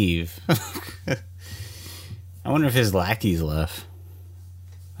leave. I wonder if his lackeys left.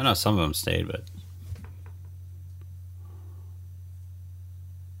 I know some of them stayed, but...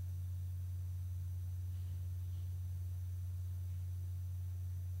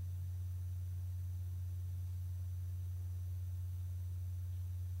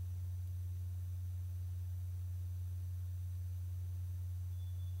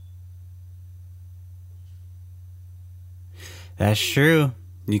 That's true.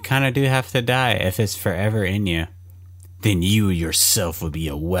 You kind of do have to die if it's forever in you. Then you yourself would be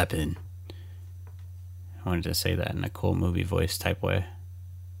a weapon. I wanted to say that in a cool movie voice type way.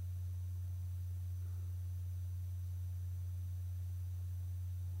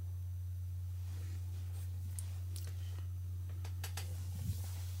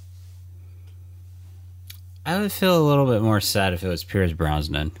 I would feel a little bit more sad if it was Pierce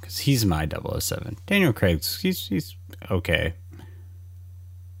Brosnan because he's my 007. Daniel Craig's he's okay.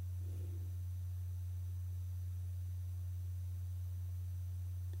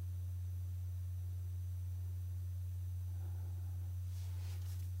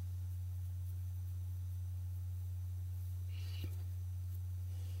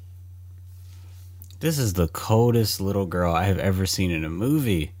 This is the coldest little girl I have ever seen in a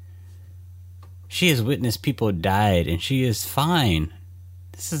movie. She has witnessed people died, and she is fine.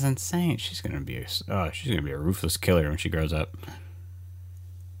 This is insane. She's gonna be a ruthless killer when she grows up.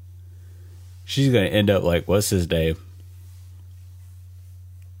 She's gonna end up like what's his name?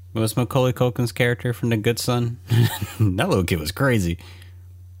 What's Macaulay Culkin's character from The Good Son? That little kid was crazy.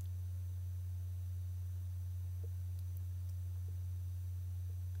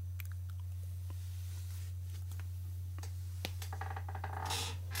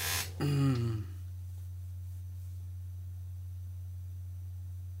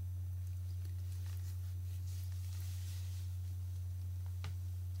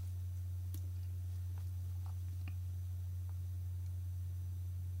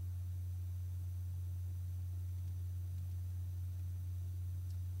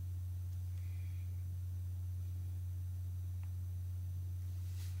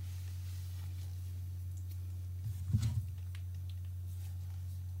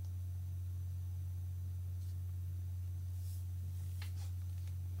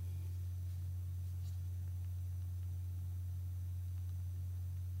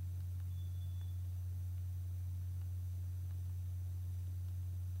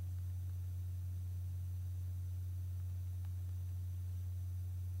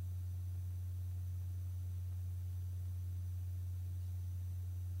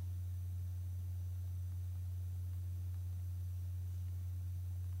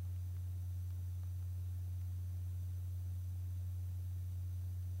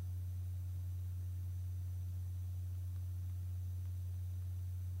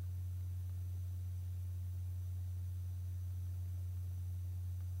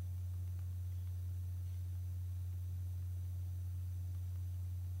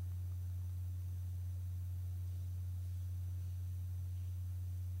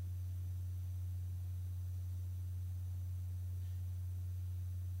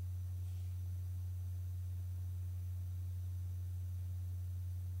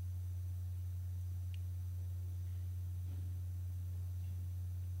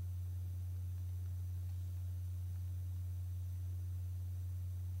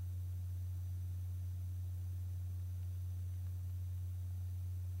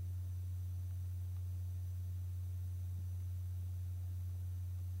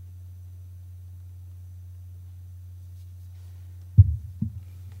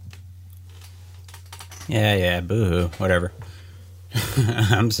 Yeah, boo-hoo, whatever.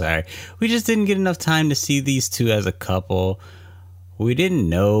 I'm sorry. We just didn't get enough time to see these two as a couple. We didn't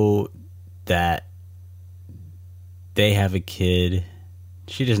know that they have a kid.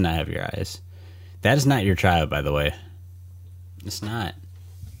 She does not have your eyes. That is not your child, by the way. It's not.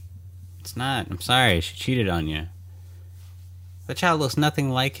 It's not. I'm sorry. She cheated on you. The child looks nothing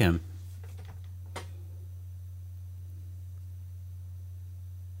like him.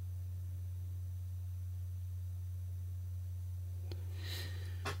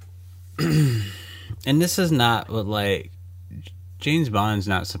 And this is not what, like, James Bond's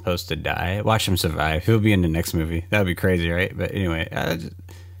not supposed to die. Watch him survive. He'll be in the next movie. That would be crazy, right? But anyway, I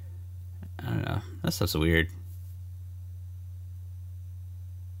don't know. That stuff's weird.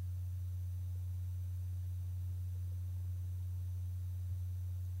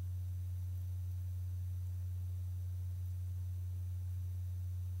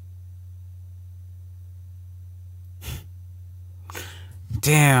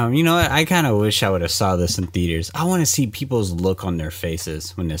 Damn, you know what? I kind of wish I would have saw this in theaters. I want to see people's look on their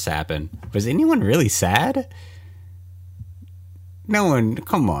faces when this happened. Was anyone really sad? No one.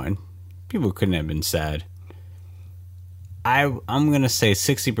 Come on, people couldn't have been sad. I'm gonna say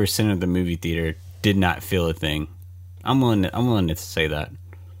 60% of the movie theater did not feel a thing. I'm willing to say that.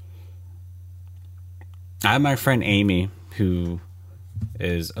 I have my friend Amy who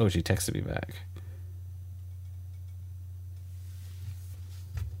is. Oh, she texted me back.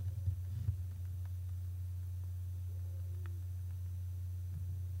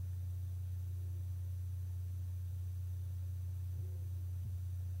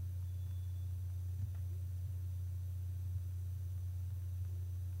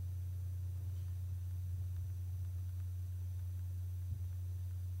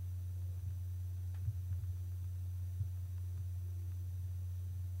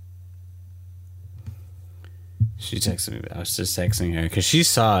 She texted me. I was just texting her because she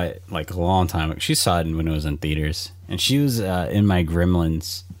saw it like a long time ago. She saw it when it was in theaters, and she was in my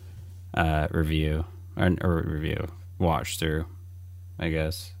Gremlins review or review watch through, I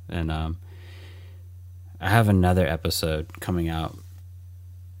guess. And I have another episode coming out.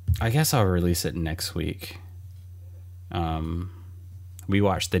 I guess I'll release it next week. We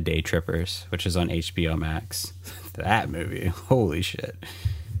watched The Day Trippers, which is on HBO Max. That movie, holy shit.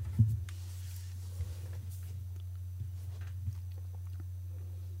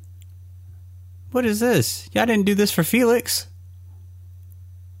 What is this? Y'all didn't do this for Felix.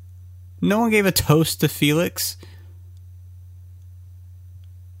 No one gave a toast to Felix.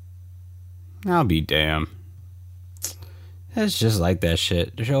 I'll be damned. It's just like that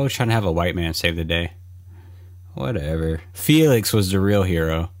shit. They're always trying to have a white man save the day. Whatever. Felix was the real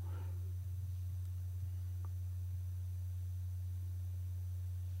hero.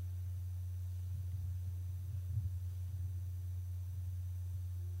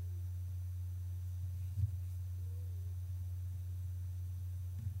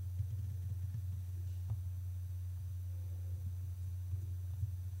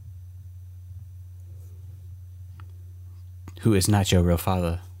 Who is not your real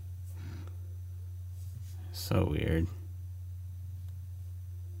father. So weird.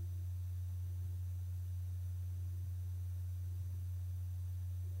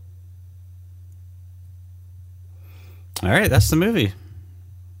 All right, that's the movie.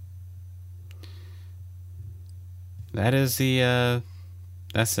 That is the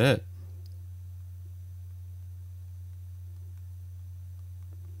that's it.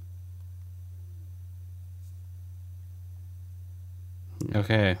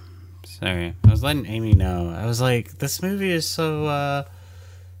 Okay. Sorry. I was letting Amy know. I was like, this movie is so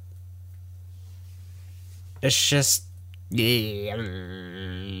it's just I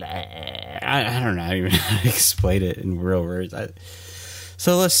don't know how to even explain it in real words.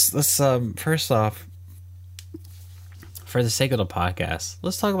 So let's first off, for the sake of the podcast,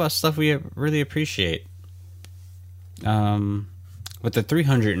 let's talk about stuff we really appreciate. With the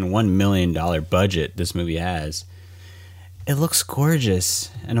 $301 million budget this movie has, it looks gorgeous,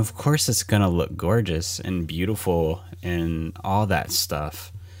 and of course it's gonna look gorgeous and beautiful and all that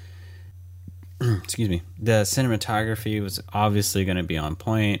stuff. Excuse me. The cinematography was obviously gonna be on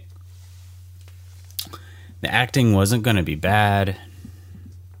point. The acting wasn't gonna be bad.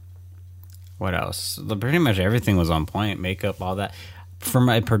 What else? Pretty much everything was on point. Makeup, all that. From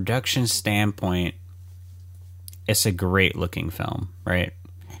a production standpoint, it's a great looking film, right?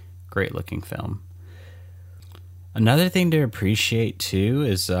 Great looking film. Another thing to appreciate too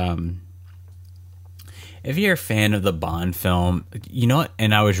is if you're a fan of the Bond film, you know what?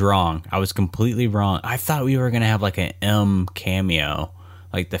 And I was wrong. I was completely wrong. I thought we were going to have like an M cameo,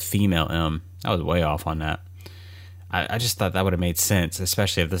 like the female M. I was way off on that. I just thought that would have made sense,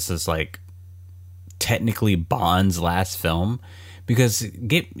 especially if this is like technically Bond's last film. Because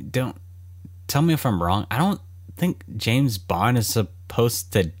don't tell me if I'm wrong. I don't think James Bond is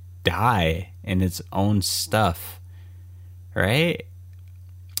supposed to die in his own stuff. Right?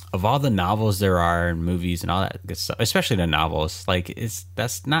 Of all the novels there are and movies and all that good stuff, especially the novels, like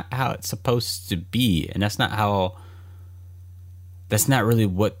that's not how it's supposed to be, and that's not really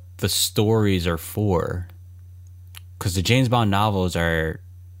what the stories are for. Because the James Bond novels are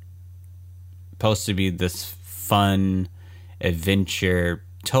supposed to be this fun adventure,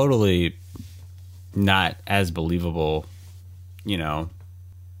 totally not as believable,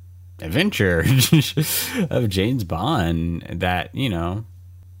 adventure of James Bond that, kind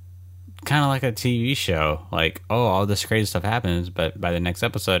of like a TV show. Like, oh, all this crazy stuff happens, but by the next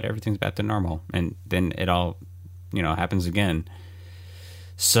episode, everything's back to normal. And then it all, happens again.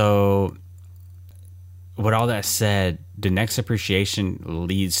 So, with all that said, the next appreciation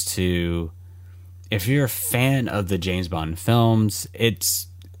leads to, if you're a fan of the James Bond films, it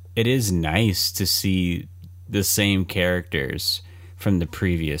is nice to see the same characters from the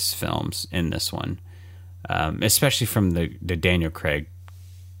previous films in this one, especially from the Daniel Craig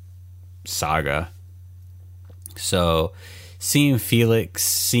saga. So seeing Felix,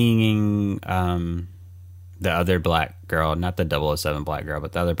 seeing the other black girl, not the 007 black girl,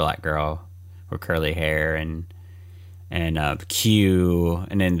 but the other black girl with curly hair, and Q,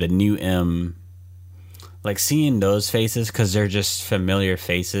 and then the new M, like seeing those faces, because they're just familiar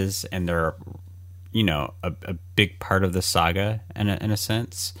faces and they're a big part of the saga in a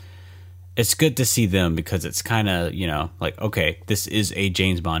sense. It's good to see them because it's kind of, like, okay, this is a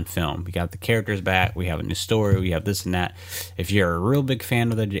James Bond film. We got the characters back. We have a new story. We have this and that. If you're a real big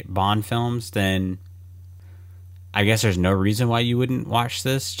fan of the Bond films, then I guess there's no reason why you wouldn't watch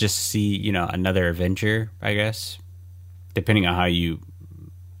this. Just see, another adventure, I guess. Depending on how you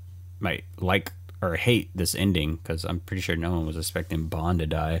might like or hate this ending, because I'm pretty sure no one was expecting Bond to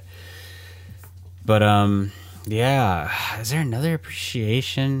die. But, yeah. Is there another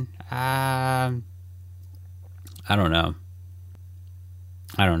appreciation? I don't know.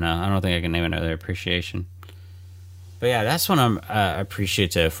 I don't think I can name another appreciation. But yeah, that's what I'm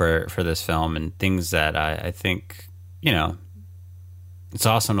appreciative for this film, and things that I think, it's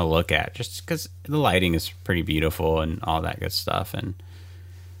awesome to look at, just because the lighting is pretty beautiful and all that good stuff. And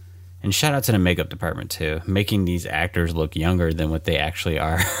shout out to the makeup department too, making these actors look younger than what they actually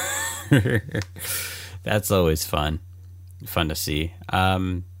are. That's always fun to see.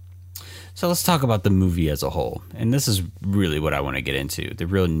 So let's talk about the movie as a whole. And this is really what I want to get into, the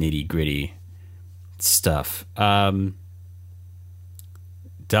real nitty gritty stuff.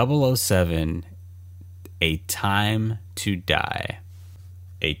 007, A Time to Die.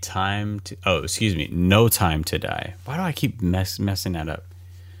 No Time to Die. Why do I keep messing that up?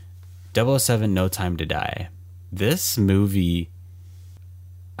 007, No Time to Die. This movie,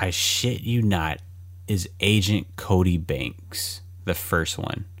 I shit you not, is Agent Cody Banks, the first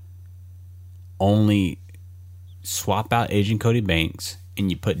one. Only swap out Agent Cody Banks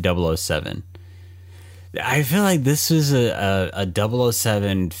and you put 007. I feel like this is a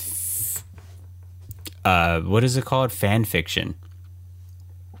 007 what is it called? Fan fiction.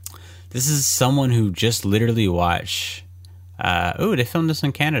 This is someone who just literally watched they filmed this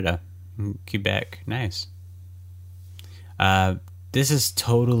in Canada, Quebec. Nice. This is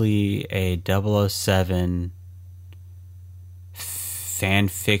totally a 007 fan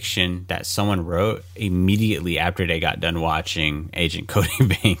fiction that someone wrote immediately after they got done watching Agent Cody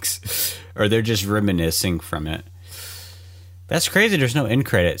Banks, or they're just reminiscing from it. That's crazy. There's no end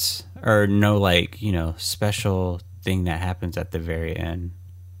credits or no special thing that happens at the very end.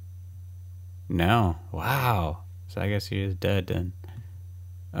 No. Wow. So I guess he is dead then.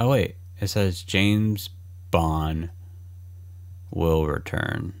 Oh wait, it says James Bond will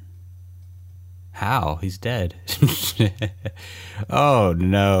return. How? He's dead. Oh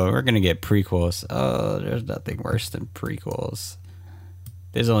no, we're gonna get prequels. Oh, there's nothing worse than prequels.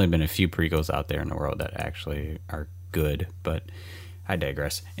 There's only been a few prequels out there in the world that actually are good, but I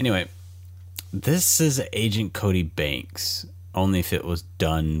digress. Anyway, this is Agent Cody Banks, only if it was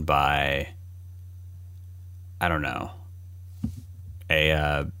done by, I don't know,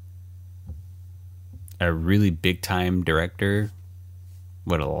 a really big time director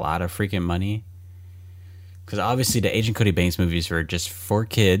with a lot of freaking money. Because obviously the Agent Cody Banks movies were just for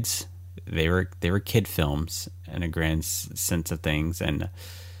kids. They were kid films in a grand sense of things, and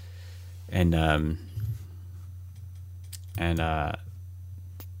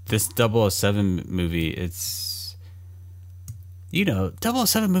this 007 movie, it's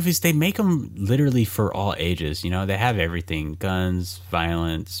 007 movies, they make them literally for all ages. They have everything: guns,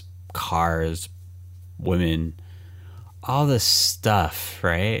 violence, cars, women, all this stuff,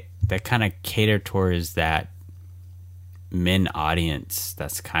 right? That kind of cater towards that men audience.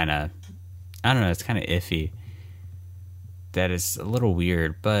 That's kind of, I don't know, it's kind of iffy. That is a little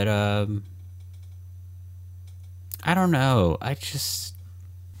weird, but I don't know.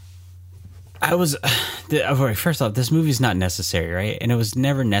 First off, this movie's not necessary, right? And it was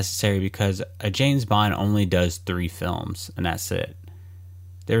never necessary because a James Bond only does 3 films, and that's it.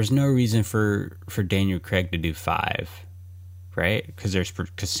 There's no reason for Daniel Craig to do 5, right? Because there's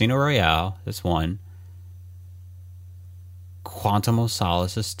Casino Royale, that's 1. Quantum of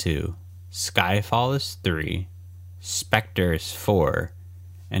Solace is 2. Skyfall is 3. Spectre is 4.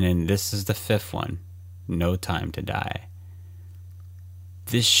 And then this is the 5th one, No Time to Die.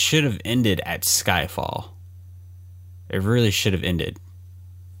 This should have ended at Skyfall. It really should have ended.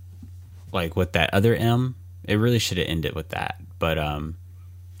 Like with that other M, it really should have ended with that. But I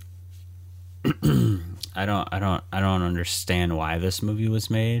don't understand why this movie was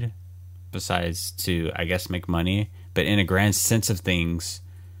made, besides to, I guess, make money. But in a grand sense of things,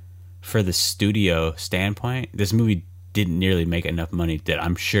 for the studio standpoint, this movie didn't nearly make enough money that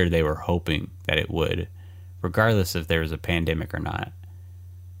I'm sure they were hoping that it would, regardless if there was a pandemic or not.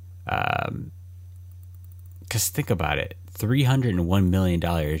 Because think about it, $301 million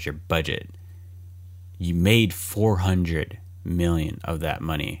is your budget. You made $400 million of that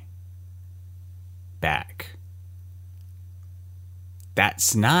money back.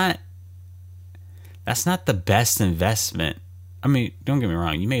 That's not the best investment. I mean, don't get me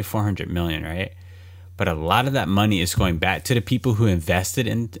wrong, you made $400 million, right? But a lot of that money is going back to the people who invested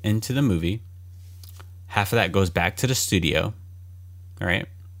into the movie. Half of that goes back to the studio, right?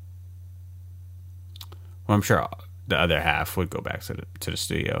 Well, I'm sure the other half would go back to the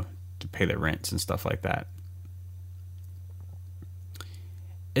studio to pay their rents and stuff like that.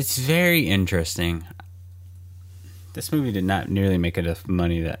 It's very interesting. This movie did not nearly make enough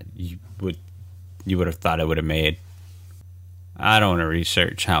money that you would have thought it would have made. I don't want to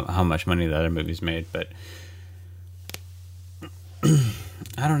research how much money the other movies made, but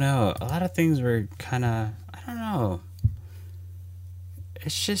I don't know. A lot of things were kind of, I don't know.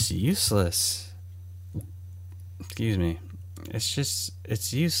 It's just useless. Excuse me.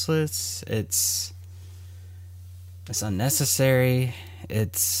 It's useless. It's unnecessary.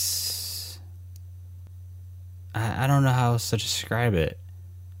 I don't know how else to describe it.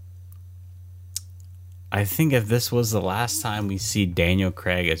 I think if this was the last time we see Daniel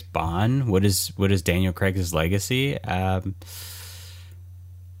Craig as Bond, what is Daniel Craig's legacy? Honestly,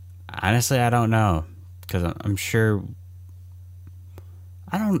 I don't know, because I'm sure.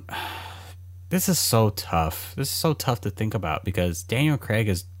 This is so tough. This is so tough to think about, because Daniel Craig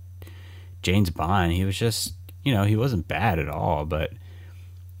as James Bond, he was just, he wasn't bad at all, but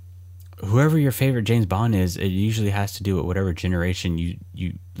whoever your favorite James Bond is, it usually has to do with whatever generation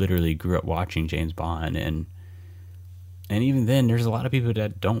you literally grew up watching James Bond. And even then, there's a lot of people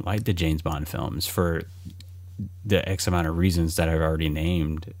that don't like the James Bond films for the X amount of reasons that I've already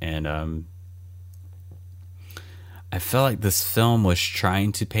named. And I felt like this film was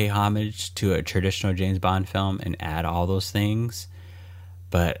trying to pay homage to a traditional James Bond film and add all those things.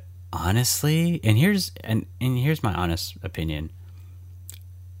 But honestly, and here's my honest opinion,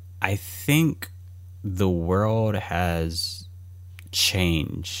 I think the world has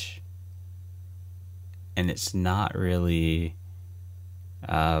changed, and it's not really,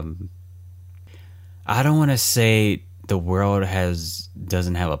 I don't want to say the world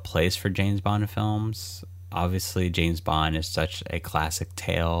doesn't have a place for James Bond films. Obviously, James Bond is such a classic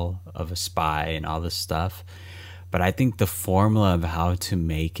tale of a spy and all this stuff, but I think the formula of how to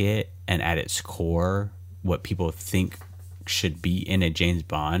make it, and at its core, what people think should be in a James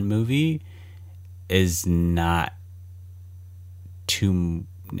Bond movie is not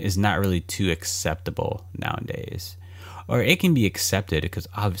really too acceptable nowadays. Or it can be accepted, because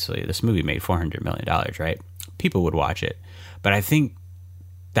obviously this movie made $400 million, right? People would watch it. But I think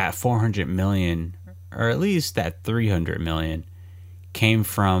that $400 million, or at least that $300 million, came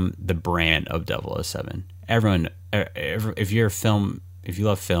from the brand of 007. Everyone, if you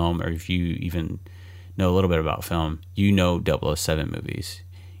love film, or if you even know a little bit about film, you know 007 movies.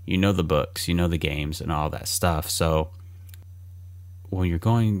 You know the books, you know the games, and all that stuff. So when you're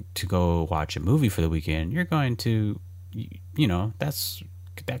going to go watch a movie for the weekend, you're going to,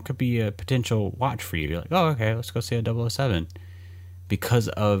 that could be a potential watch for you. You're like, oh, okay, let's go see a 007, because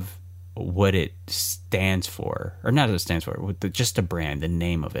of what it stands for, or not what it stands for, with just the brand, the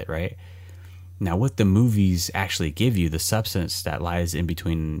name of it, right? Now, what the movies actually give you, the substance that lies in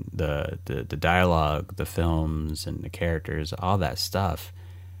between the dialogue, the films, and the characters, all that stuff,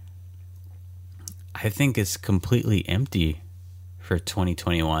 I think is completely empty for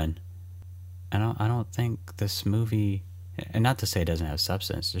 2021. I don't think this movie, and not to say it doesn't have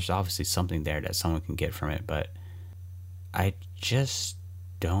substance, there's obviously something there that someone can get from it, but I just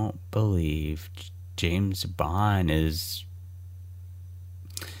don't believe James Bond is...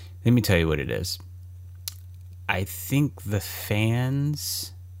 Let me tell you what it is. I think the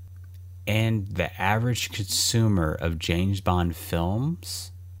fans and the average consumer of James Bond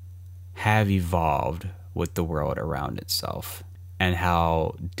films have evolved with the world around itself, and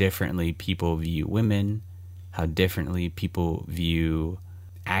how differently people view women, how differently people view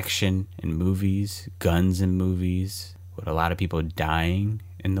action in movies, guns in movies, with a lot of people dying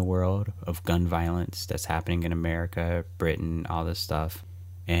in the world of gun violence that's happening in America, Britain, all this stuff.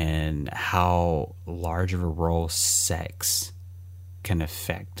 And how large of a role sex can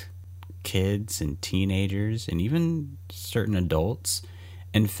affect kids and teenagers, and even certain adults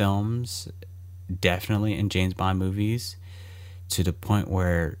in films, definitely in James Bond movies, to the point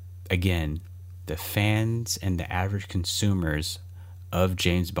where, again, the fans and the average consumers of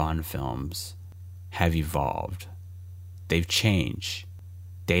James Bond films have evolved. They've changed.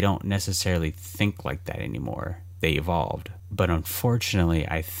 They don't necessarily think like that anymore. They evolved. But unfortunately,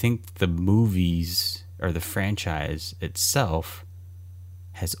 I think the movies, or the franchise itself,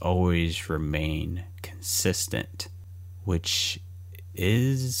 has always remained consistent, which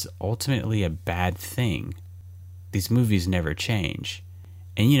is ultimately a bad thing. These movies never change.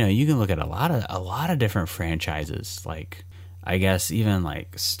 And you can look at a lot of different franchises, like, I guess even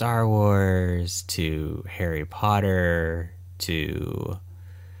like Star Wars, to Harry Potter, to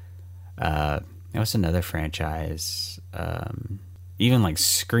what's another franchise? Even like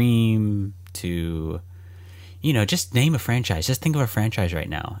Scream, to just name a franchise. Just think of a franchise right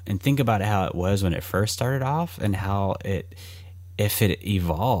now and think about how it was when it first started off and how if it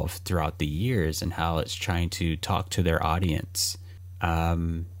evolved throughout the years and how it's trying to talk to their audience. I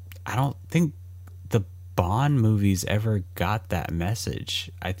don't think the Bond movies ever got that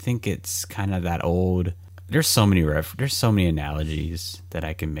message. I think it's kind of that old. There's so many analogies that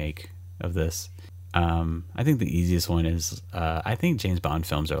I can make of this. I think the easiest one is I think James Bond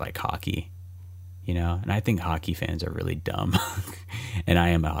films are like hockey. And I think hockey fans are really dumb. And I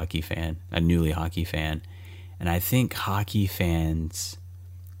am a hockey fan, a newly hockey fan. And I think hockey fans,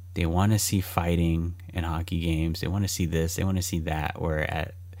 they want to see fighting in hockey games. They want to see this, they want to see that. Where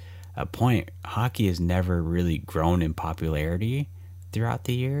at a point, hockey has never really grown in popularity throughout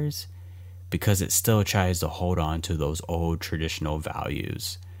the years because it still tries to hold on to those old traditional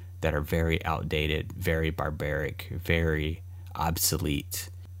values that are very outdated, very barbaric, very obsolete.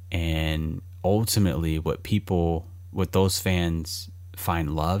 And ultimately what those fans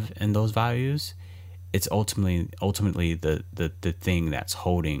find love in those values, it's ultimately the thing that's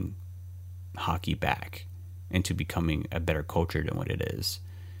holding hockey back into becoming a better culture than what it is.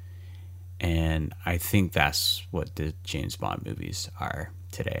 And I think that's what the James Bond movies are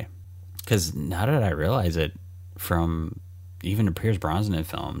today. Because now that I realize it, from even the Pierce Brosnan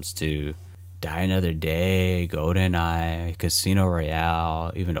films to Die Another Day, GoldenEye, Casino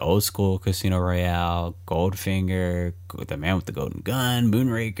Royale, even old school Casino Royale, Goldfinger, The Man with the Golden Gun,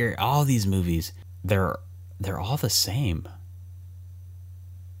 Moonraker, all these movies, they're all the same.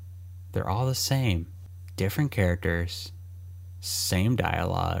 They're all the same. Different characters, same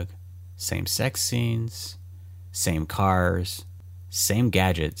dialogue, same sex scenes, same cars, same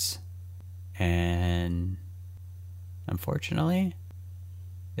gadgets. And unfortunately,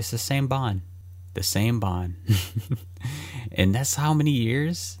 it's the same Bond. The same Bond. And that's how many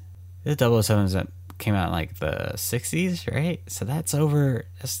years? The 007s that came out in like the 60s, right? So that's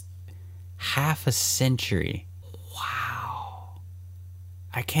half a century. Wow.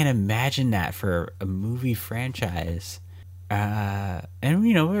 I can't imagine that for a movie franchise. And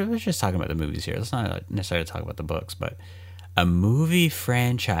we're just talking about the movies here. Let's not necessarily talk about the books, but a movie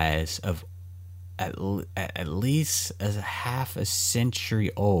franchise of at least as a half a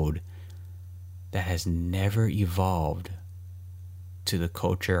century old that has never evolved to the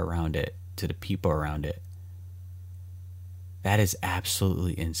culture around it, to the people around it. That is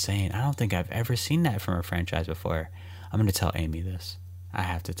absolutely insane. I don't think I've ever seen that from a franchise before. I'm going to tell Amy this. I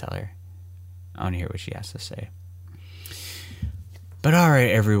have to tell her. I want to hear what she has to say. But all right,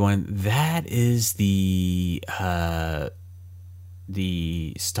 everyone, that is the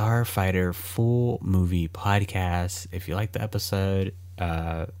Starfighter full movie podcast. If you like the episode,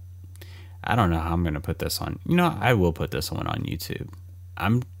 I don't know how I'm going to put this on. I will put this one on YouTube.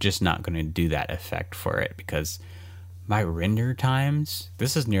 I'm just not going to do that effect for it because my render times,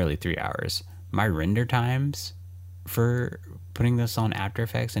 this is nearly 3 hours. My render times for putting this on After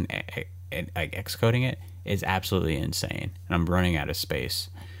Effects and Xcoding it is absolutely insane. And I'm running out of space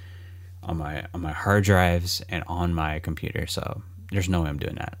on my hard drives and on my computer. So there's no way I'm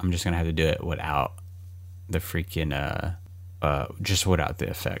doing that. I'm just going to have to do it without the freaking just without the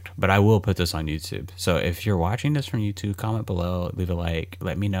effect. But I will put this on YouTube. So if you're watching this from YouTube, comment below, leave a like,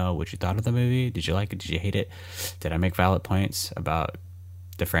 let me know what you thought of the movie. Did you like it? Did you hate it? Did I make valid points about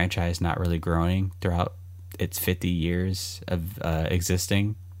the franchise not really growing throughout its 50 years of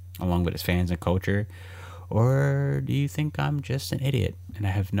existing along with its fans and culture? Or do you think I'm just an idiot and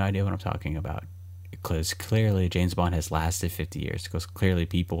I have no idea what I'm talking about? Because clearly James Bond has lasted 50 years because clearly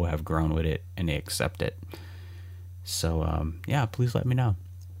people have grown with it and they accept it. So, please let me know.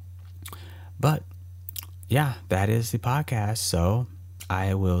 But, yeah, that is the podcast. So,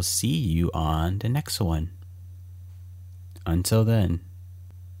 I will see you on the next one. Until then,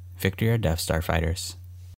 victory or death, Starfighters.